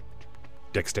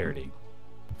Dexterity.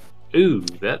 Ooh,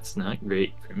 that's not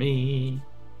great for me.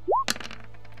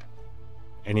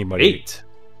 Anybody?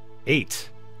 8.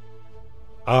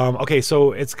 Okay,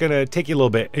 so it's gonna take you a little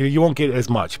bit. You won't get as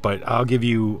much, but I'll give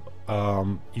you.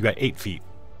 You got 8 feet.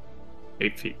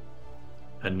 8 feet.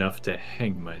 Enough to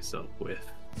hang myself with.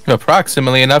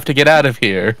 Approximately enough to get out of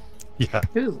here. Yeah.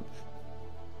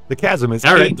 The chasm is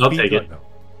all right. 8 I'll feet. take it.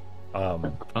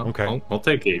 Okay. I'll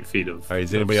take 8 feet of. All right.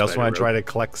 Does anybody else want to try to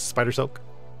collect spider silk?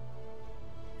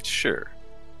 Sure.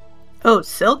 Oh,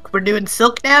 silk? We're doing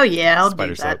silk now? Yeah, I'll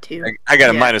Spider do that silk. too. I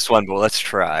got a -1, but let's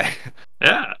try.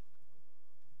 Yeah.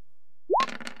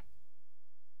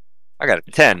 I got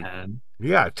a 10.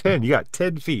 Yeah, 10. You got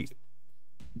 10 feet.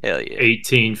 Hell yeah.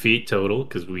 18 feet total,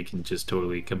 because we can just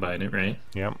totally combine it, right?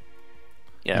 Yep.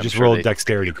 Yeah. You I'm just sure rolled they-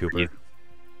 Dexterity, Cooper.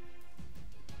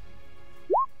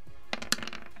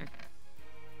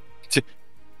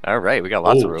 All right, we got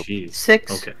lots of rope. Geez.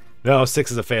 6. Okay. No,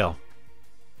 6 is a fail.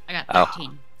 I got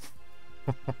 13.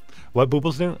 What,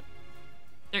 Booblesnoot?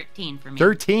 13 for me.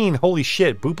 13. Holy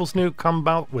shit. Booblesnoot come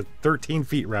out with 13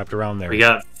 feet wrapped around there. We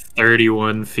got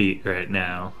 31 feet right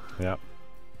now. Yep.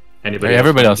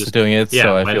 Everybody else is doing it, Yeah,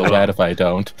 so I might feel as well. bad if I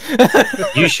don't.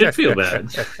 You should feel bad.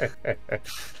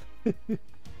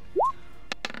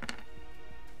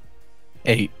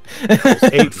 8.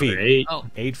 8 feet. Great.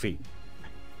 8 feet.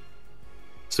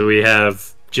 So we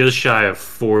have just shy of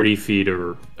 40 feet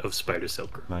of spider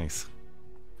silk. Nice.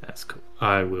 That's cool.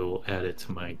 I will add it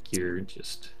to my gear.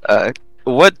 Just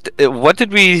What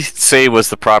did we say was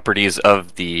the properties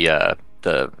of the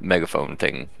megaphone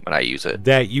thing when I use it?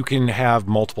 That you can have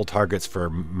multiple targets for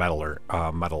metal or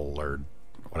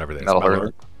whatever it is. Metal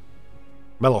hurlant?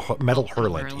 Metal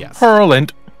hurlant, yes.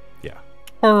 Hurlant. Yeah.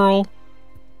 Hurl.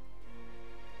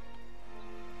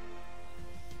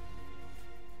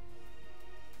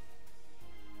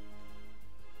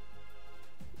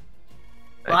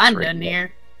 Well, I'm done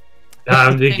here.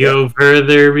 time to go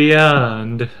further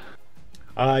beyond. You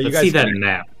Let's guys see that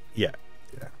map. Yeah.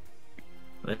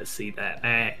 Let's see that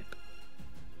map.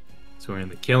 So we're in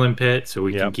the killing pit, so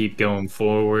we can keep going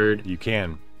forward. You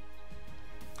can.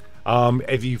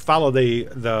 If you follow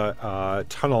the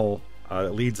tunnel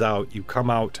that leads out, you come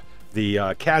out.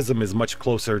 The chasm is much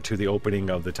closer to the opening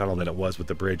of the tunnel than it was with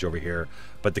the bridge over here.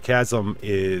 But the chasm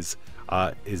is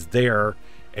there,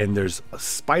 and there's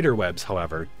spider webs,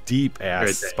 however, deep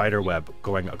ass spider web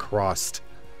going across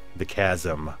the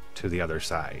chasm to the other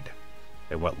side,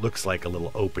 and what looks like a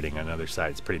little opening on the other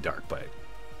side. It's pretty dark, but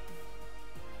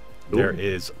there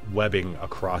is webbing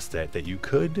across that you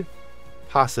could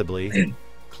possibly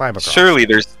climb across. Surely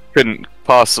there couldn't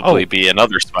possibly be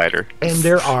another spider. And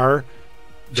there are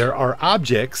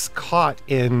objects caught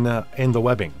in the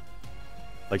webbing,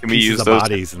 like Can we pieces use of those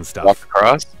bodies to and stuff. walk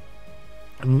across?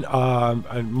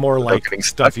 More like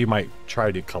stuff you might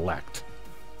try to collect.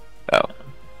 Oh.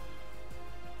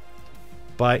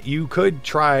 But you could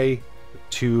try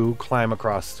to climb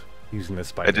across using the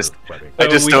spider webbing. I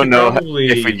just don't know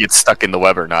if we get stuck in the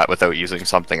web or not without using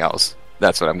something else.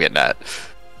 That's what I'm getting at.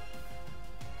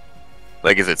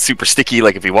 Like, is it super sticky?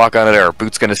 Like, if we walk on it, our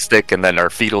boot's gonna stick, and then our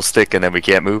feet will stick, and then we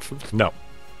can't move? No.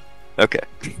 Okay.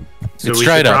 So we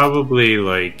should probably,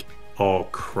 like, all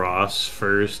cross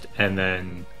first, and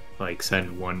then, like,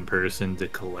 send one person to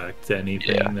collect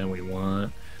anything that we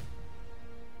want.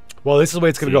 Well, this is the way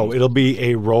it's going to go. It'll be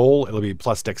a roll. It'll be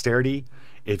plus dexterity.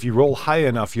 If you roll high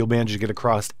enough, you'll manage to get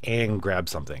across and grab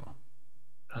something.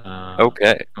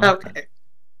 Okay. Okay.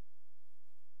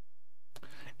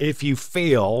 If you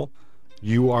fail,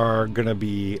 you are going to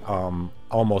be you're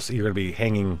going to be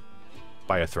hanging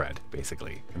by a thread,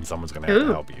 basically, and someone's going to have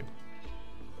to help you.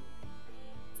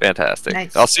 Fantastic.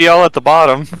 Nice. I'll see y'all at the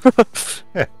bottom.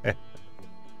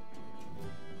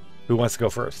 Who wants to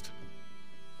go first?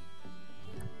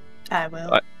 I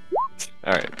will. All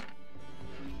right.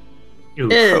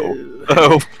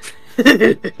 Oh.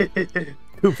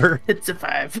 Cooper. It's a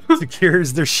 5.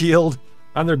 Secures their shield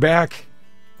on their back,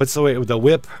 puts away with the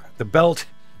whip, the belt.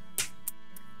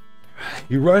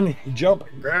 You run, you jump,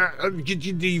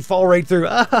 you fall right through.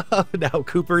 Now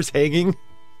Cooper's hanging.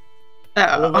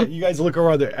 You guys look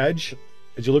over the edge.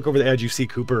 As you look over the edge, you see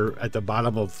Cooper at the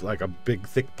bottom of like a big,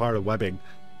 thick part of webbing,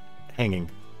 hanging.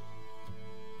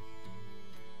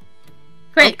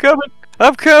 Great.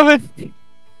 I'm coming.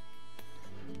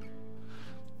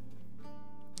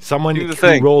 Someone Do the who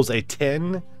thing. rolls a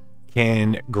 10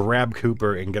 can grab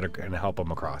Cooper and and help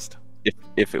him across.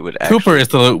 If it would Cooper is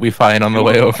the loot we find on the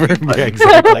way over. Yeah,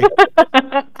 exactly.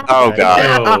 Oh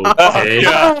god.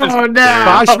 Oh no.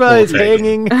 Bashma is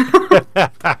hanging.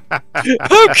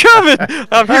 I'm coming.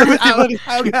 I'm here with you, buddy.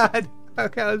 Oh god. Oh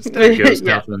god, I'm stuck. There goes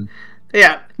Yeah. nothing.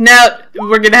 Yeah. Now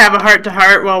we're gonna have a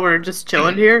heart-to-heart while we're just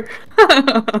chilling here.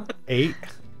 8.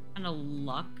 And a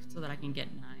luck so that I can get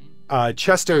 9.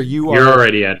 Chester, you're You're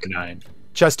already at 9.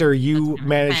 Chester, you That's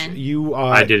managed. 10. You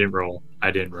I didn't roll.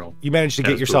 You managed to That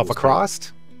get was yourself Booble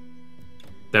across.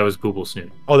 That was Booble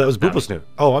Snoot. Oh, that was That Boople was- Snoot.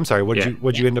 Oh, I'm sorry. What'd Yeah.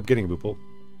 you end up getting, Boople?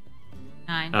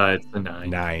 9. It's the 9.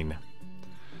 9.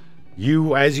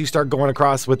 You, as you start going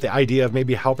across with the idea of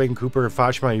maybe helping Cooper and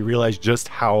Fashma, you realize just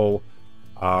how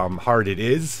hard it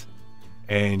is,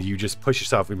 and you just push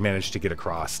yourself and manage to get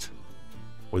across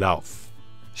without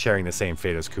sharing the same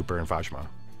fate as Cooper and Fashma.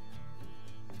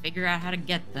 Figure out how to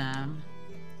get them.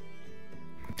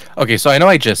 Okay, so I know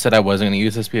I just said I wasn't going to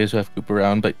use this because we have Cooper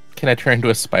around, but can I turn into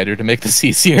a spider to make this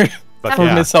easier But for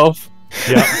yeah. myself?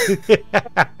 Yeah.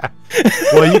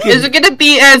 Well, you can. Is it gonna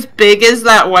be as big as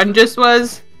that one just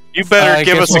was? You better I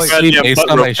give guess us a we'll see goddamn based butt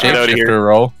on my rope out of here. shapeshifter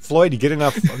roll. Floyd, you get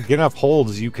enough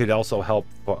holds, you could also help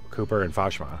Cooper and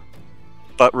Fashma.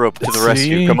 Butt rope to the Let's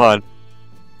rescue. see. Come on.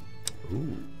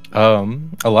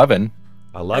 11.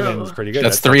 11 is pretty good.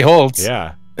 That's 3 holds.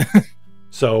 Yeah.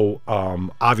 So,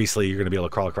 obviously, you're going to be able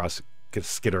to crawl across,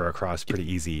 skitter across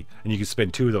pretty easy. And you can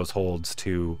spend 2 of those holds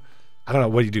to, I don't know,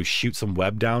 what do you do? Shoot some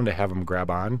web down to have them grab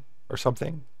on or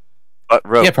something? Butt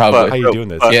rope. Yeah, probably. butt How you rope, doing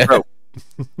this? butt Yeah. rope.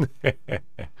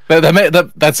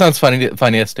 That sounds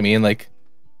funniest to me, and like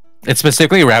it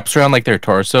specifically wraps around like their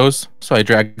torsos, so I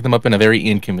drag them up in a very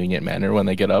inconvenient manner when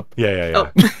they get up.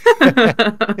 Yeah.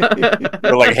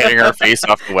 We're like hitting our face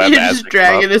off the web You're as just we come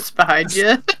dragging up. us behind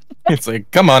you. It's like,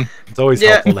 come on. It's always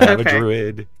Yeah, helpful to have okay. a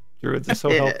druid. Druids are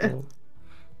so Yeah. helpful.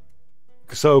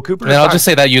 So, Cooper. And I'll just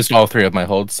say that I used all 3 of my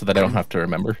holds so that I don't have to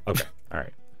remember. Okay. All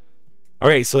right. All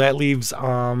right. So that leaves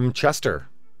Chester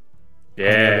on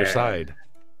the other side.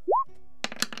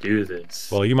 Do this.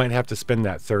 Well, you might have to spin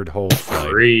that third hold. Floyd.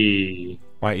 3.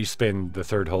 Why don't you spin the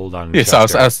third hold on Yes,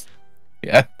 Chester?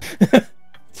 yeah.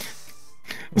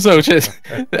 So just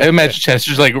I imagine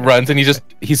Chester's like runs and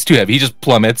he's too heavy. He just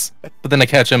plummets. But then I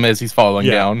catch him as he's falling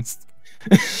down.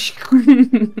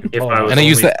 If I was And I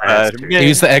use only the faster. I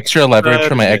use the extra leverage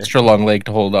from my extra long leg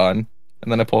to hold on.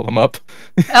 and then I pull them up.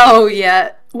 Oh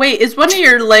yeah. Wait, is one of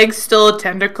your legs still a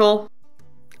tentacle?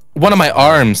 One of my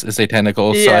arms is a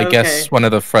tentacle, so Yeah, I guess okay. one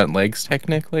of the front legs,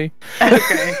 technically.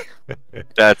 Okay.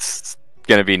 That's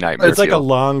gonna be nightmare. It's like a fuel.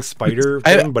 long spider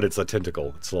I- thing, but it's a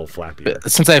tentacle. It's a little flappier.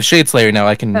 Since I have Shade Slayer now,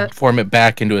 I can form it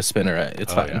back into a spinner.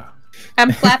 It's Oh, fine. yeah.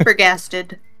 I'm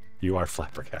flabbergasted. You are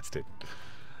flabbergasted.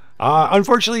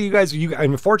 Unfortunately,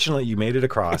 you made it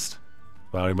across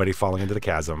without anybody falling into the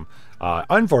chasm.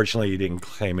 Unfortunately, you didn't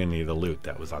claim any of the loot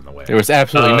that was on the way. There was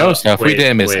absolutely no stuff. We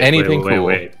didn't miss anything cool.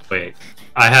 Wait.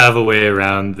 I have a way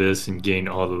around this and gain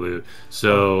all the loot.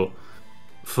 So,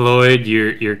 Floyd,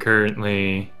 you're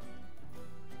currently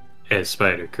a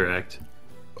spider, correct?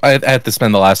 I had to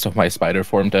spend the last of my spider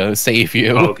form to save you.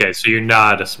 Oh, okay, so you're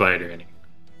not a spider anymore.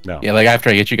 No. Yeah, like after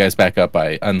I get you guys back up,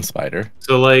 I unspider.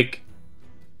 So, like,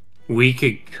 we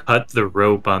could cut the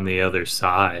rope on the other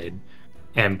side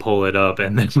and pull it up,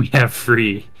 and then we have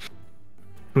free.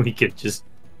 We could just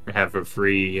have a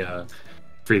free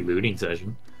looting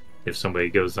session. If somebody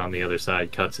goes on the other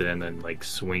side, cuts it, and then like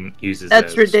uses That's that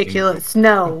as swing ridiculous.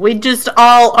 No, we just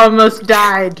all almost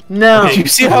died. No. Did you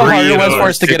see how hard it was for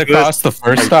us to get across the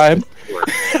first time?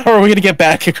 Or are we gonna get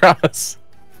back across?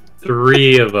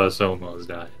 3 of us almost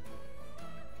died.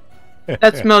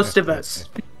 That's most of us.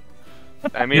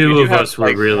 I mean, 2 we do of have, us were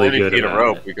like, really 40 good feet of about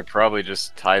rope. it. We could probably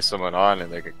just tie someone on,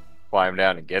 and they could climb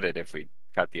down and get it if we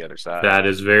cut the other side. That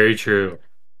is very true.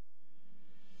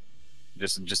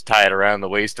 Just tie it around the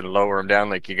waist and lower them down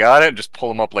like you got it, and just pull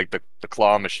them up like the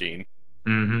claw machine.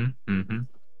 Mm-hmm.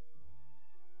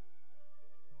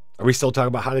 Are we still talking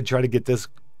about how to try to get this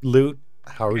loot?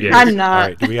 How are we? Yeah. I'm not. All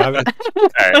right, do we have it?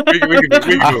 Alright, we can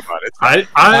do about it.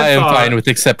 I am thought- fine with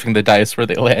accepting the dice where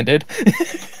they landed.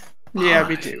 Yeah,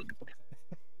 me too.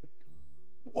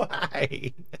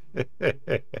 Why?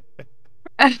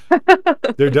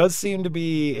 There does seem to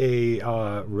be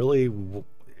a really.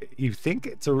 You think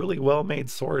it's a really well-made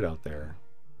sword out there.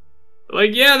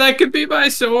 Like, yeah, that could be my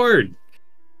sword.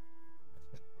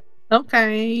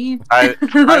 Okay. Tie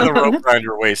the rope around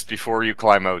your waist before you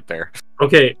climb out there.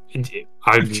 Okay,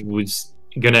 I was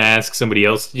gonna ask somebody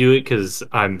else to do it because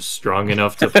I'm strong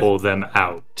enough to pull them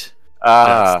out.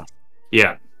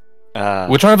 Yeah.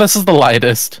 Which one of us is the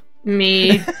lightest?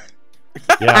 Me.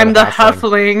 Yeah, I'm the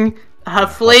huffling.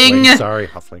 Huffling. Sorry,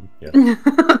 huffling. Yeah.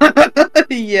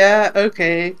 Yeah,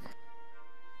 okay.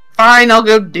 Fine, I'll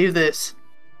go do this.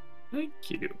 Thank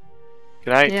you.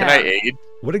 Can I Yeah. aid?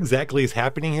 What exactly is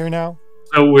happening here now?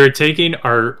 So we're taking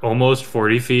our almost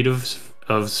 40 feet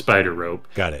of spider rope,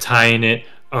 Got it. tying it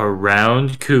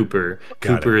around Cooper.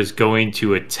 Cooper is going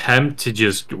to attempt to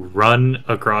just run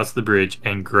across the bridge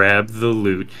and grab the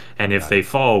loot, and if they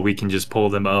fall, we can just pull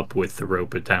them up with the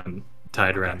rope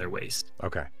tied around their waist.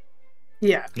 Okay.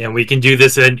 Yeah. And we can do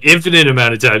this an infinite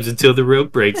amount of times until the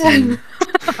rope breaks.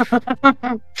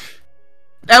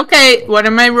 Okay, what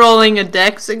am I rolling? A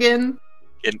dex again?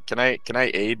 Can I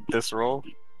aid this roll?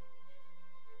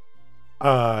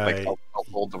 Like I'll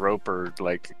hold the rope or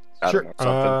like I Sure. don't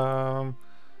know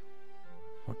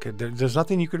something. Okay. There's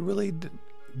nothing you could really.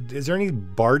 Is there any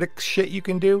bardic shit you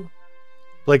can do?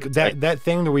 Like that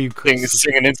thing where you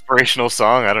Sing an inspirational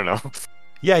song. I don't know.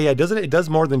 Yeah. Doesn't it? It does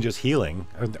more than just healing.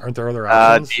 Aren't there other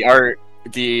options?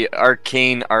 The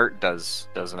arcane art does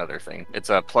another thing. It's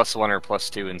a +1 or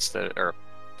 +2 instead, or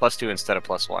 +2 instead of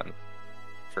 +1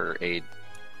 for aid.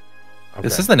 Okay.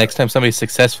 This is the next time somebody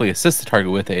successfully assists the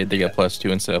target with aid, they get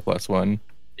 +2 instead of +1.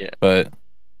 Yeah. But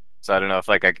So I don't know if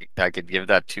like I could give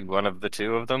that to one of the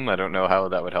 2 of them. I don't know how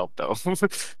that would help though.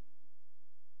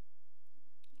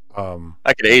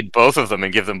 I could aid both of them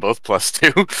and give them both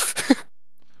 +2.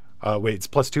 Wait, it's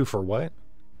 +2 for what?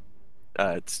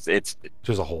 It's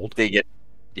just a hold. They get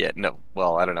no.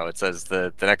 Well, I don't know. It says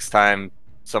the next time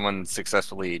someone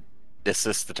successfully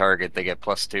assists the target, they get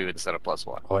 +2 instead of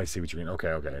 +1. Oh, I see what you mean.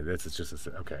 Okay. This is just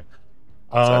okay.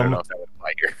 So I don't know if that would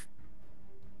apply here.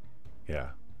 Yeah.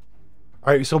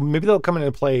 All right, so maybe they'll come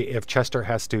into play if Chester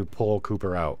has to pull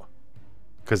Cooper out,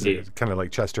 because it's kind of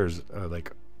like Chester's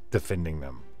like defending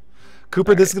them.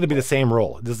 Cooper, this is going to be the same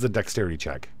roll. This is a dexterity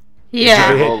check.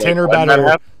 Yeah. If you hit 10 or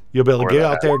better, you'll be able to Or get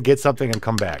that out there, get something, and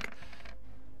come back.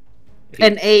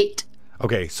 An 8.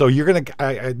 Okay, so you're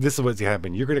gonna. This is what's gonna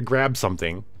happen. You're gonna grab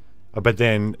something, but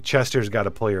then Chester's got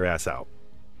to pull your ass out.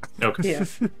 Okay. Yeah.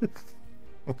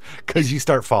 Because you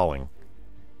start falling,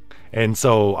 and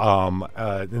so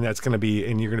and that's gonna be,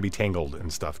 and you're gonna be tangled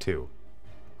and stuff too.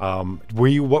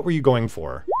 What were you going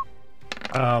for?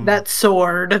 That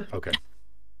sword. Okay.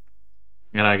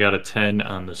 And I got a 10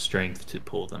 on the strength to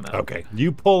pull them out. Okay.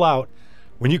 You pull out.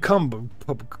 When you come,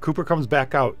 Cooper comes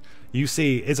back out. You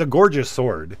see it's a gorgeous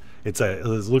sword. It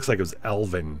looks like it was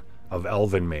elven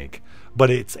make, but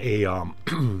it's a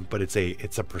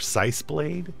it's a precise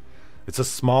blade. It's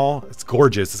it's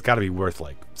gorgeous. It's got to be worth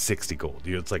like 60 gold.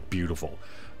 It's like beautiful,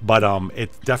 but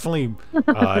it's definitely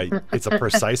it's a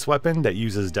precise weapon that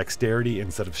uses dexterity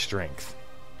instead of strength,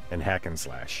 and hack and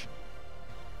slash.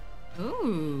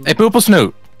 Ooh. Hey, Poople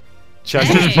Snoot.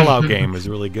 Chester's pullout game is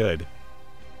really good.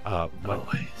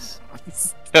 Always.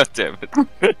 God damn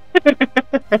it.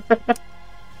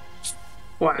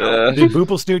 Wow. Did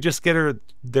Boople Snoot just get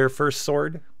their first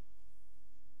sword?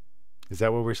 Is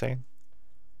that what we're saying?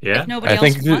 Yeah. If nobody I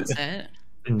else think wants it.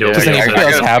 Does anybody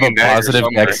else have a positive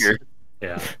dex?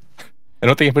 Yeah. I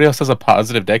don't think anybody else has a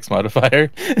positive dex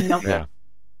modifier. Nope. Yeah.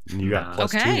 You got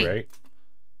 +2, right?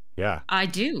 Yeah. I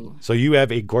do. So you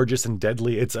have a gorgeous and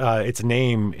deadly. Its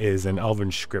name is an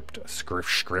elven script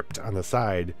on the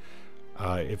side.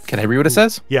 Can I read what it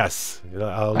says? Yes.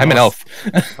 I'm an elf.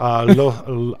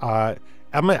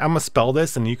 I'm gonna spell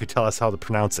this, and you could tell us how to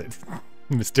pronounce it,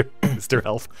 Mr.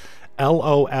 Elf.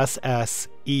 LOSSE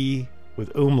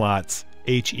with umlauts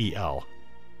HEL.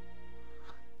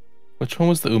 Which one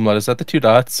was the umlaut? Is that the 2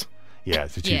 dots? Yeah,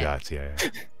 it's the 2 dots. Yeah.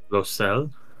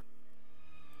 Losel.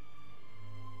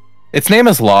 Its name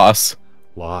is Loss.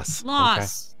 Loss.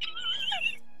 Loss.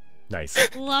 Okay.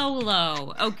 Nice.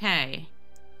 Lolo. Okay.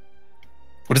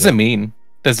 What does it mean?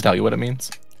 Does it tell you what it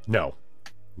means? No.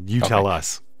 You tell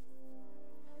us.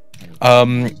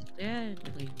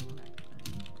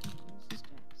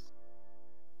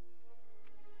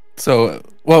 So,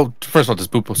 well, first of all, does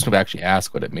Boople Snoop actually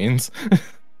ask what it means?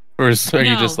 Or are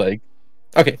you just like,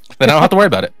 okay, then I don't have to worry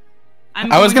about it.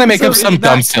 I was going to make up some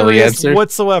dumb, silly answer.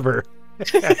 Whatsoever.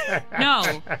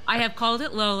 No, I have called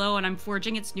it Lolo, and I'm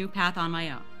forging its new path on my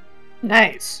own.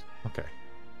 Nice. Okay.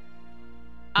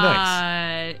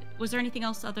 Nice. Was there anything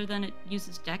else other than it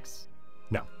uses dex?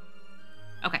 No.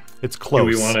 Okay. It's close. Do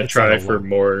we want to try for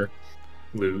more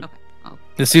loot? Okay. Oh.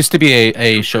 This used to be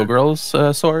a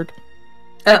showgirl's sword.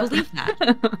 I believe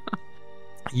that.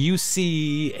 You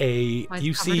see in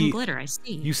glitter. I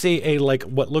see. You see a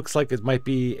what looks like it might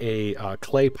be a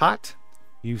clay pot.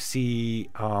 You see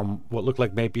what looked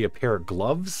like maybe a pair of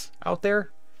gloves out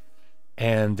there,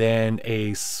 and then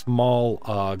a small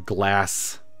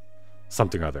glass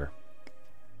something or other.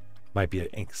 Might be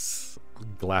a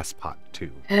glass pot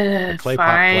too. A clay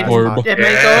Fine. pot, glass pot. Am I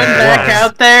going back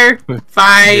out there?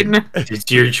 Fine.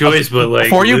 It's your choice, but like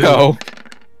before you go.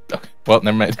 Well,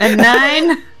 never mind. A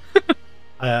 9.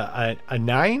 A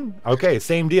 9? Okay,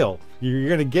 same deal. You're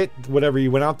gonna get whatever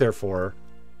you went out there for,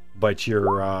 but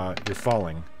you're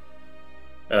falling.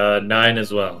 9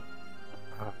 as well.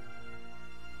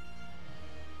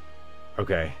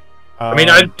 Okay. I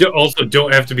mean, I also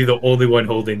don't have to be the only one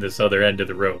holding this other end of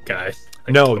the rope, guys.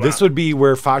 Like, no, this would be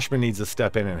where Foshman needs to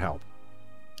step in and help.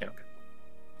 Okay.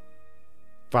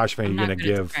 Foshman, you're gonna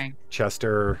give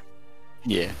Chester.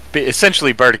 Yeah,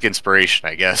 essentially bardic inspiration,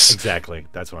 I guess. Exactly,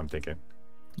 that's what I'm thinking.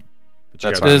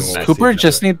 Does Cooper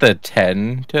just need the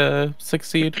 10 to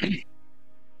succeed?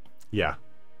 Yeah.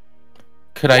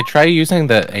 Could I try using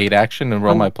the 8 action and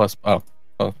roll my plus? Oh,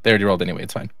 they already rolled anyway.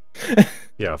 It's fine.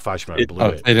 Yeah, Foshman blew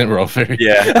it. They didn't roll very.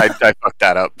 Yeah, I fucked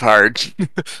that up hard.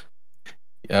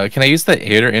 Can I use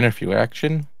the 8 or interfere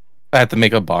action? I have to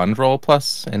make a bond roll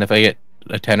plus, and if I get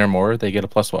a 10 or more, they get a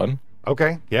 +1.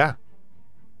 Okay, yeah.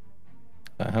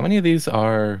 How many of these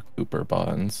are Cooper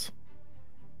bonds?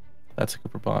 That's a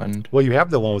Cooper bond. Well, you have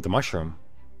the one with the mushroom.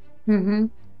 Mm-hmm.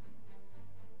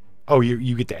 Oh,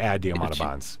 you get to add the amount of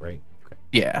bonds, right? Okay.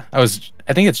 Yeah, I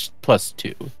think it's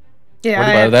 +2. Yeah, what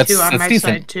I about have 2 on my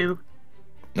decent. side too.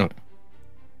 No.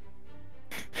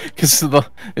 Because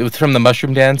it was from the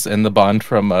mushroom dance and the bond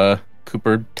from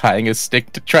Cooper tying his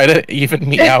stick to try to even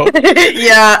me out.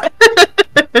 Yeah.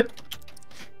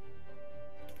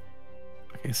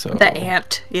 Okay, so The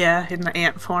ant, yeah, in the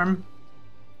ant form.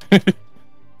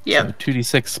 Yep. So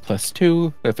 2d6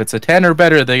 +2. If it's a 10 or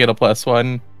better, they get a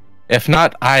 +1. If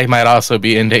not, I might also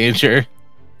be in danger.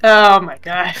 Oh my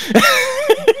gosh.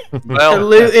 Well, the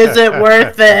loot isn't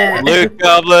worth it. Loot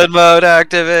Goblin mode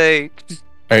activate.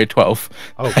 All right, 12.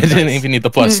 Oh, I didn't even need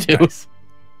the +2.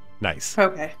 Nice.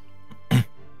 Okay.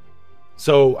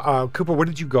 So, Cooper, what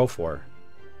did you go for?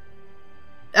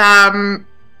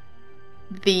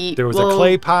 There was a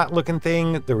clay pot looking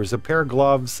thing, there was a pair of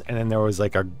gloves, and then there was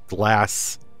like a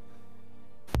glass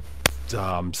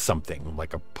something,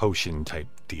 like a potion type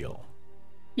deal.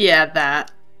 Yeah,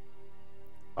 that.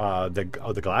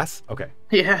 The glass? Okay.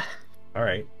 Yeah. All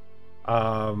right.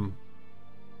 Oh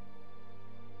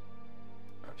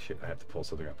shit, I have to pull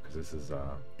something up because this is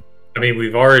I mean,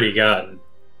 we've already gotten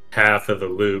half of the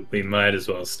loot. We might as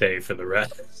well stay for the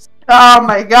rest. Oh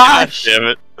my gosh! Damn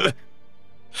it!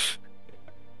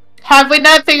 Have we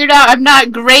not figured out I'm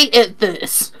not great at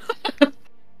this?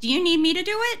 Do you need me to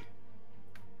do it?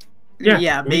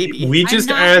 Yeah, maybe. We I'm just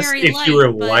not asked very if you were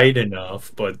light, but- light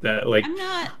enough, but that like I'm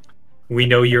not. we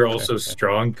know you're also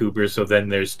strong, Cooper. So then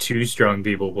there's two strong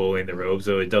people pulling the rope,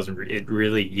 so it doesn't. It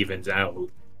really evens out.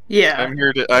 Yeah.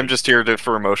 I'm just here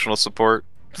for emotional support.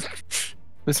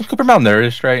 Isn't Cooper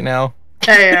malnourished right now?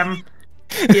 I am.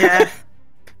 Yeah.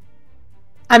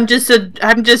 I'm just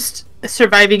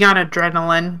surviving on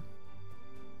adrenaline.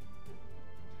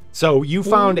 So you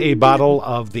found a bottle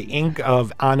of the ink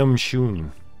of Anam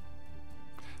Shun.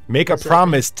 Make a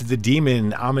promise to the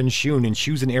demon Amun Shun and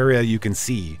choose an area you can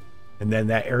see. And then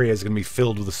that area is going to be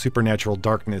filled with a supernatural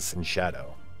darkness and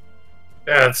shadow.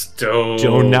 That's dope.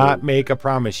 Do not make a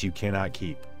promise you cannot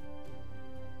keep.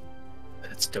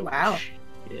 That's dope. Wow.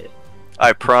 Shit.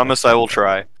 I promise I will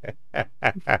try.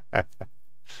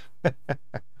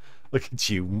 Look at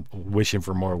you wishing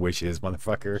for more wishes,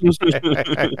 motherfucker.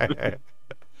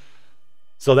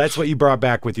 So that's what you brought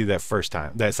back with you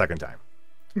that second time.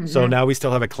 So now we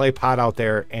still have a clay pot out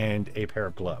there and a pair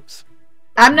of gloves.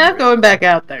 I'm not going back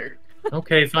out there.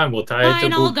 Okay, fine. We'll tie it to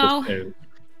Fine, I'll Boople's go. suit.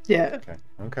 Yeah.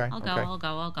 Okay. I'll go. I'll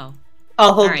hold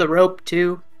All the right. rope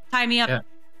too. Tie me up. Yeah.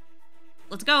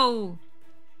 Let's go.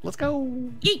 Let's go.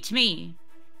 Eat me.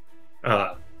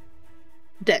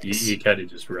 Dex. You gotta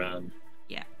just run.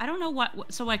 Yeah, I don't know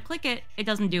what. So I click it, it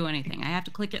doesn't do anything. I have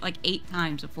to click it like 8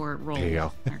 times before it rolls. There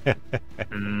you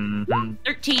Mhm.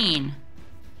 13.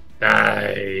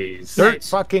 Nice.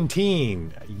 Fucking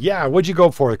teen. Yeah, what'd you go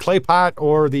for? The clay pot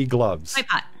or the gloves? Clay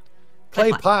pot.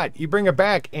 Clay pot. You bring it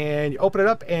back and you open it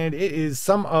up, and it is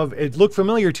it looked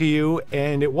familiar to you,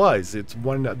 and it was. It's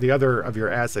the other of your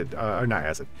acid, or not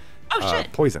acid. Oh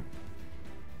shit. Poison.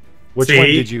 Which one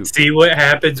did you? See what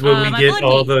happens when we my get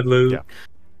all blood the loot? Yeah.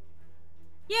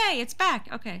 Yay, it's back.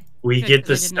 Okay. We Good, get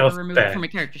the 'cause I didn't ever stuff remove back. it from a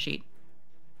character sheet.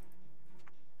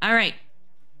 All right.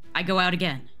 I go out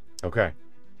again. Okay.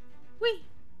 Whee.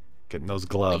 Getting those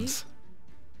gloves.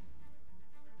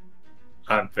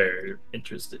 I'm very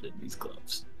interested in these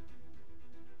gloves.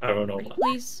 I don't know why.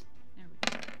 Please. There we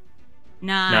go.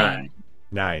 9.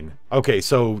 9. Okay,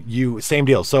 so same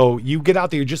deal. So you get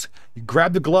out there, you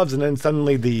grab the gloves, and then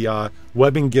suddenly the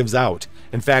webbing gives out.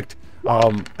 In fact,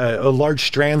 large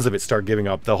strands of it start giving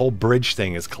up. The whole bridge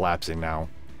thing is collapsing now.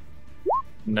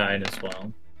 9 as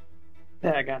well.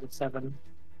 Yeah, I got a 7.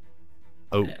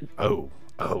 Oh.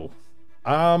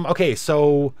 Okay,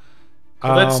 so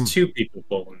Well, that's 2 people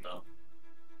pulling though.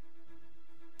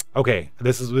 okay,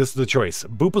 this is the choice.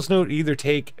 Boople's either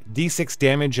take D6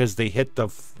 damage as they hit the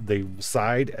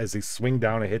side, as they swing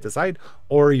down and hit the side,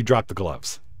 or you drop the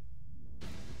gloves.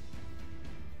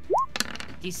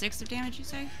 D6 of damage, you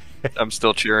say? I'm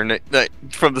still cheering it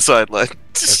from the sideline.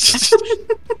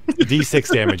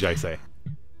 D6 damage, I say.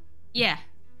 Yeah.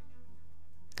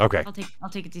 Okay. I'll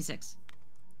take a D6.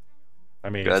 I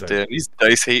mean, God damn, these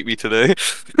dice hate me today.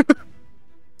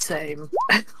 Same.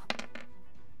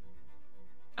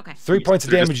 Okay. 3 points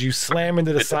of damage. You slam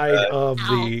into the side of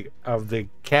the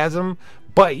chasm,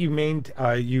 but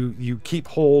you keep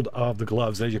hold of the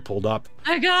gloves as you pulled up.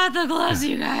 I got the gloves,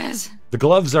 you guys. The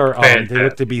gloves are they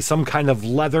look to be some kind of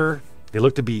leather. They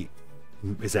look to be,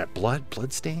 is that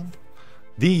blood stained?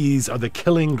 These are the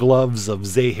killing gloves of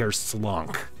Zahir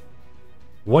Slunk.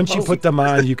 Once you put them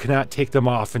on, you cannot take them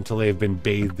off until they have been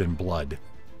bathed in blood.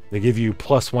 They give you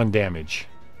 +1 damage.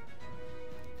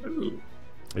 Ooh.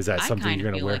 Is that something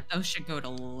you're gonna wear? Like those should go to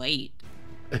late.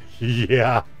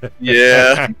 Yeah.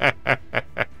 Yeah.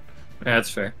 That's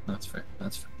fair.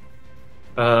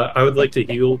 I would like to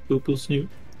heal Poople Snoot.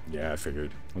 Yeah, I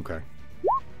figured. Okay.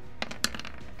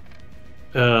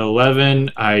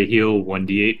 11. I heal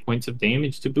 1d8 points of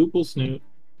damage to Poople Snoot.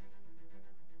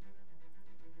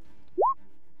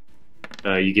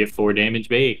 You get 4 damage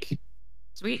back.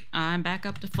 Sweet. I'm back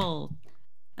up to full.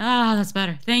 Ah, that's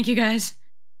better. Thank you, guys.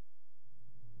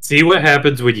 See what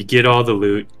happens when you get all the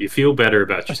loot. You feel better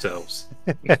about yourselves.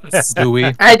 Do we?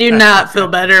 I do not feel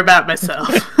better about myself.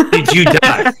 Did you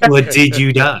die? What did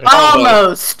you die?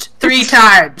 Almost 3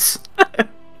 times.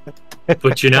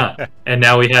 But you're not. And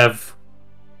now we have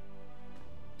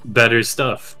better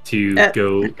stuff to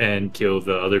go and kill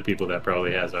the other people that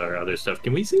probably has our other stuff.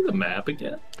 Can we see the map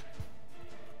again?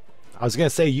 I was gonna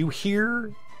say you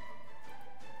hear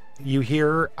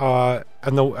far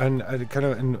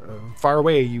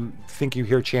away. You think you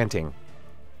hear chanting.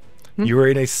 You are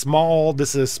in a small.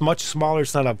 This is much smaller.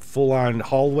 It's not a full-on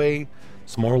hallway.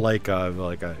 It's more like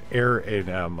a air in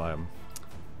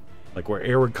like where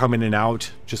air would come in and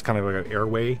out, just kind of like an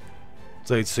airway.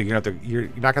 So you're not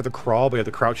gonna have to crawl, but you have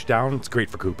to crouch down. It's great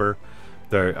for Cooper.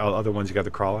 The other ones you got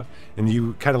to crawl on, and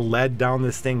you kind of led down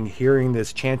this thing, hearing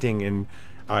this chanting, and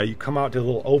you come out to a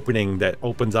little opening that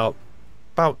opens out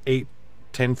about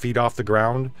 8-10 feet off the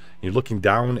ground. You're looking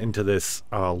down into this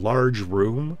large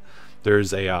room. There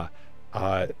is a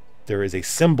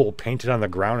symbol painted on the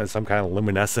ground in some kind of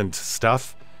luminescent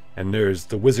stuff, and there's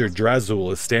the wizard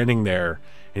Drazul is standing there,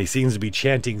 and he seems to be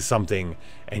chanting something,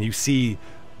 and you see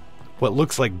what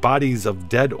looks like bodies of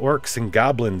dead orcs and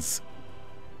goblins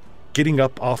getting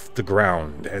up off the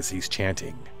ground as he's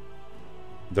chanting.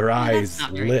 Their eyes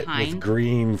lit with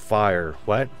green fire.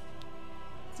 What?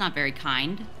 It's not very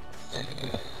kind.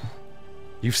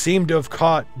 You seem to have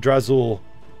caught Drazul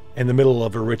in the middle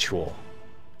of a ritual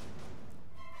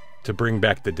to bring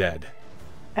back the dead.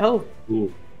 Oh.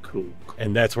 Ooh, cool.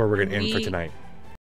 And that's where we're going to end for tonight.